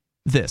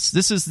this.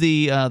 This is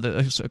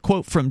a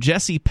quote from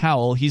Jesse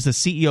Powell. He's the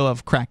CEO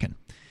of Kraken.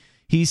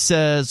 He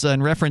says,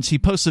 in reference, he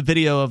posts a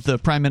video of the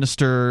Prime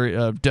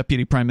Minister,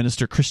 Deputy Prime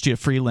Minister Chrystia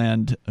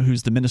Freeland,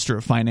 who's the Minister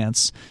of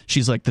Finance.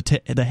 She's like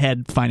the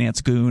head finance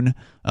goon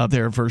of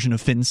their version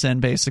of FinCEN,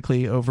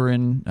 basically, over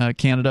in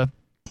Canada.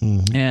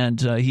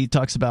 And he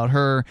talks about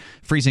her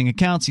freezing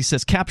accounts. He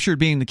says, captured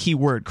being the key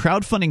word.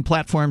 Crowdfunding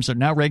platforms are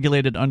now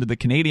regulated under the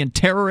Canadian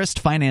Terrorist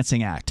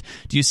Financing Act.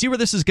 Do you see where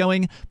this is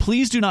going?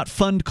 Please do not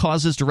fund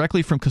causes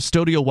directly from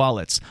custodial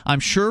wallets. I'm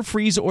sure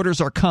freeze orders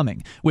are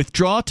coming.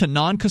 Withdraw to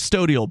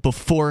non-custodial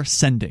before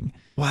sending.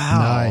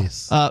 Wow.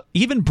 Nice.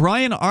 Even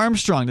Brian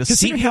Armstrong, the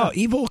Considering how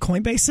evil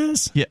Coinbase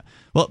is? Yeah.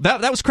 Well,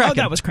 that was Kraken.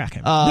 Oh, that was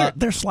Kraken.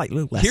 They're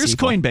slightly less Here's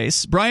evil.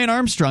 Coinbase. Brian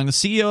Armstrong, the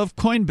CEO of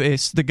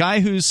Coinbase, the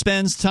guy who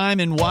spends time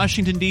in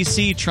Washington,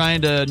 D.C.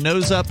 trying to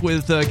nose up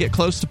with, get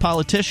close to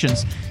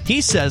politicians.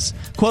 He says,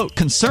 quote,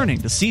 concerning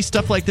to see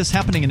stuff like this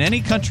happening in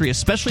any country,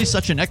 especially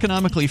such an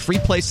economically free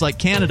place like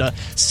Canada,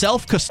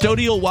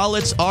 self-custodial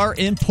wallets are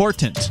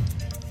important,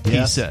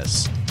 he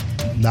says.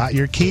 Not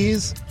your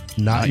keys.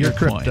 Not your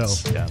crypto.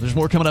 Coins. Yeah, there's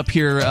more coming up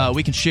here.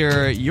 We can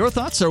share your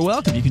thoughts. Are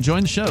welcome. You can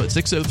join the show at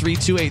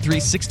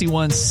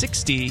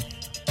 603-283-6160.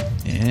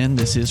 And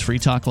this is Free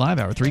Talk Live,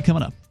 Hour 3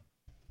 coming up.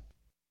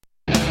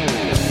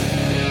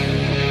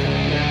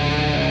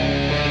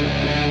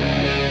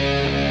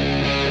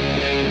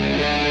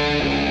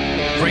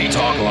 Free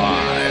Talk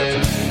Live.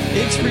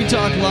 It's Free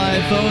Talk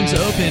Live. Phones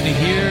open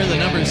here. The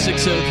number is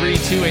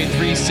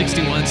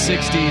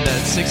 603-283-6160.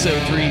 That's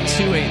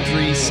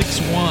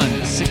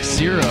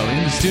 603-283-6160.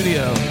 In the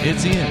studio,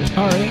 it's Ian.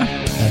 Aria.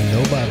 And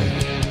nobody.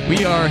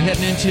 We are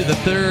heading into the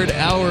third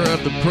hour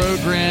of the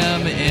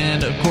program,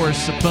 and of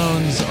course, the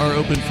phones are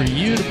open for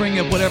you to bring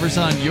up whatever's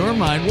on your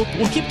mind.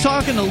 We'll keep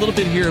talking a little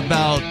bit here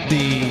about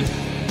the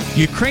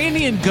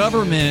Ukrainian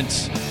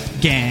government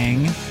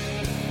gang,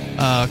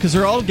 because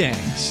they're all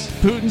gangs.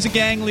 Putin's a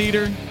gang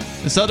leader.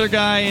 This other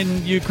guy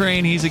in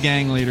Ukraine, he's a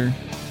gang leader.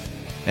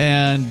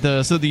 And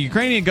so the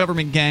Ukrainian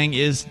government gang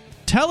is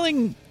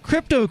telling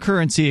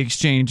cryptocurrency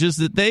exchanges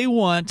that they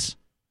want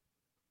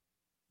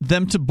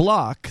them to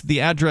block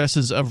the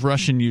addresses of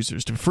Russian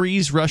users, to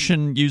freeze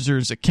Russian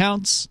users'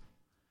 accounts.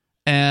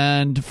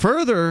 And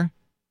further,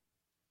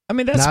 I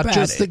mean, that's not bad.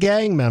 just the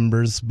gang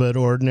members, but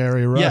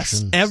ordinary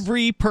Russians. Yes,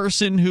 every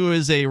person who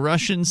is a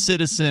Russian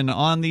citizen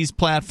on these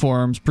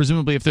platforms,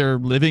 presumably if they're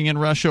living in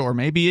Russia or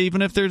maybe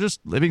even if they're just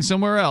living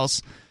somewhere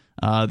else,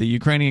 the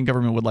Ukrainian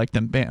government would like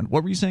them banned.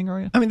 What were you saying,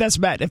 Arya? I mean, that's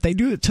bad. If they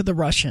do it to the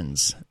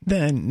Russians,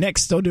 then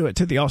next they'll do it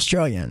to the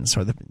Australians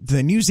or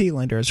the New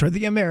Zealanders or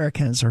the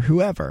Americans or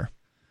whoever.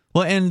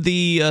 Well, and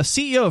the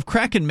CEO of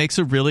Kraken makes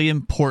a really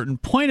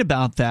important point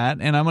about that,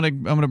 and I'm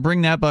gonna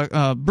bring it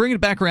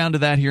back around to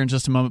that here in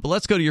just a moment. But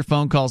let's go to your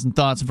phone calls and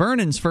thoughts.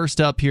 Vernon's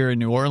first up here in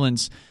New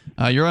Orleans.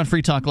 You're on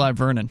Free Talk Live,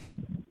 Vernon.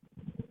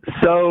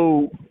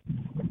 So,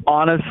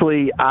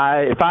 honestly,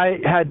 if I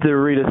had to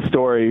read a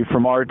story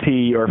from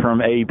RT or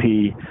from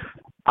AP,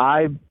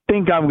 I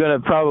think I'm gonna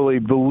probably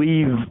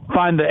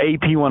find the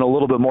AP one a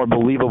little bit more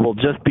believable,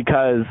 just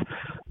because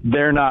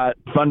they're not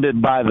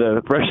funded by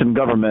the Russian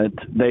government.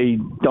 I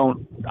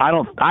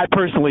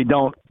personally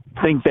don't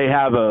think they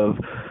have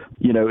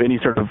any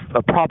sort of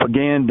a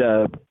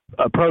propaganda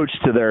approach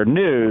to their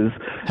news.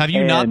 Have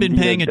you not been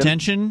paying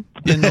attention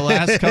in the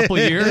last couple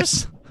of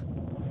years?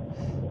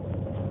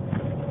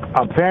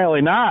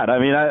 Apparently not. I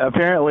mean,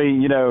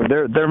 apparently,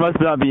 there must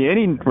not be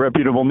any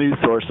reputable news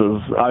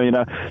sources. I mean,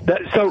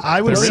 I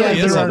would say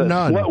there are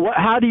none.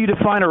 How do you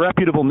define a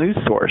reputable news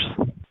source?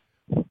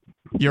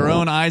 Your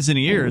own eyes and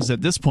ears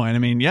at this point. I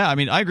mean,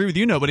 I agree with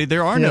you, nobody.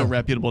 There are no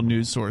reputable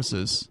news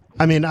sources.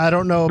 I mean, I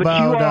don't know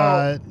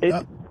about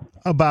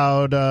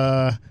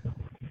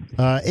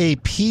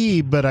AP,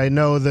 but I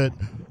know that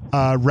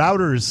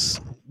Routers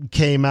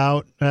came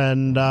out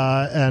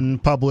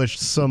and published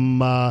some.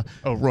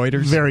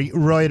 Reuters.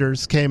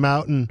 Reuters came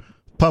out and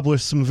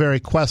published some very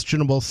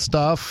questionable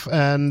stuff,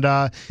 and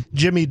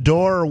Jimmy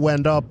Dore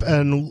went up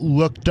and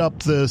looked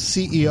up the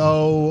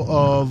CEO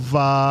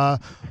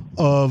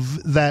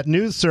of that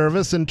news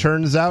service, and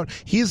turns out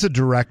he's a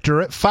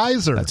director at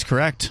Pfizer. That's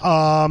correct.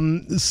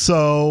 And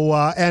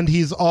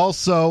he's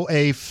also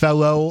a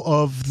fellow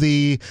of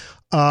the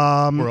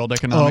World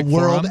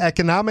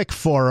Economic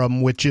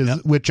Forum, which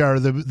are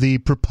the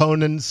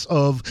proponents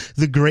of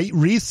the Great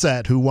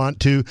Reset, who want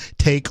to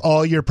take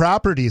all your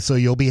property so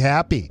you'll be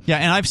happy. Yeah,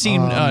 and I've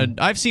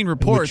seen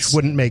reports, which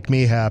wouldn't make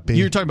me happy.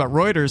 You're talking about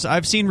Reuters.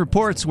 I've seen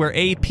reports where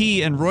AP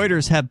and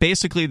Reuters have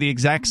basically the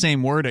exact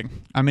same wording.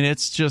 I mean,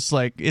 it's just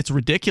like, it's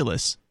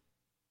ridiculous.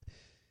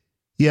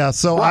 Yeah,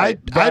 so I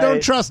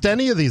don't trust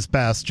any of these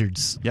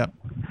bastards. Yep.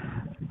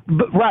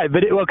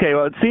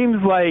 It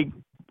seems like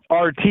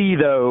RT,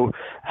 though,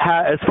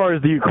 as far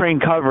as the Ukraine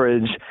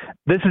coverage,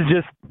 this is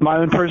just my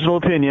own personal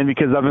opinion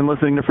because I've been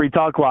listening to Free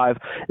Talk Live.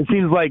 It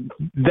seems like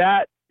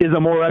that is a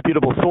more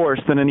reputable source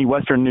than any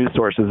Western news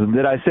sources.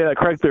 Did I say that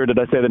correctly, or did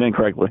I say that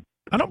incorrectly?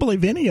 I don't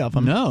believe any of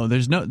them. No,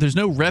 there's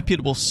no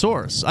reputable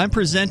source. I'm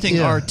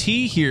presenting RT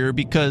here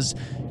because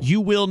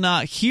you will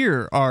not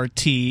hear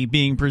RT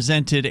being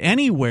presented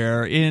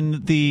anywhere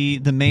in the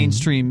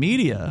mainstream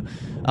media.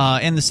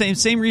 And the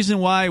same reason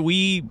why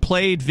we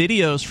played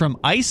videos from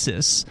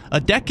ISIS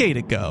a decade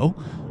ago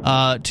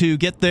to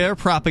get their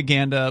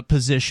propaganda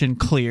position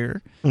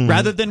clear,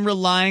 rather than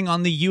relying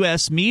on the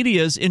U.S.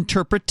 media's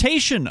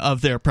interpretation of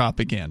their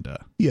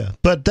propaganda. Yeah,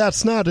 but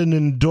that's not an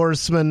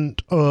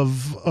endorsement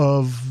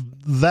of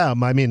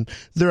them. I mean,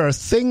 there are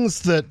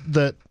things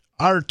that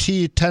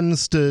RT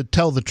tends to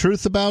tell the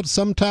truth about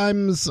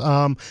sometimes,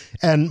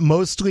 and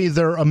mostly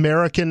they're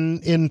American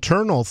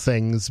internal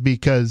things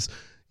because,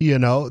 you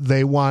know,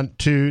 they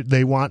want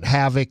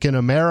havoc in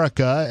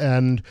America,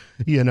 and,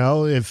 you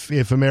know,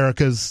 if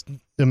Americans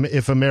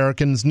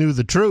knew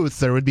the truth,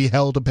 there would be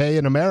hell to pay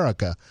in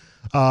America.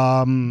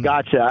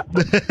 Gotcha.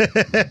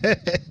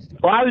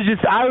 Well, I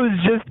was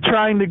just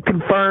trying to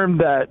confirm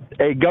that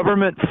a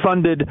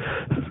government-funded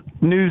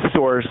news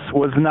source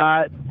was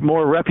not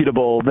more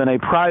reputable than a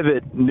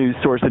private news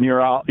source in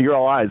your all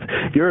eyes.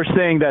 You're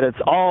saying that it's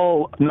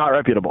all not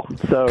reputable.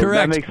 So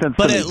correct. That makes sense.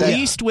 But at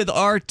least with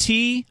RT,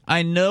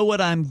 I know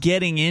what I'm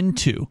getting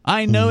into.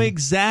 I know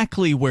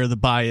exactly where the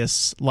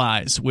bias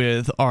lies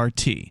with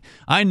RT.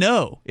 I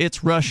know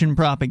it's Russian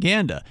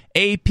propaganda.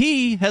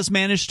 AP has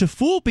managed to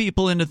fool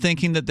people into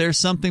thinking that there's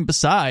something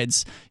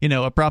besides, you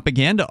know, a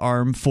propaganda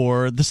arm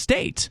for the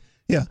state.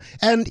 Yeah,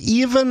 and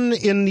even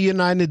in the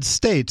United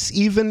States,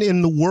 even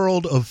in the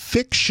world of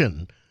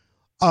fiction,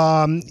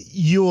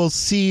 you will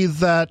see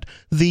that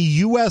the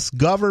U.S.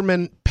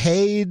 government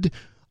paid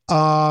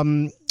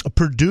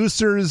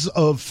producers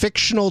of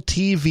fictional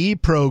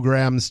TV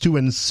programs to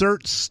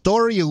insert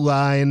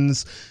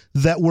storylines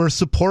that were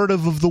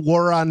supportive of the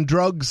war on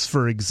drugs,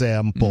 for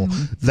example.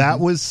 That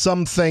was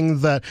something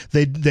that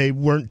they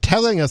weren't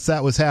telling us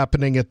that was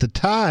happening at the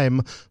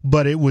time,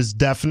 but it was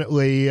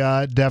definitely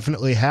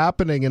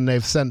happening, and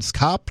they've since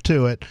copped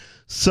to it.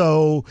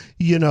 So,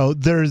 you know,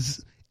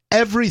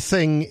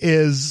 everything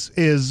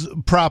is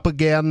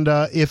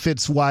propaganda if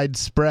it's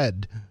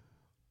widespread.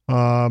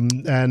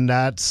 And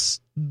that's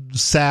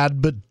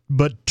sad,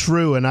 but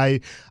true. And I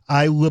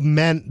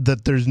lament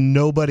that there's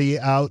nobody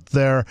out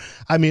there.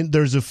 I mean,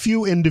 there's a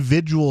few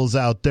individuals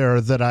out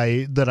there that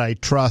I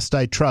trust.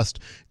 I trust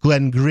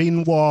Glenn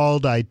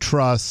Greenwald. I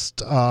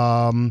trust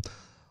what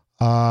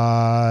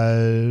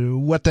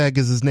the heck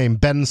is his name?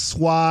 Ben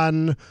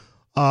Swan.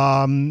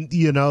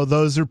 You know,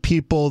 those are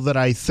people that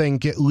I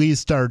think at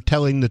least are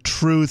telling the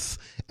truth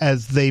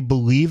as they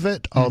believe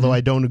it, although I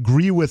don't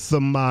agree with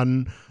them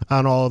on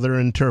all their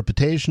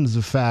interpretations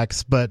of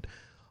facts. But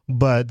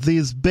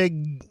these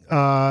big,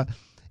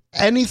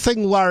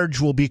 anything large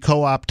will be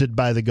co-opted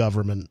by the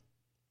government.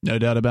 No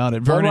doubt about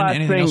it. Vernon, one last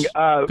anything thing,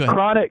 else?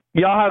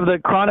 Y'all have the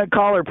chronic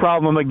caller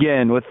problem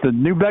again with the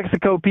New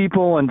Mexico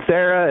people and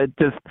Sarah.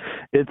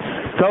 It's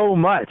so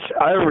much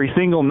every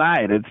single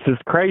night. It's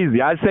just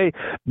crazy. I say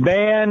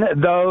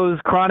ban those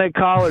chronic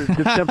callers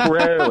just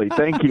temporarily.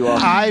 Thank you all.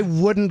 I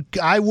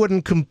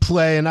wouldn't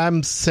complain.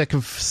 I'm sick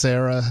of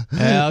Sarah.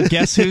 Well,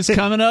 guess who's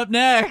coming up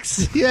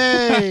next?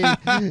 Yay!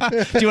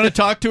 Do you want to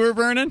talk to her,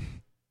 Vernon?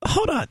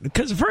 Hold on,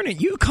 because Vernon,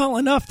 you call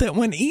enough that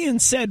when Ian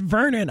said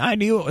Vernon, I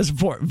knew it was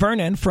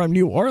Vernon from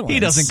New Orleans. He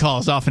doesn't call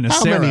as often as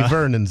Sarah. How many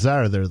Vernons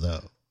are there,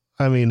 though?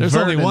 I mean, there's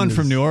only one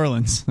from New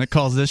Orleans that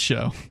calls this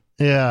show.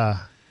 Yeah.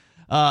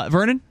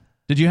 Vernon,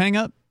 did you hang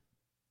up?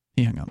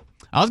 He hung up.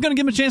 I was going to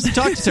give him a chance to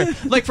talk to Sarah.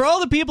 Like, for all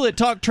the people that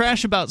talk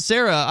trash about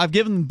Sarah, I've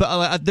given.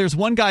 There's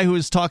one guy who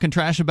was talking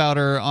trash about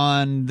her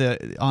on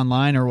the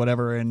online or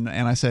whatever, and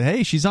I said,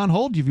 hey, she's on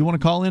hold. If you want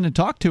to call in and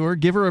talk to her,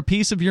 give her a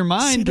piece of your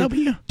mind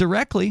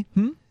directly.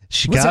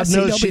 God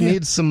knows she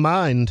needs some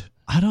mind.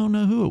 I don't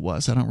know who it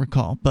was. I don't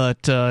recall.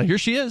 But here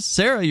she is.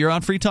 Sarah, you're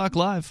on Free Talk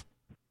Live.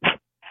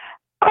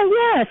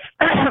 Oh, yes.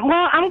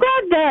 Well, I'm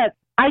glad that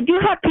I do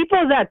have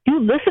people that do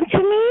listen to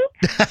me.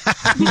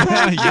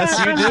 Yes,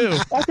 you do.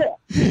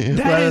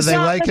 Whether they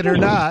like it or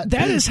not.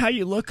 That is how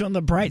you look on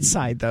the bright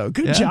side, though.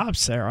 Good job,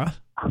 Sarah.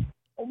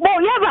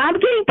 Well, yeah, but I'm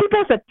getting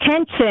people's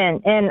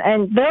attention,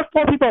 and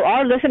therefore people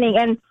are listening.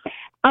 And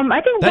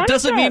I think that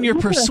doesn't mean you're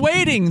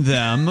persuading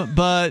them,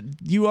 but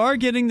you are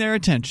getting their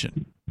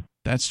attention.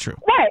 That's true.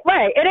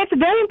 Right. And it's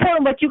very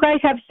important what you guys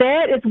have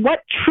said is what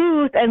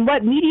truth and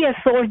what media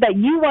source that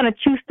you want to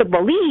choose to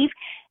believe.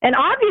 And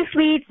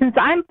obviously, since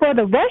I'm for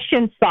the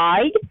Russian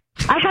side,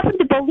 I happen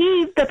to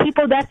believe the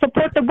people that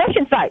support the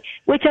Russian side,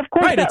 which of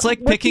course... Right, it's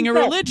like picking a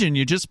religion.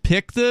 You just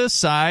pick the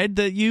side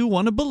that you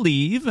want to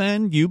believe,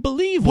 and you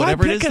believe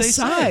whatever it is they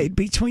say. Why pick a side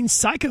between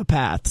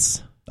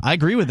psychopaths? I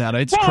agree with that.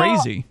 It's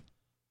crazy.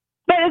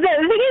 But the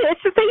thing is,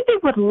 it's the same thing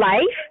with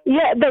life.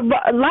 Yeah, the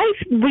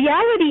life,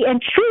 reality,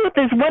 and truth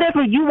is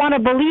whatever you want to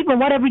believe and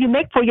whatever you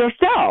make for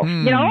yourself,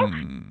 you know?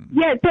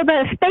 Yeah, so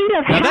the state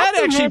of now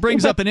that actually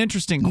brings up an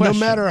interesting question.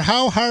 No matter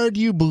how hard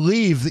you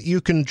believe that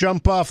you can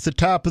jump off the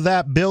top of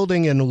that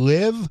building and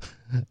live,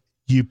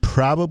 you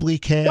probably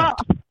can't.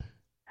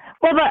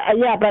 But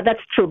that's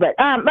true. But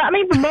I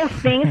mean, for most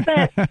things,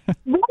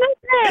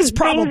 it's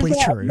probably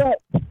true.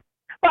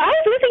 Well, I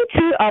was listening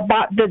to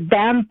about the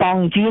Dan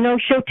Bongino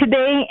show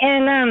today,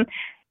 and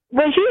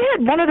when he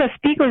had one of the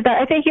speakers,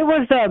 that I think it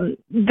was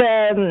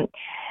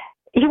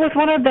he was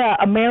one of the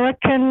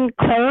American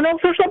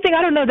colonels or something.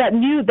 I don't know, that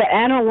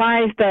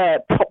analyzed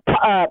the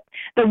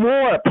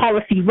war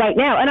policy right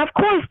now. And of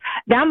course,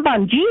 Dan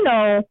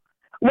Bongino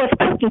was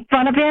poking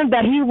fun of him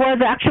that he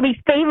was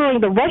actually favoring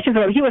the Russians,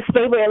 or he was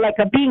favoring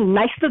being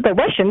nice to the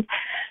Russians.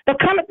 The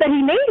comment that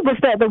he made was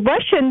that the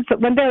Russians,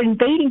 when they're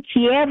invading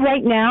Kiev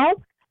right now,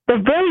 they're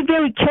very,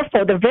 very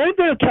careful. They're very,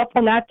 very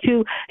careful not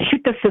to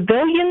shoot the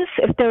civilians.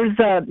 If there's,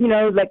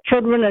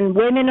 children and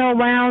women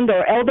around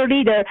or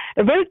elderly, they're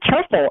very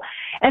careful.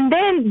 And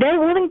then they're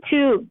willing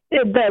to,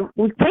 the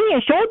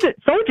Ukrainian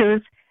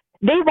soldiers,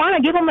 they want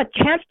to give them a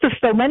chance to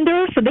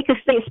surrender so they can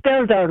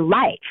spare their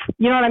life.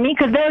 You know what I mean?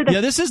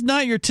 Yeah, this is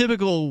not your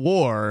typical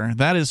war.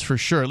 That is for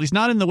sure. At least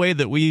not in the way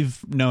that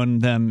we've known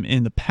them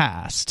in the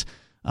past.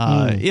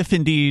 If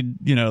indeed,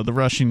 the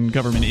Russian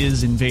government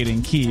is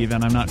invading Kyiv,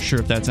 and I'm not sure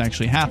if that's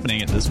actually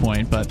happening at this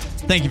point, but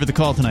thank you for the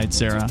call tonight,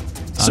 Sarah.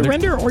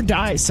 Surrender or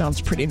die sounds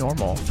pretty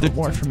normal for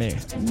war for me.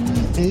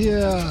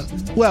 Yeah.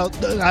 Well,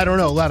 I don't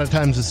know. A lot of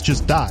times it's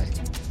just die.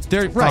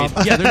 They're right.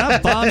 Yeah, they're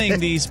not bombing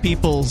these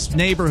people's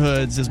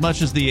neighborhoods as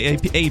much as the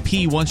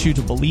AP wants you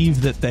to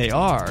believe that they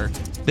are.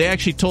 They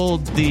actually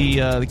told the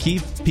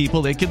Kyiv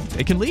people they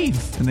can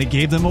leave, and they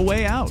gave them a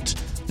way out.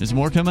 There's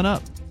more coming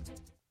up.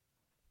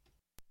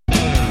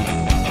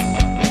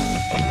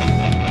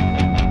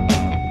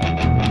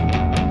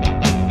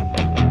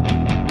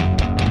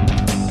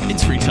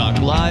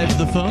 Live,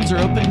 the phones are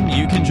open.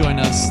 You can join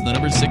us. The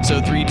number is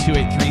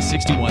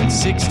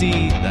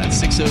 603-283-6160.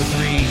 That's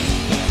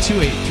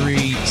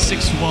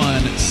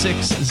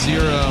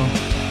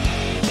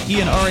 603-283-6160.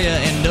 Ian, Aria,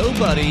 and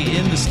nobody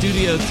in the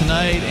studio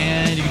tonight,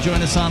 and you can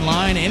join us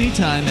online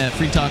anytime at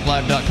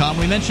freetalklive.com.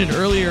 We mentioned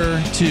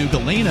earlier to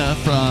Galena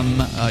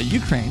from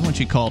Ukraine when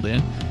she called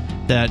in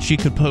that she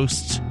could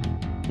post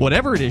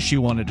whatever it is she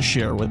wanted to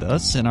share with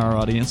us and our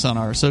audience on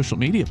our social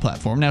media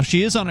platform. Now,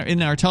 she is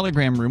in our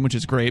Telegram room, which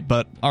is great,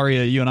 but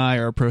Aria, you and I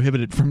are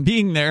prohibited from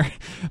being there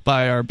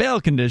by our bail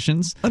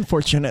conditions.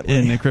 Unfortunately.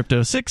 In the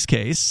Crypto 6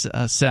 case,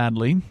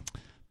 sadly.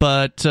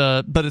 But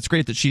it's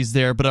great that she's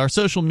there. But our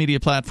social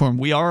media platform,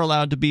 we are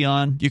allowed to be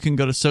on. You can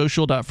go to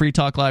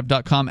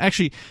social.freetalklive.com.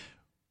 Actually,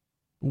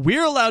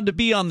 we're allowed to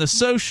be on the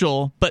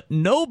social, but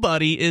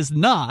nobody is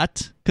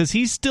not, because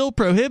he's still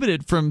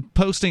prohibited from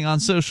posting on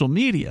social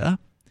media.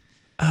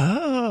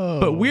 Oh.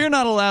 But we're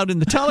not allowed in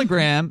the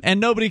Telegram, and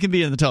nobody can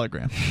be in the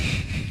Telegram.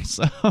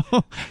 So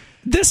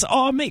this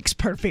all makes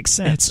perfect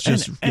sense.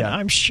 And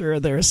I'm sure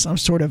there's some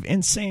sort of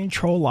insane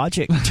troll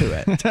logic to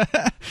it.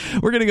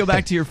 We're going to go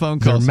back to your phone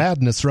calls. Their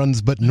madness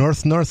runs but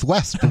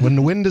north-northwest, but when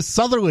the wind is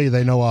southerly,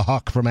 they know a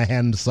hawk from a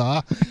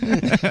handsaw.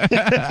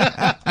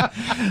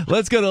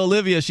 Let's go to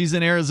Olivia. She's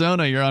in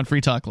Arizona. You're on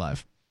Free Talk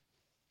Live.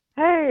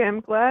 Hey,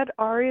 I'm glad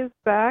Aria's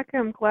back.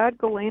 I'm glad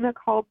Galena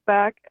called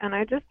back. And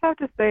I just have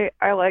to say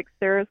I like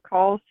Sarah's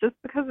calls just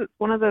because it's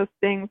one of those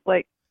things,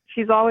 like,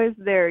 she's always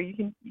there.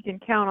 You can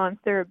count on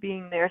Sarah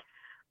being there.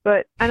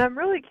 And I'm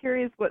really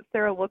curious what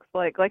Sarah looks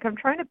like. Like, I'm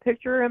trying to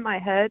picture her in my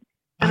head,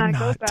 and I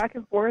go back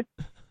and forth.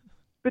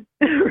 But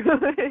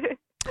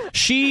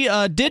she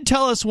did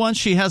tell us once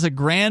she has a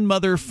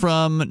grandmother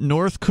from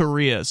North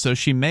Korea, so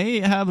she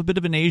may have a bit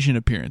of an Asian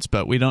appearance,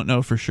 but we don't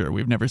know for sure.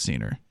 We've never seen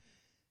her.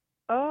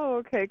 Oh,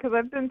 okay, because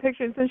I've been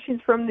picturing, since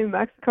she's from New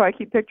Mexico, I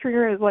keep picturing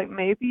her as, like,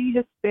 maybe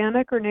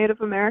Hispanic or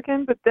Native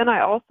American, but then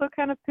I also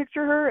kind of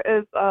picture her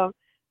as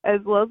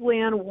Leslie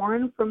Ann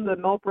Warren from the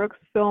Mel Brooks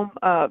film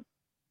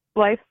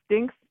Life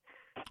Stinks.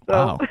 So,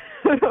 wow.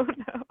 I don't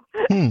know.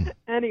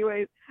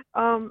 Anyways,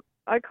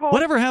 I called...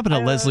 Whatever happened to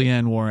Leslie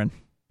Ann Warren?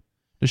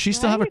 Does she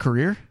still have a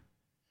career?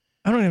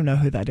 I don't even know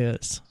who that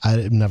is.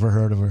 I've never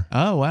heard of her.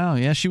 Oh, wow.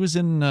 Yeah, she was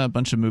in a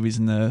bunch of movies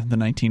in the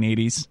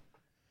 1980s.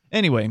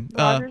 Anyway.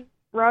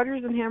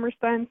 Rodgers and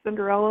Hammerstein,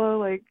 Cinderella,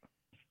 like,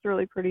 it's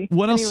really pretty.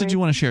 What else did you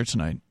want to share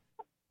tonight?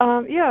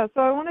 Yeah,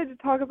 so I wanted to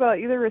talk about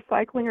either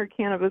recycling or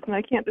cannabis, and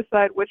I can't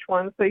decide which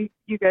one, so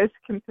you guys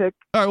can pick.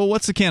 All right, well,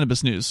 what's the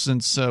cannabis news,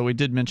 since we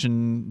did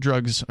mention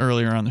drugs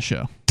earlier on the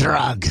show?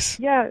 Drugs!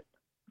 Yeah,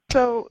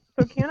 so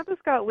cannabis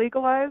got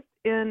legalized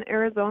in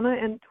Arizona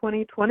in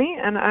 2020,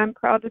 and I'm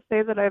proud to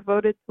say that I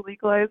voted to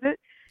legalize it.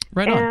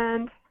 Right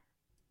on.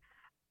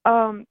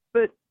 And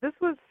but this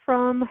was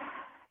from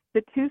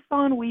the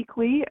Tucson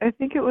Weekly. I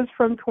think it was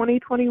from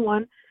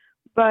 2021,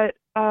 but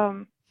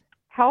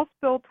House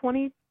Bill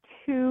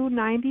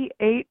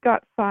 2298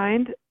 got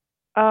signed.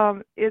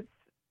 It's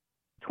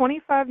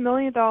 $25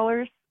 million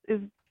has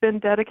been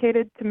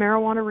dedicated to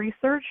marijuana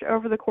research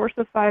over the course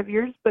of 5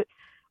 years, but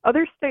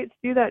other states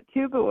do that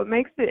too. But what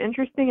makes it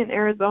interesting in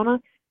Arizona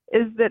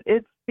is that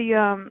it's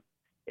the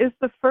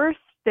first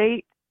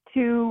state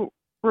to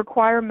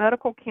require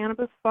medical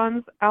cannabis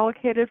funds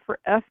allocated for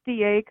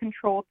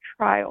FDA-controlled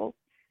trials.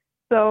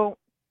 So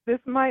this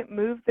might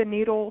move the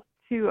needle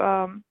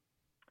to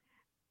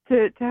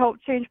help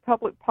change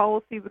public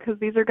policy, because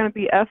these are going to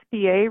be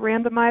FDA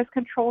randomized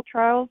control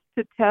trials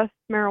to test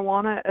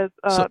marijuana as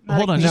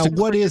hold on. Now,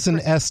 what is an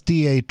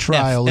SDA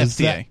trial? Is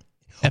FDA.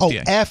 that FDA? Oh,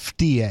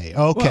 FDA.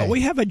 Okay. Well,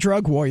 we have a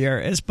drug warrior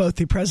as both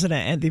the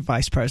president and the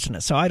vice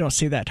president, so I don't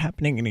see that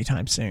happening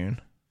anytime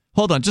soon.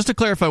 Hold on, just to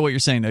clarify what you're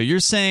saying, though. You're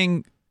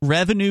saying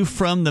revenue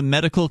from the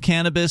medical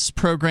cannabis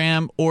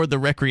program or the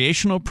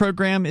recreational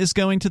program is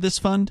going to this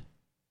fund?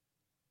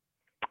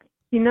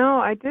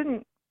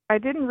 I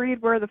didn't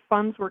read where the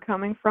funds were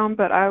coming from,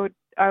 but I would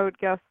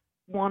guess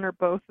one or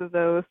both of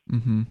those.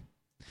 Mm-hmm.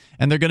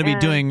 And they're going to be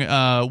doing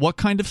what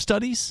kind of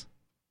studies?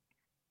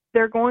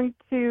 They're going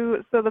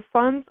to, so the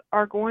funds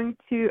are going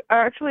to,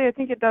 actually I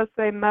think it does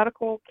say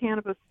medical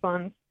cannabis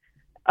funds,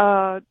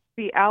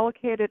 be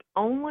allocated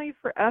only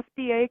for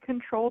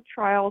FDA-controlled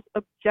trials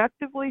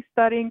objectively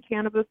studying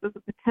cannabis as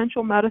a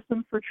potential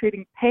medicine for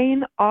treating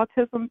pain,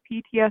 autism,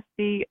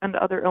 PTSD, and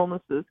other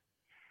illnesses.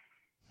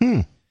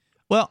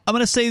 Well, I'm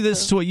going to say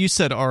this to what you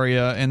said,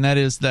 Aria, and that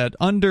is that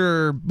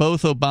under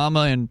both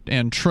Obama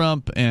and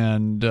Trump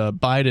and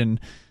Biden,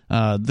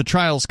 the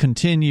trials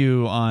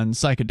continue on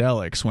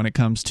psychedelics when it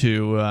comes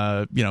to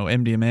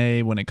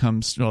MDMA, when it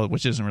comes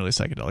which isn't really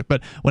psychedelic,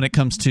 but when it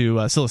comes to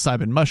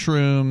psilocybin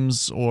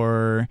mushrooms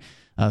or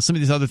some of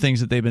these other things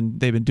that they've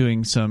been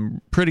doing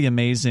some pretty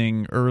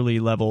amazing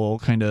early level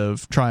kind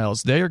of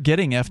trials. They are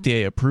getting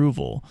FDA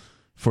approval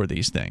for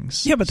these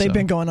things. Yeah, but they've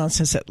been going on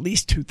since at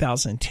least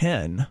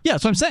 2010. Yeah,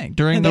 that's what I'm saying.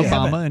 During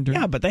Obama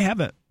yeah, but they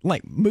haven't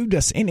moved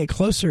us any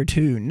closer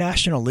to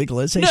national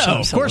legalization. No,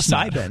 of course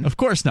not. Of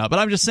course not. But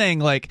I'm just saying,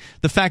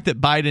 the fact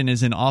that Biden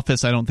is in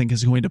office, I don't think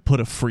is going to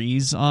put a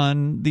freeze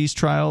on these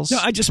trials. No,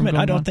 I just meant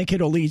I don't think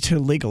it'll lead to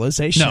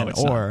legalization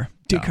or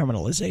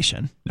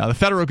decriminalization. No, the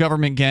federal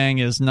government gang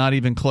is not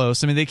even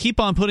close. I mean, they keep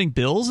on putting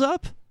bills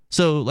up.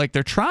 So,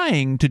 they're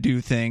trying to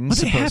do things.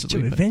 But they have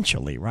to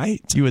eventually,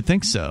 right? You would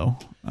think so.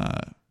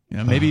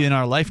 Maybe in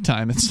our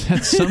lifetime, it's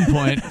at some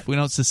point, if we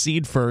don't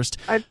secede first.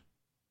 I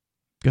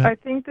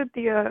think that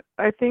the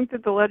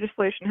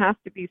legislation has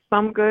to be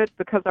some good,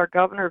 because our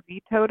governor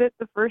vetoed it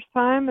the first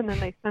time, and then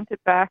they sent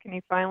it back, and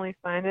he finally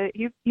signed it.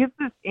 He's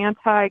this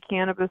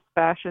anti-cannabis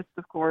fascist,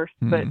 of course,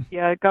 but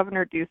yeah,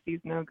 Governor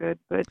Ducey's no good,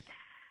 but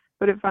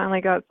it finally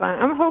got signed.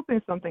 I'm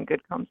hoping something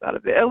good comes out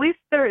of it. At least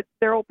there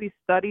will be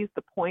studies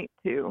to point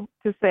to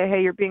say,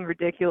 hey, you're being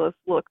ridiculous.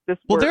 Look, this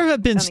works. Well, there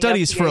have been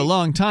studies for a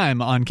long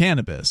time on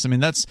cannabis. I mean,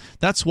 that's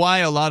why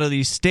a lot of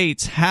these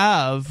states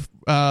have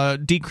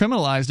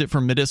decriminalized it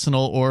for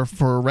medicinal or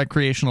for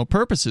recreational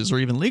purposes, or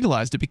even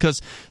legalized it,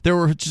 because there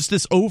were just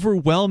this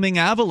overwhelming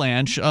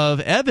avalanche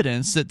of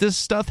evidence that this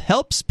stuff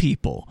helps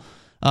people.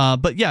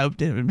 But yeah,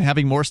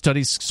 having more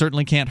studies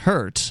certainly can't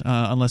hurt,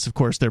 unless, of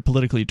course, they're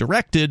politically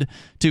directed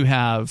to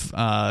have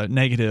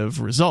negative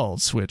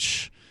results,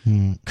 which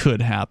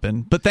could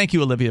happen. But thank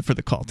you, Olivia, for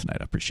the call tonight.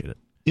 I appreciate it.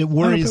 It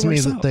worries me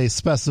that they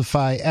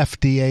specify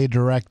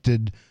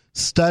FDA-directed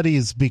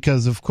studies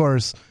because, of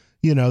course,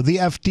 the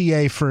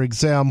FDA, for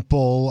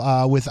example,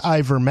 with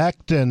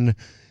ivermectin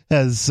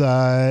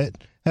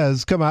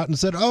has come out and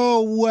said,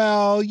 oh,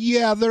 well,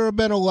 yeah, there have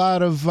been a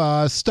lot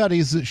of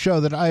studies that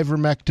show that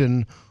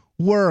ivermectin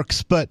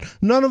works, but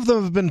none of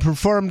them have been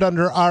performed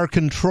under our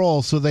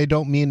control, so they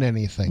don't mean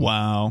anything.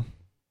 Wow.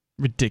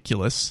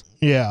 Ridiculous.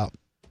 Yeah.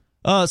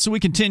 So we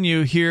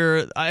continue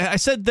here. I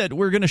said that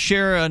we're going to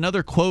share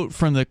another quote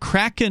from the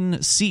Kraken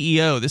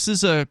CEO. This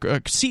is a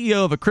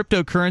CEO of a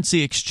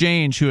cryptocurrency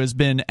exchange who has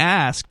been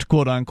asked,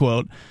 quote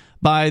unquote,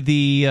 by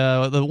the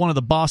one of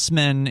the boss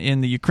men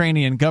in the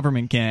Ukrainian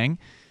government gang.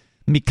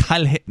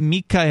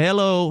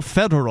 Mikhailo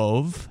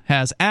Fedorov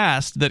has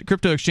asked that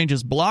crypto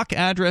exchanges block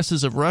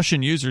addresses of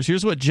Russian users.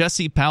 Here's what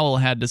Jesse Powell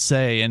had to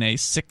say in a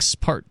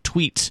 6-part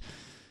tweet.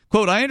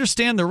 Quote, I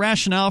understand the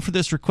rationale for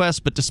this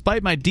request, but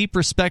despite my deep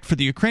respect for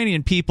the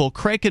Ukrainian people,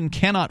 Kraken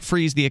cannot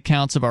freeze the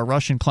accounts of our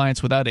Russian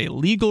clients without a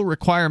legal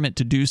requirement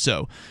to do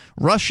so.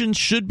 Russians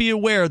should be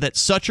aware that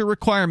such a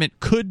requirement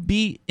could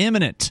be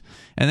imminent.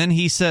 And then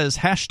he says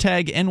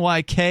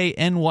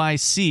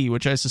 #NYKNYC,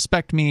 which I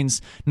suspect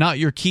means not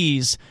your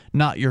keys,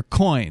 not your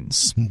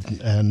coins.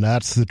 And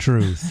that's the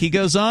truth. He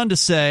goes on to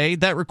say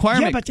that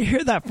requirement... Yeah, but to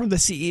hear that from the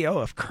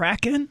CEO of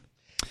Kraken...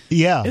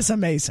 Yeah. It's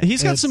amazing.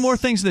 He's got some more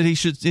things that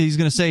he's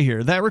going to say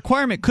here. That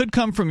requirement could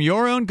come from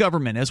your own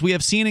government, as we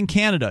have seen in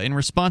Canada, in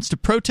response to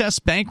protests,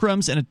 bank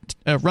runs, and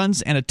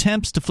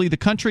attempts to flee the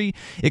country.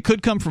 It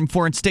could come from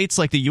foreign states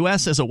like the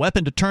U.S. as a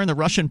weapon to turn the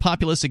Russian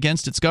populace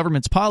against its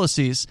government's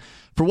policies.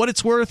 For what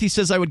it's worth, he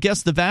says, I would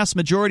guess the vast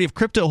majority of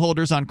crypto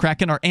holders on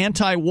Kraken are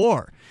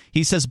anti-war.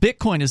 He says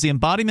Bitcoin is the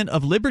embodiment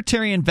of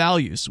libertarian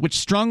values, which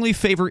strongly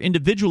favor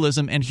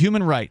individualism and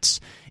human rights.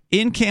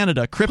 In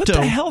Canada, crypto...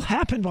 What the hell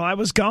happened while I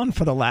was gone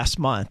for the last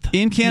month?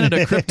 In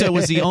Canada, crypto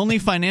was the only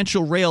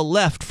financial rail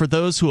left for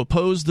those who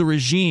oppose the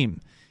regime.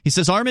 He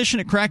says, our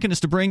mission at Kraken is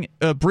to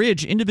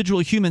bridge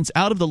individual humans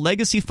out of the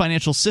legacy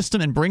financial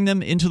system and bring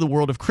them into the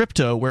world of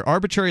crypto, where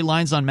arbitrary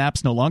lines on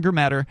maps no longer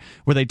matter,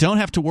 where they don't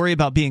have to worry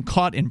about being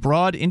caught in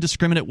broad,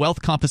 indiscriminate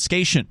wealth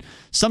confiscation.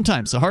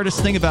 Sometimes the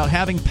hardest thing about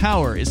having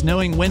power is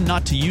knowing when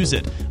not to use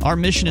it. Our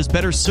mission is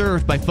better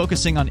served by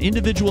focusing on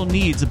individual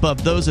needs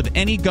above those of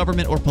any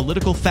government or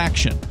political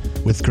faction.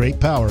 With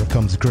great power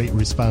comes great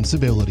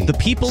responsibility. The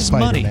people's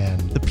Spider-Man.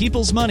 money. The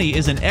people's money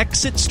is an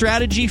exit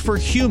strategy for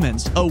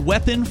humans, a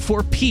weapon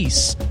for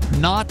peace,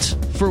 not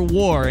for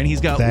war. And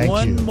he's got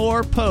one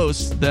more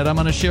post that I'm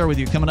going to share with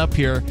you coming up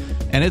here,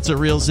 and it's a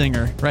real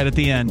zinger right at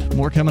the end.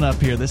 More coming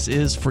up here. This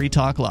is Free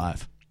Talk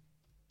Live.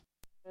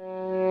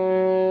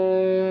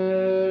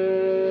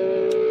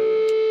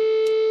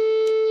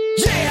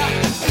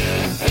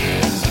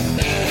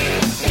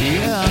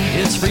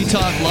 It's Free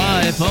Talk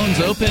Live. Phones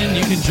open.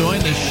 You can join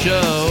the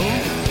show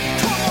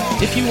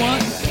if you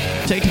want.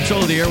 Take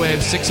control of the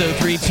airwaves.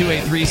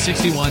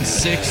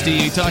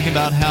 603-283-6160. Talking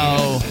about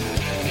how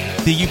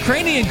the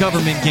Ukrainian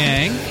government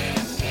gang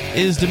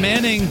is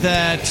demanding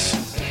that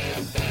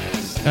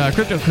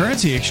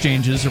cryptocurrency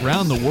exchanges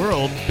around the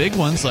world, big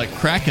ones like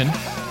Kraken,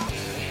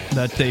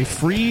 that they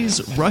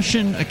freeze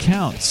Russian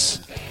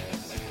accounts.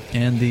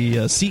 And the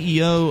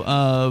CEO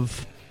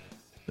of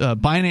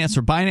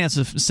Binance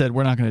have said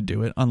we're not going to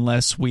do it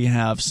unless we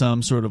have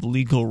some sort of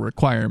legal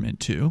requirement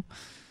to.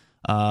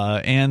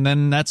 And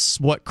then that's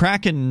what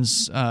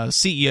Kraken's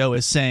CEO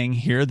is saying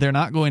here. They're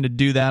not going to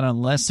do that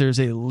unless there's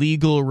a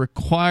legal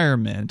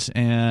requirement.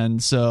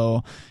 And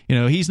so,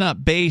 Kraken's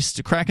not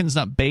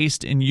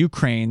based in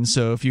Ukraine.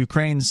 So if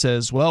Ukraine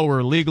says, well,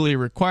 we're legally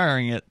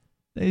requiring it,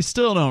 they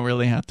still don't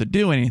really have to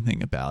do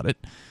anything about it.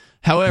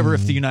 However,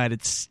 if the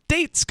United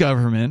States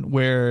government,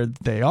 where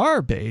they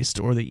are based,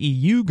 or the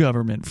EU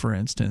government, for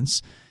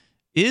instance,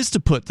 is to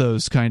put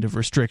those kind of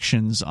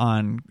restrictions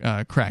on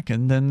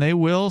Kraken, then they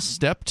will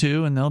step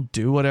to and they'll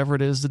do whatever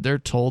it is that they're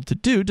told to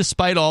do,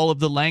 despite all of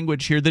the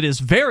language here that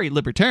is very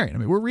libertarian. I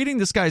mean, we're reading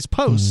this guy's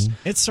posts.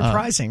 It's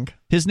surprising.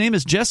 His name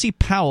is Jesse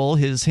Powell.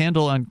 His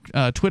handle on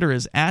Twitter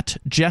is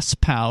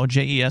 @JessPow,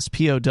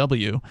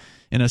 JESPOW.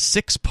 In a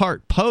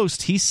 6-part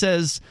post, he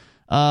says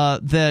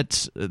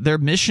that their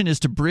mission is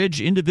to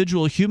bridge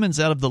individual humans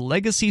out of the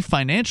legacy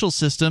financial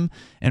system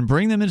and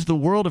bring them into the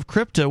world of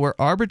crypto, where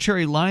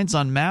arbitrary lines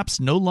on maps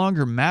no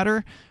longer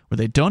matter, where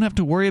they don't have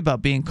to worry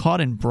about being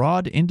caught in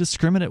broad,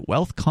 indiscriminate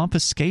wealth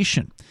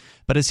confiscation.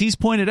 But as he's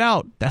pointed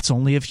out, that's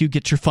only if you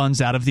get your funds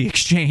out of the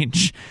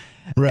exchange.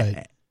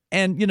 Right.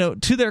 And,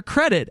 to their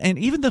credit, and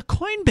even the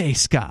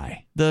Coinbase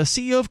guy, the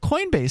CEO of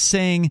Coinbase,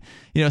 saying,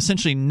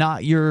 essentially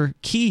not your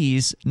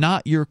keys,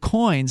 not your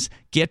coins,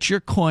 get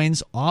your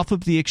coins off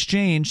of the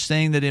exchange,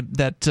 saying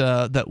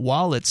that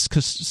wallets,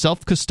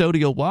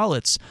 self-custodial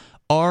wallets,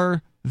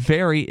 are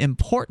very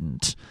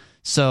important.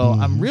 So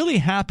I'm really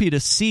happy to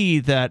see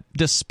that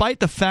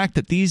despite the fact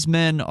that these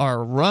men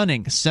are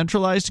running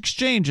centralized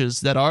exchanges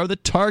that are the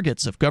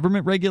targets of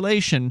government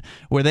regulation,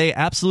 where they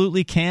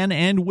absolutely can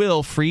and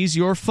will freeze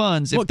your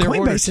funds if they're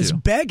ordered to. Coinbase is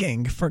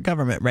begging for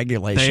government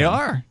regulation. They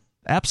are.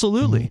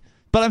 Absolutely.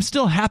 But I'm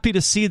still happy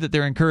to see that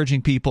they're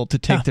encouraging people to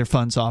take their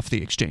funds off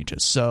the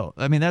exchanges. So,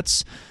 I mean,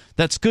 that's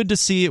good to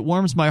see. It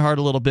warms my heart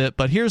a little bit.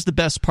 But here's the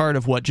best part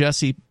of what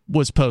Jesse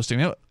was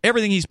posting.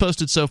 Everything he's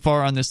posted so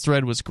far on this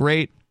thread was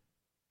great.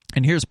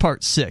 And here's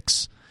part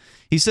 6.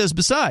 He says,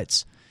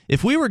 besides,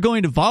 if we were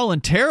going to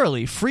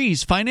voluntarily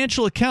freeze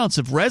financial accounts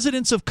of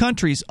residents of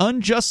countries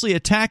unjustly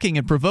attacking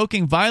and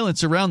provoking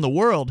violence around the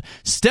world,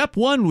 step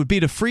 1 would be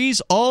to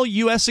freeze all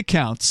U.S.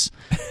 accounts.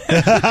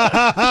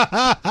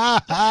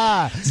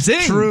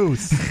 Zing!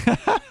 Truth.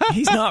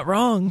 He's not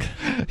wrong.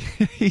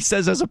 He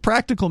says, as a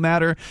practical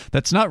matter,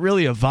 that's not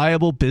really a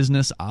viable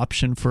business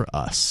option for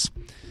us.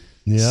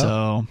 Yeah.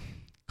 So,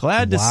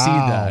 glad to see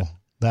that.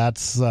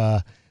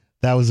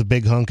 That was a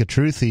big hunk of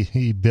truth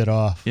he bit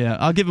off. Yeah,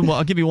 I'll give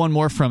you one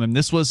more from him.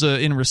 This was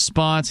in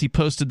response. He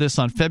posted this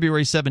on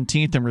February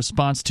 17th in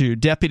response to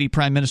Deputy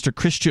Prime Minister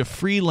Chrystia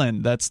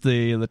Freeland. That's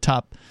the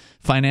top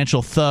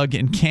financial thug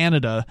in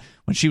Canada.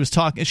 When she was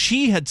talking,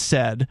 she had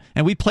said,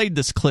 and we played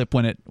this clip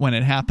when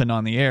it happened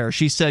on the air.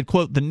 She said,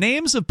 quote, "The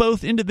names of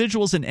both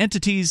individuals and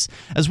entities,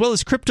 as well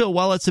as crypto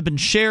wallets, have been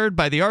shared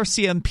by the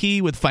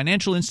RCMP with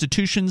financial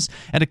institutions,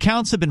 and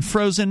accounts have been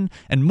frozen,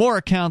 and more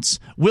accounts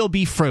will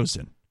be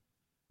frozen."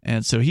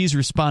 And so he's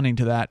responding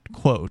to that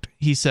quote.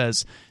 He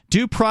says,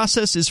 "Due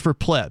process is for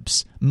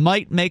plebs.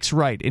 Might makes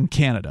right in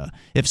Canada.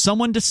 If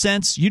someone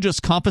dissents, you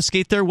just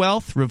confiscate their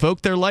wealth,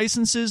 revoke their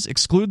licenses,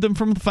 exclude them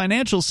from the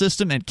financial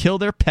system, and kill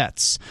their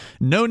pets.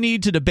 No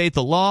need to debate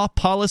the law,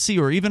 policy,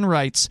 or even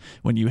rights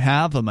when you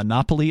have a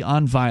monopoly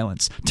on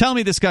violence." Tell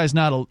me this guy's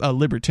not a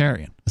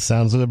libertarian.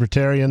 Sounds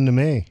libertarian to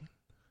me.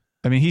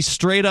 I mean, he's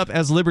straight up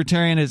as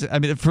libertarian as, I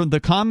mean, from the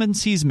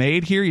comments he's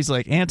made here, he's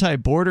like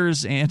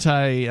anti-borders,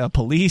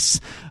 anti-police,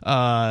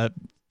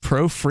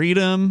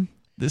 pro-freedom.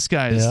 This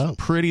guy is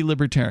pretty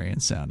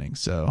libertarian sounding.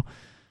 So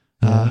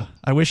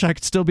I wish I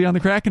could still be on the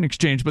Kraken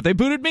exchange, but they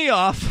booted me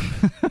off.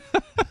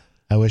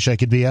 I wish I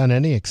could be on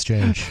any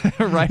exchange.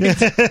 Right?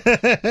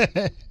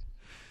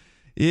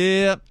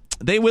 Yeah,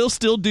 they will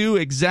still do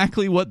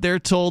exactly what they're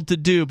told to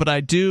do, but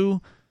I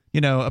do...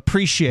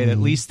 appreciate at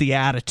least the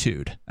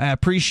attitude. I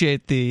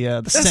appreciate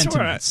the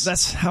sentiments.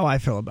 That's how I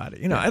feel about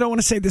it. I don't want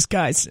to say this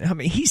guy's. I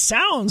mean, he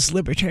sounds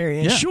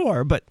libertarian,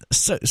 sure, but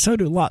so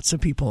do lots of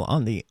people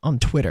on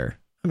Twitter.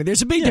 I mean,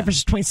 there's a big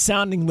difference between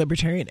sounding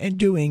libertarian and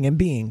doing and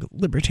being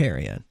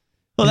libertarian.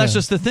 Well, that's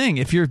just the thing.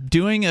 If you're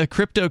doing a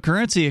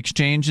cryptocurrency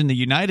exchange in the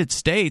United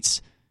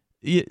States,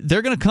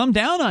 they're going to come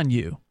down on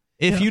you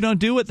if you don't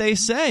do what they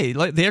say.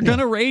 Like they're going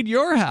to raid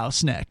your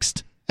house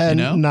next.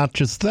 And not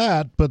just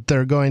that, but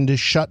they're going to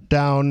shut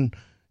down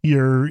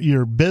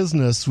your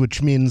business,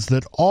 which means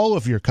that all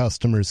of your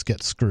customers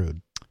get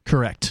screwed.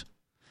 Correct.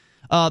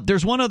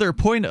 There's one other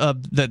point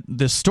of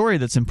this story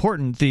that's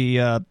important.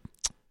 The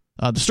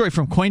story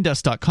from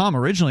CoinDesk.com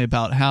originally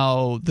about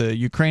how the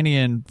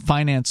Ukrainian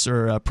finance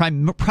or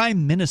vice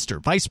prime minister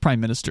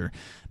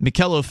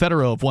Mikhailo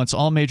Fedorov wants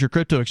all major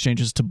crypto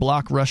exchanges to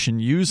block Russian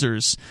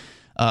users.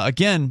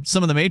 Again,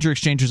 some of the major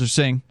exchanges are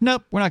saying,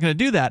 nope, we're not going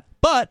to do that.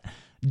 But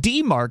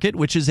D-Market,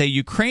 which is a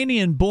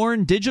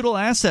Ukrainian-born digital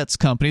assets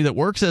company that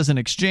works as an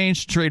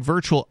exchange to trade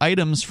virtual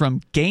items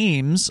from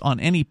games on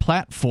any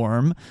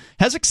platform,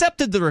 has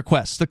accepted the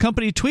request. The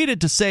company tweeted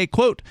to say,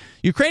 quote,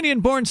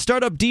 "Ukrainian-born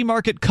startup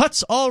D-Market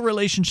cuts all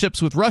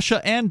relationships with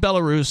Russia and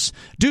Belarus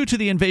due to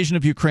the invasion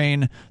of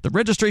Ukraine. The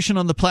registration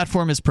on the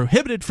platform is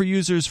prohibited for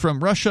users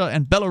from Russia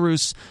and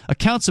Belarus.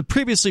 Accounts of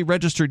previously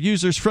registered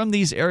users from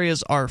these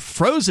areas are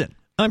frozen."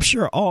 I'm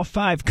sure all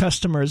 5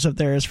 customers of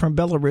theirs from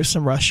Belarus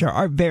and Russia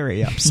are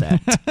very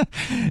upset.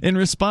 In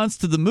response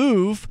to the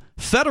move,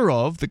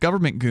 Fedorov, the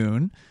government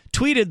goon,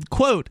 tweeted,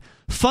 quote,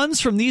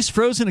 "Funds from these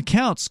frozen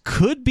accounts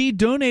could be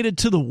donated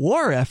to the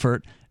war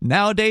effort.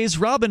 Nowadays,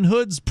 Robin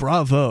Hood's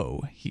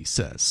bravo," he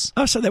says.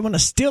 Oh, so they want to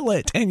steal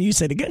it and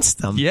use it against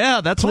them. Yeah,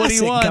 that's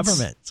Classic what he wants.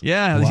 Government.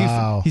 Yeah.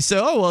 Wow. He said,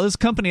 oh, well, this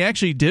company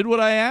actually did what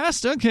I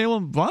asked. Okay,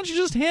 well, why don't you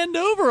just hand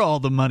over all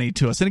the money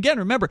to us? And again,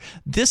 remember,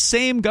 this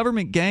same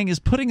government gang is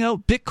putting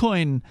out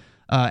Bitcoin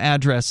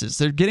addresses.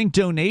 They're getting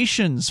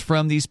donations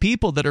from these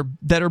people that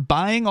are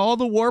buying all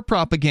the war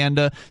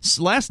propaganda.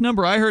 Last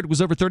number I heard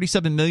was over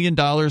 $37 million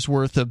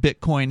worth of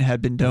Bitcoin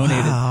had been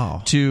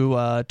donated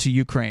to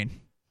Ukraine.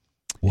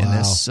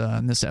 Wow.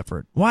 In this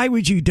effort. Why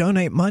would you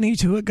donate money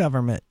to a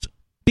government?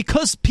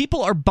 Because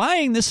people are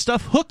buying this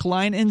stuff hook,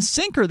 line, and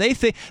sinker.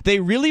 They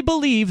really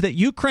believe that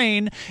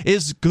Ukraine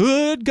is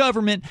good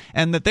government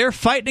and that they're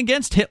fighting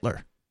against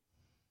Hitler.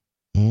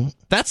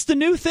 That's the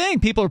new thing.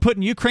 People are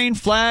putting Ukraine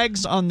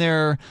flags on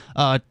their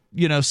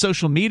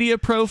social media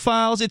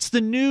profiles. It's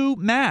the new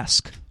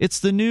mask. It's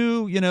the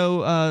new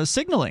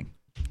signaling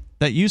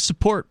that you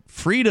support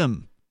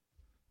freedom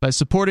by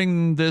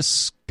supporting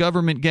this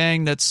government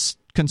gang that's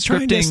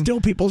conscripting, trying to steal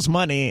people's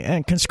money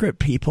and conscript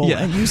people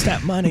and use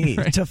that money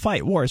to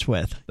fight wars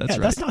with. That's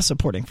right. That's not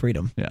supporting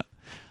freedom. Yeah.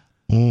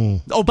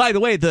 Oh, by the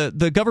way,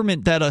 the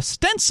government that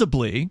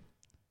ostensibly,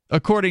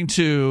 according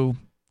to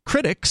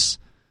critics,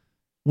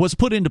 was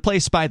put into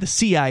place by the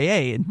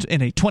CIA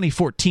in a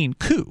 2014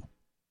 coup.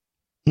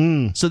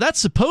 So that's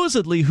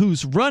supposedly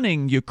who's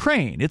running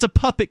Ukraine. It's a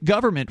puppet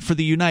government for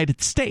the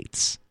United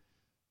States.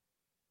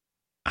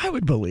 I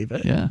would believe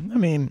it. Yeah. I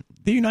mean,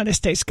 the United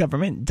States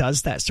government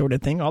does that sort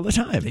of thing all the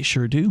time. They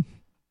sure do.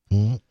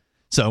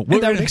 So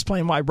that would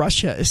explain why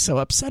Russia is so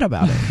upset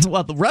about it.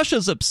 Well,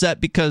 Russia's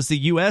upset because the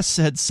U.S.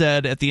 had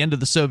said at the end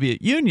of the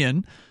Soviet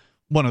Union,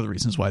 one of the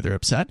reasons why they're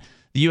upset,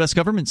 the U.S.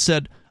 government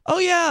said, oh,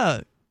 yeah,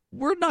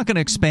 we're not going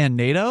to expand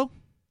NATO.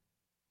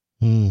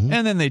 And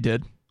then they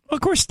did. Well,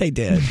 of course they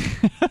did.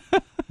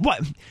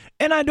 What?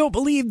 And I don't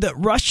believe that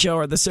Russia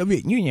or the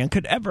Soviet Union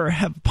could ever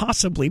have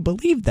possibly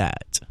believed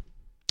that.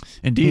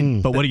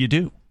 Indeed. But what do you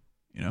do?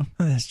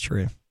 That's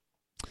true.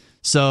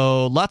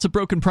 So lots of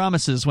broken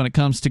promises when it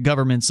comes to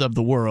governments of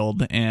the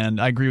world,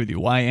 and I agree with you.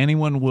 Why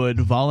anyone would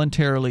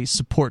voluntarily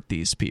support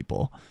these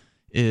people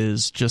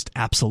is just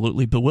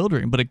absolutely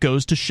bewildering. But it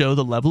goes to show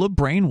the level of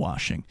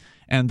brainwashing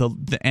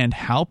and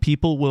how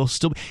people will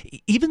still,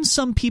 even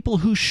some people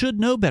who should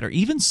know better,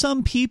 even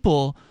some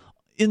people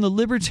in the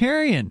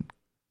libertarian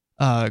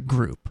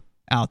group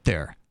out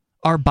there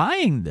are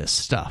buying this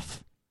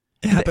stuff.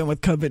 It happened with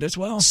COVID as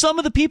well. Some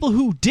of the people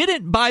who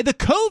didn't buy the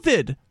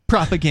COVID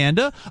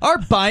propaganda are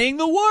buying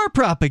the war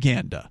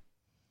propaganda.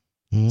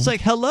 It's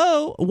like,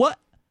 hello, what?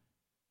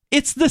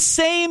 It's the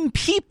same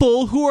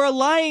people who are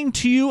lying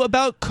to you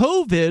about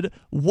COVID.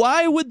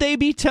 Why would they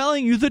be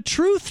telling you the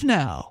truth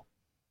now?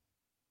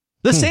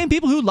 The same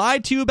people who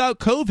lied to you about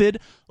COVID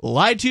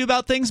lied to you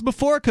about things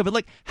before COVID.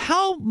 Like,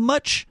 how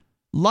much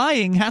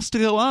lying has to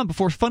go on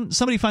before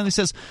somebody finally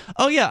says,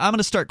 oh, yeah, I'm going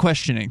to start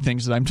questioning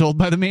things that I'm told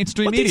by the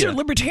mainstream media? These are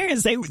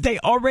libertarians. They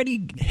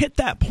already hit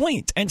that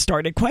point and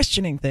started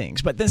questioning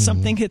things, but then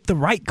something hit the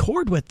right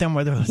chord with them.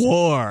 Where there was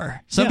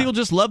war. Some people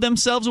just love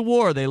themselves a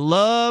war. They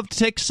love to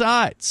take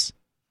sides.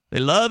 They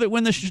love it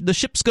when the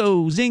ships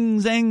go zing,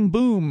 zang,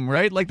 boom,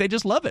 right? Like, they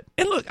just love it.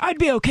 And look, I'd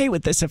be okay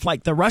with this if,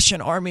 like, the Russian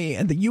army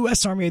and the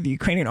U.S. army or the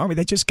Ukrainian army,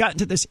 they just got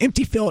into this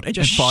empty field and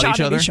just shot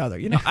at each other.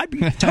 You know, I'd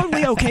be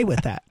totally okay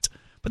with that.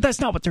 But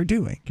that's not what they're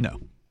doing. No,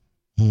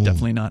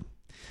 definitely not.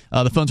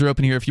 The phones are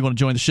open here if you want to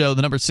join the show.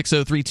 The number is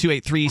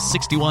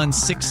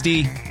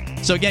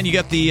 603-283-6160. So, again, you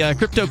got the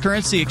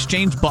cryptocurrency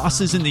exchange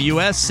bosses in the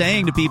U.S.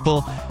 saying to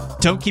people,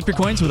 don't keep your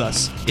coins with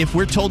us. If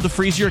we're told to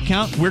freeze your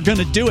account, we're going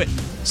to do it.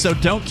 So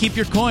don't keep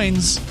your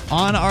coins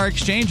on our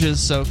exchanges.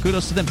 So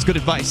kudos to them. It's good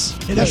advice.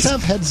 Let's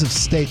have heads of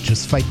state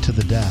just fight to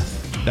the death.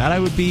 That I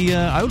would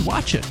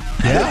watch it.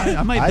 Yeah,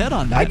 I might bet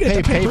on that. I'd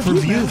pay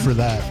pay-per-view for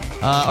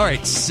that. All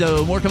right,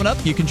 so more coming up.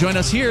 You can join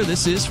us here.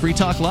 This is Free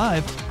Talk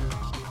Live.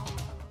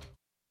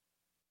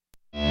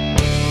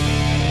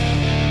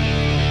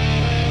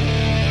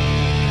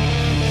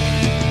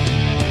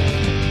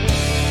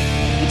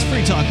 It's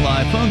Free Talk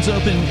Live. Phones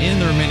open in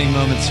the remaining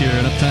moments here.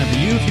 Enough time for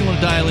you if you want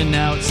to dial in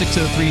now at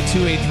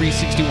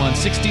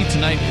 603-283-6160.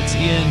 Tonight it's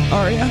Ian,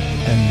 Arya,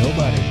 and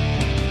nobody.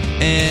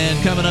 And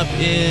coming up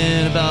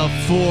in about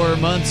 4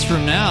 months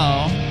from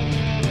now,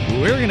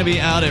 we're going to be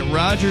out at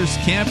Rogers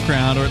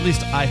Campground, or at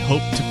least I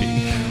hope to be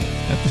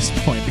at this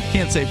point. I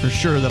can't say for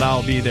sure that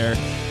I'll be there,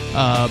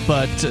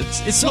 but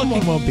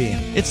someone will be.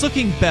 It's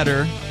looking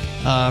better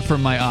for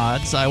my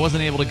odds. I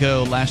wasn't able to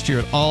go last year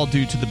at all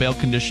due to the bail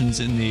conditions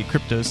in the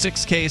Crypto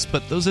 6 case,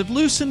 but those have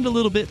loosened a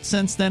little bit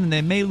since then, and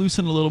they may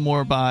loosen a little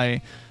more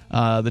by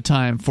the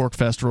time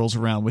ForkFest rolls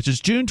around, which is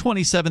June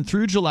 27th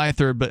through July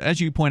 3rd. But as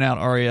you point out,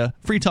 Arya,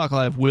 Free Talk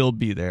Live will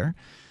be there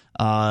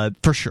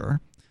for sure.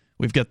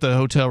 We've got the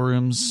hotel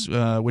rooms,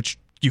 which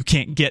you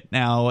can't get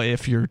now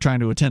if you're trying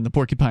to attend the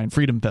Porcupine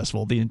Freedom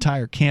Festival. The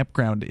entire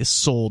campground is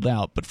sold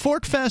out. But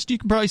ForkFest, you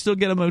can probably still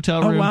get a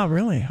motel room. Oh, wow,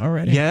 really?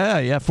 Already?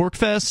 Yeah.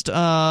 ForkFest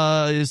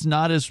is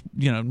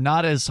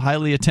not as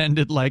highly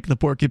attended like the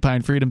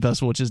Porcupine Freedom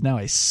Festival, which is now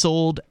a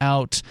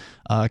sold-out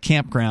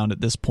campground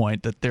at this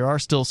point. That there are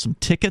still some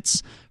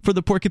tickets for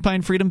the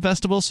Porcupine Freedom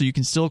Festival, so you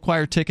can still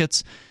acquire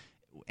tickets.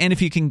 And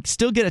if you can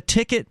still get a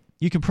ticket,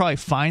 you can probably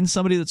find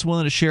somebody that's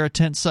willing to share a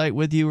tent site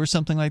with you or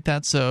something like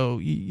that. So,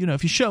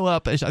 if you show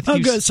up... I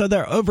think good. So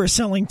they're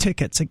overselling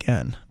tickets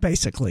again,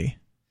 basically.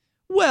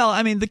 Well,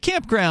 I mean, the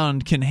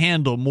campground can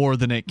handle more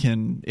than it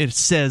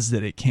says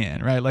that it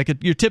can, right?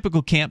 Like your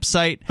typical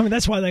campsite... I mean,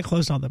 that's why they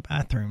closed all the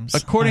bathrooms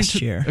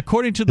last year.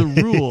 According to the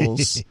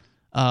rules,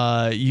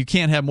 you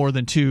can't have more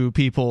than 2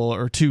 people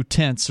or 2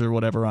 tents or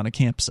whatever on a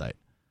campsite.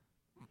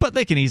 But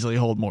they can easily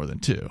hold more than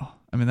 2.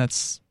 I mean,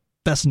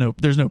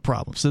 there's no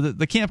problem. So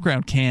the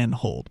campground can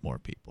hold more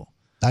people.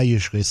 I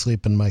usually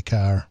sleep in my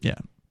car. Yeah.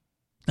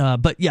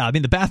 But yeah, I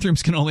mean, the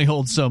bathrooms can only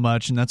hold so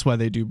much, and that's why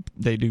they do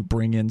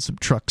bring in some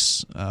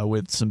trucks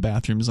with some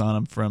bathrooms on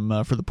them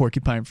for the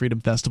Porcupine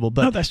Freedom Festival.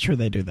 But no, that's true,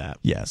 they do that.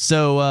 Yeah,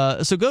 so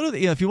go to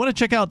if you want to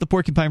check out the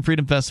Porcupine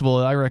Freedom Festival,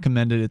 I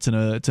recommend it. It's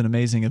an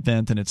amazing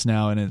event, and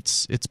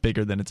it's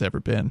bigger than it's ever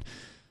been.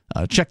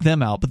 Check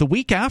them out. But the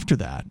week after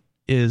that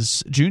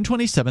is June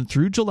 27th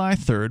through July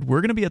 3rd. We're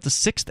going to be at the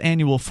 6th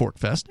annual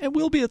ForkFest, and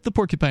we'll be at the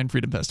Porcupine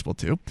Freedom Festival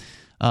too.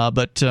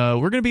 But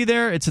we're going to be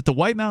there. It's at the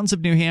White Mountains of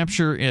New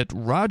Hampshire at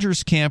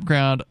Rogers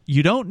Campground.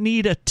 You don't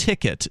need a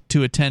ticket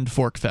to attend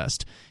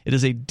ForkFest. It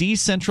is a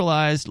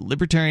decentralized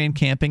libertarian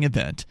camping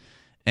event.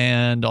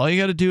 And all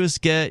you got to do is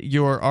get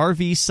your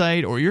RV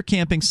site or your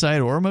camping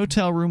site or a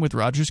motel room with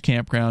Rogers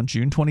Campground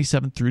June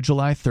 27th through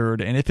July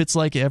 3rd. And if it's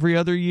like every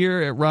other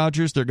year at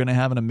Rogers, they're going to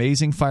have an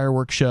amazing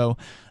fireworks show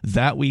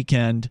that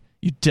weekend.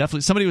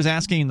 Somebody was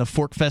asking in the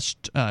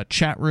ForkFest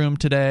chat room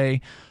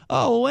today,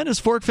 oh, when does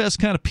ForkFest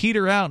kind of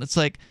peter out? And it's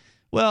like,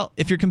 well,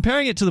 if you're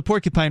comparing it to the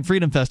Porcupine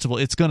Freedom Festival,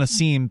 it's going to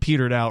seem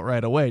petered out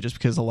right away just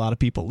because a lot of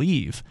people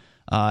leave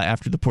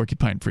after the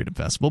Porcupine Freedom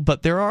Festival.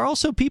 But there are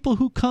also people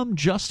who come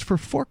just for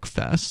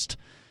ForkFest.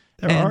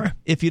 There are.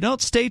 If you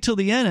don't stay till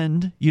the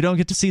end, you don't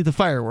get to see the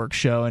fireworks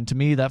show. And to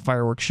me, that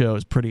fireworks show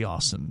is pretty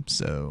awesome.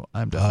 So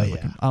I'm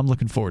definitely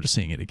looking forward to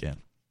seeing it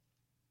again.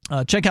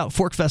 Check out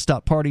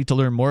forkfest.party to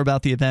learn more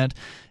about the event.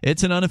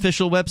 It's an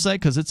unofficial website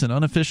because it's an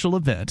unofficial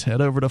event.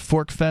 Head over to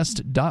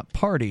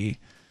forkfest.party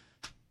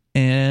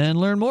and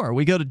learn more.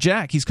 We go to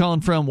Jack. He's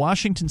calling from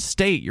Washington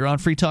State. You're on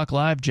Free Talk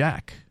Live,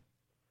 Jack.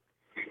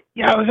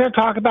 Yeah, I was going to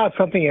talk about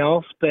something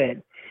else, but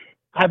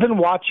I've been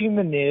watching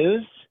the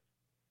news.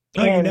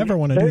 Oh, you never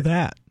want to do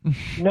that.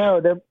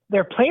 No,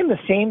 they're playing the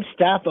same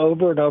stuff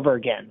over and over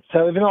again.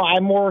 So even though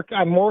I'm more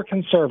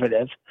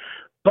conservative,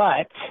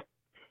 but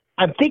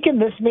I'm thinking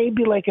this may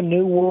be like a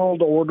new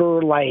world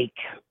order, like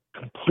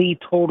complete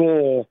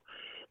total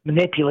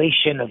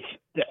manipulation of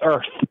the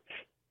Earth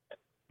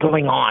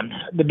going on,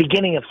 the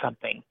beginning of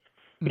something.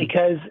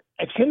 Because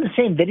I've seen the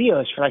same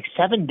videos for like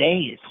 7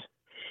 days.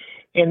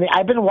 And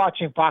I've been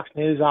watching Fox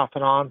News off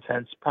and on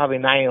since probably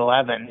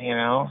 9/11, you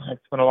know.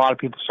 That's when a lot of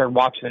people started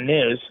watching the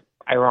news.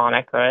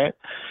 Ironic, right?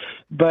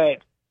 But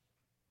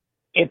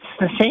it's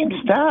the same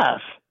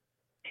stuff.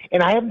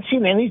 And I haven't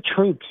seen any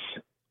troops.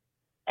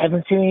 I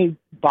haven't seen any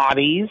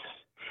bodies.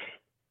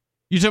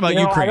 You're talking about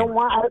Ukraine.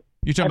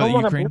 You're talking about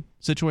the Ukraine wanna,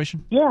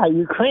 situation? Yeah,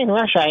 Ukraine,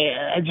 Russia.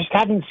 I just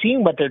haven't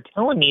seen what they're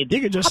telling me. You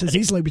could just as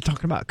easily be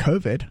talking about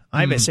COVID.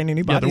 I haven't seen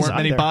any bodies. Yeah, there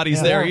weren't many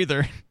bodies there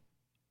either.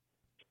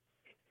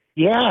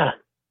 Yeah.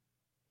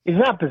 Isn't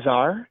that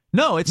bizarre?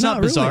 No, it's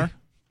not bizarre. Really.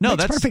 No,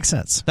 Makes that's perfect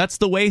sense. That's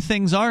the way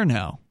things are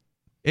now.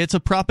 It's a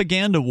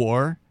propaganda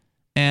war,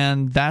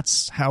 and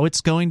that's how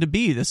it's going to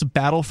be. This is a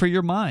battle for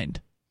your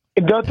mind.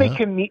 And don't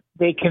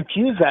they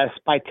confuse us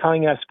by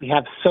telling us we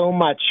have so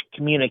much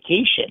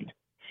communication,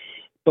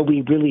 but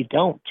we really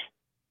don't?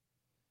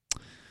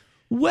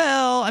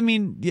 Well, I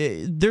mean,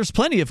 there's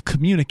plenty of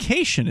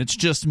communication. It's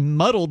just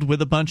muddled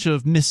with a bunch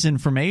of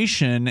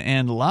misinformation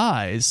and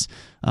lies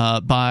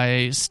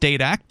by state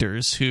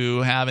actors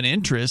who have an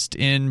interest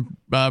in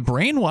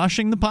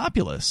brainwashing the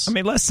populace. I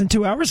mean, less than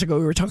 2 hours ago,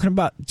 we were talking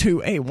about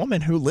to a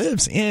woman who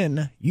lives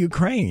in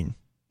Ukraine.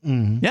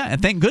 Mm-hmm. Yeah,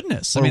 and thank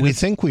goodness. Or we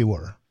think we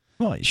were.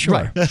 Well,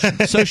 sure.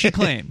 Right. So she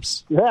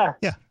claims. Yeah.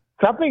 Yeah.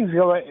 Something's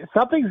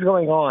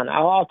going on.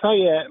 I'll tell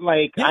you,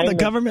 like... Yeah, the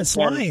government's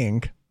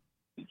lying.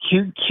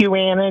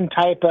 QAnon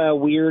type of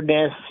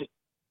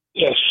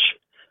weirdness-ish.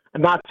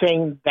 I'm not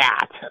saying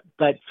that,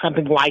 but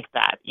something like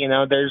that. You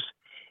know,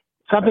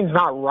 something's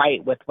not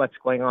right with what's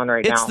going on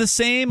right now. It's the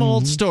same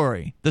old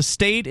story. The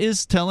state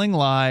is telling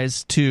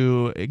lies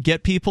to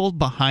get people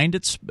behind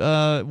its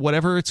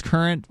whatever its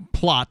current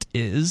plot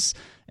is.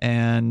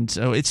 And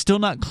so it's still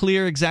not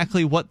clear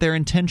exactly what their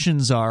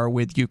intentions are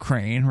with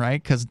Ukraine,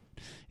 right? Because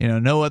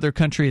no other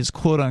country has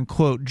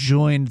quote-unquote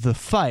joined the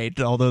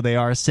fight, although they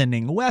are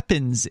sending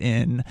weapons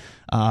in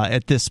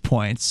at this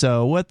point.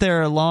 So what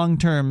their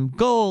long-term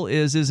goal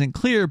isn't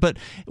clear, but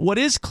what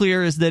is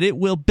clear is that it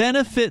will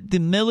benefit the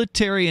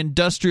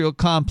military-industrial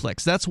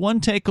complex. That's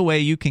one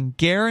takeaway you can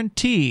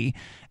guarantee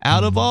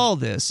out of all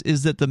this,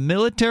 is that the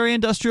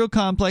military-industrial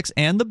complex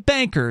and the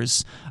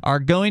bankers are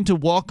going to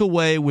walk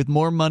away with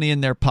more money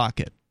in their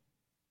pocket.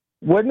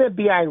 Wouldn't it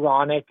be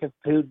ironic if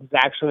Putin's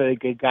actually a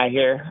good guy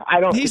here?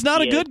 He's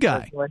not a good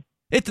guy.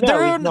 There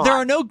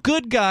are no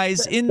good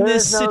guys in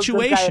this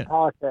situation. Good guy in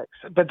politics,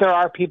 but there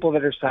are people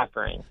that are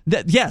suffering.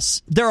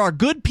 Yes, there are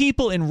good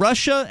people in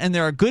Russia, and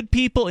there are good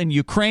people in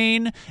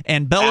Ukraine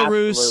and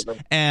Belarus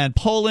and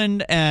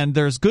Poland, and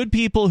there's good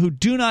people who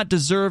do not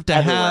deserve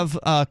to have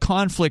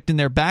conflict in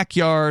their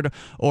backyard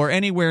or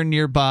anywhere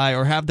nearby,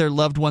 or have their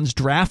loved ones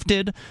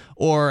drafted,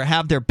 or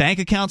have their bank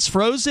accounts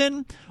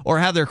frozen, or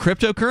have their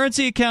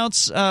cryptocurrency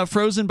accounts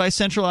frozen by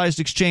centralized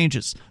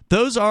exchanges.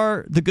 Those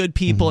are the good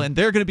people, and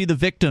they're going to be the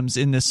victims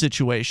in this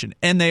situation,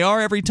 and they are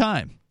every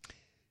time.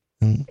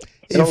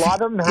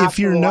 If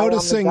you're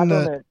noticing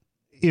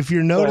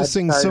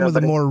some of the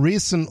more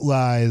recent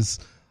lies,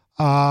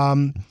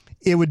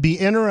 it would be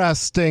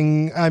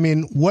interesting. I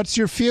mean, what's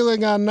your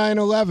feeling on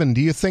 9/11?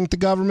 Do you think the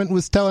government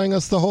was telling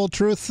us the whole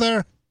truth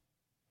there?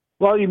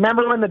 Well, you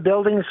remember when the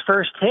buildings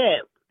first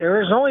hit, there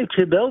was only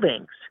 2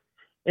 buildings.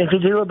 If you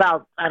do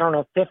about,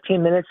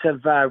 15 minutes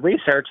of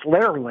research,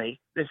 literally,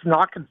 this is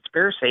not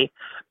conspiracy,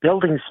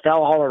 buildings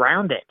fell all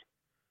around it.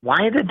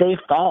 Why did they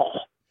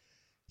fall?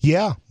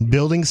 Yeah,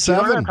 Building 7.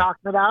 You know what I'm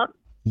talking about?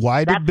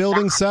 Why did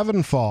Building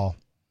 7 fall?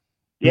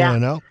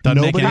 Yeah.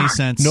 Doesn't make any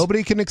sense.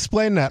 Nobody can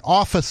explain that.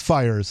 Office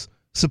fires,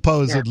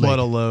 supposedly. What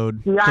a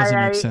load.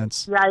 Doesn't make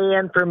sense. CIA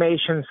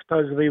information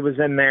supposedly was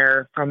in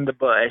there from the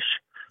Bush.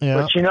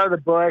 Yeah. But the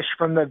Bush,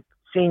 from the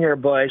senior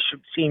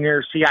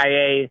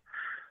CIA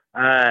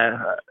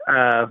head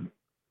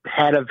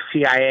of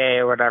CIA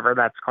or whatever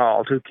that's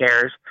called. Who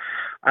cares?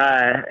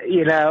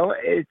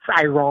 It's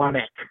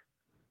ironic.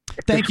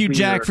 Thank you,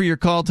 Jack, for your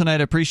call tonight.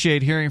 I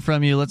appreciate hearing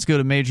from you. Let's go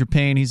to Major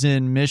Payne. He's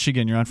in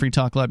Michigan. You're on Free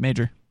Talk Live,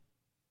 Major.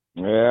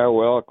 Yeah,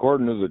 well,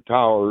 according to the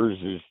towers,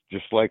 it's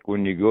just like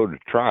when you go to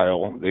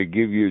trial, they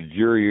give you a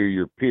jury of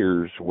your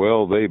peers.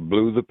 Well, they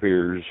blew the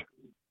peers.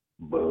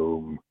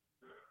 Boom.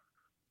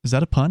 Is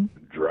that a pun?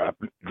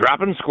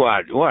 Dropping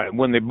squad. What?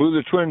 When they blew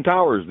the Twin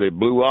Towers, they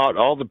blew out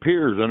all the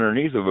piers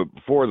underneath of it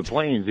before the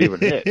planes even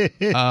hit.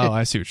 Oh,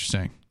 I see what you're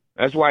saying.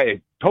 That's why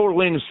it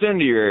total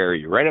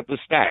incendiary right up the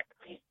stack.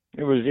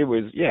 It was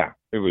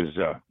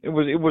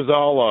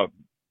all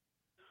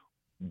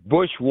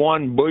Bush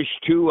 1, Bush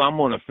 2. I'm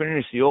going to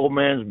finish the old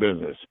man's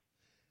business.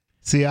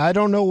 See, I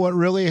don't know what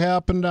really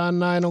happened on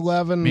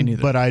 9/11,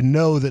 but I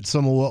know that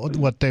some of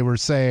what they were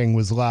saying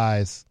was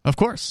lies. Of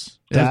course.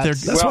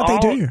 That's what they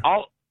do.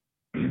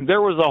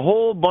 There was a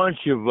whole bunch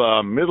of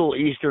Middle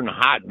Eastern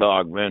hot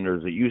dog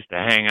vendors that used to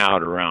hang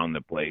out around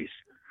the place,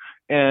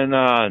 and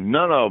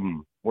none of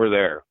them were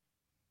there.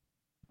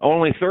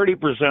 Only 30%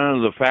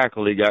 of the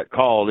faculty got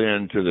called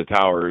in to the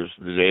towers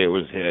the day it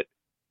was hit.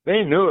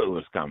 They knew it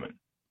was coming.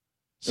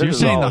 So you're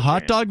saying the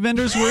hot dog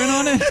vendors were in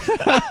on it?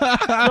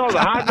 No, the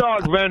hot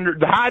dog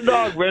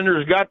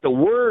vendors got the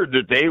word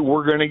that they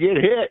were going to get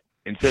hit.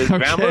 And says,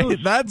 okay,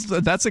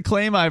 that's a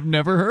claim I've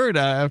never heard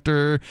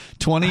after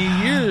 20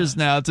 years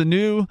now. That's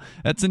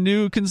a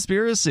new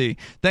conspiracy.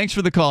 Thanks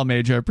for the call,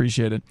 Major. I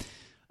appreciate it.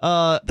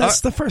 That's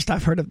the first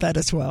I've heard of that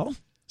as well.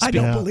 I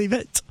don't believe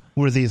it.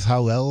 Were these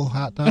halal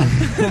hot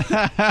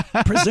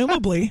dogs?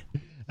 Presumably.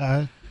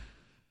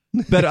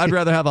 But I'd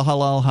rather have a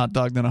halal hot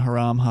dog than a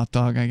haram hot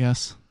dog, I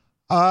guess.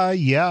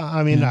 Yeah.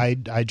 I mean,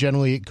 I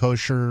generally eat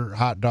kosher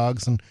hot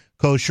dogs, and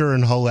kosher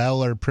and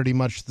halal are pretty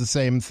much the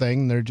same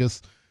thing. They're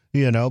just,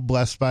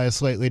 blessed by a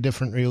slightly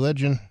different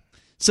religion.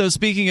 So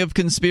speaking of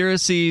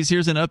conspiracies,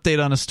 here's an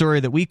update on a story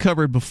that we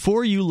covered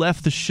before you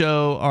left the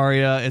show,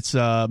 Aria. It's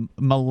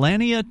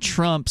Melania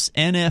Trump's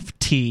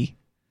NFT.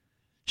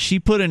 She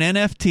put an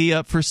NFT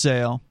up for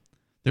sale.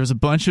 There's a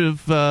bunch of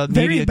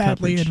very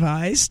badly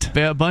advised.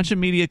 A bunch of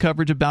media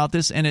coverage about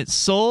this, and it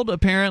sold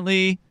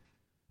apparently,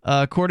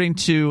 according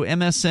to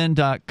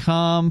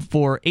MSN.com,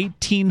 for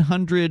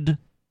 1,800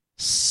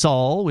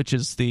 sol, which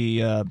is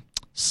the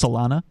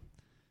Solana,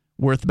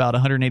 worth about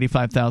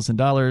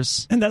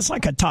 $185,000. And that's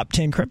like a top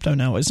 10 crypto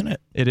now, isn't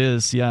it? It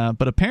is, yeah.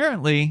 But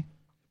apparently,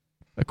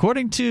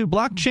 according to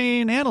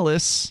blockchain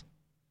analysts,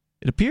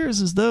 it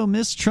appears as though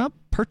Ms. Trump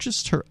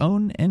purchased her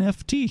own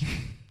NFT.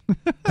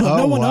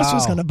 No one else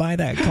was going to buy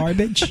that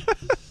garbage.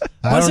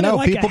 I don't know.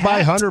 People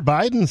buy Hunter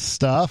Biden's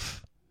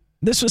stuff.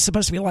 This was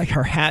supposed to be like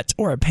her hat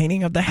or a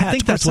painting of the hat. I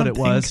think that's what it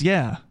was.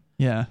 Yeah.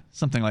 Yeah.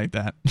 Something like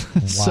that.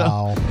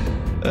 Wow.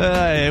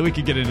 Yeah, we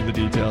could get into the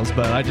details,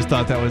 but I just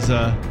thought that was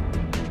a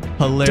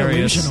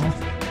hilarious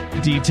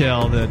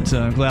detail that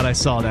I'm glad I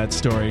saw that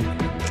story.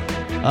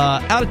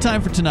 Out of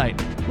time for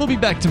tonight. We'll be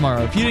back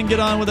tomorrow. If you didn't get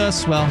on with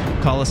us, well,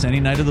 call us any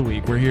night of the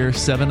week. We're here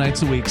 7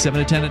 nights a week, 7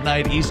 to 10 at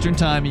night Eastern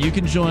Time. You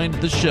can join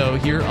the show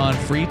here on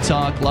Free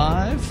Talk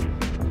Live,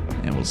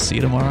 and we'll see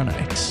you tomorrow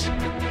night.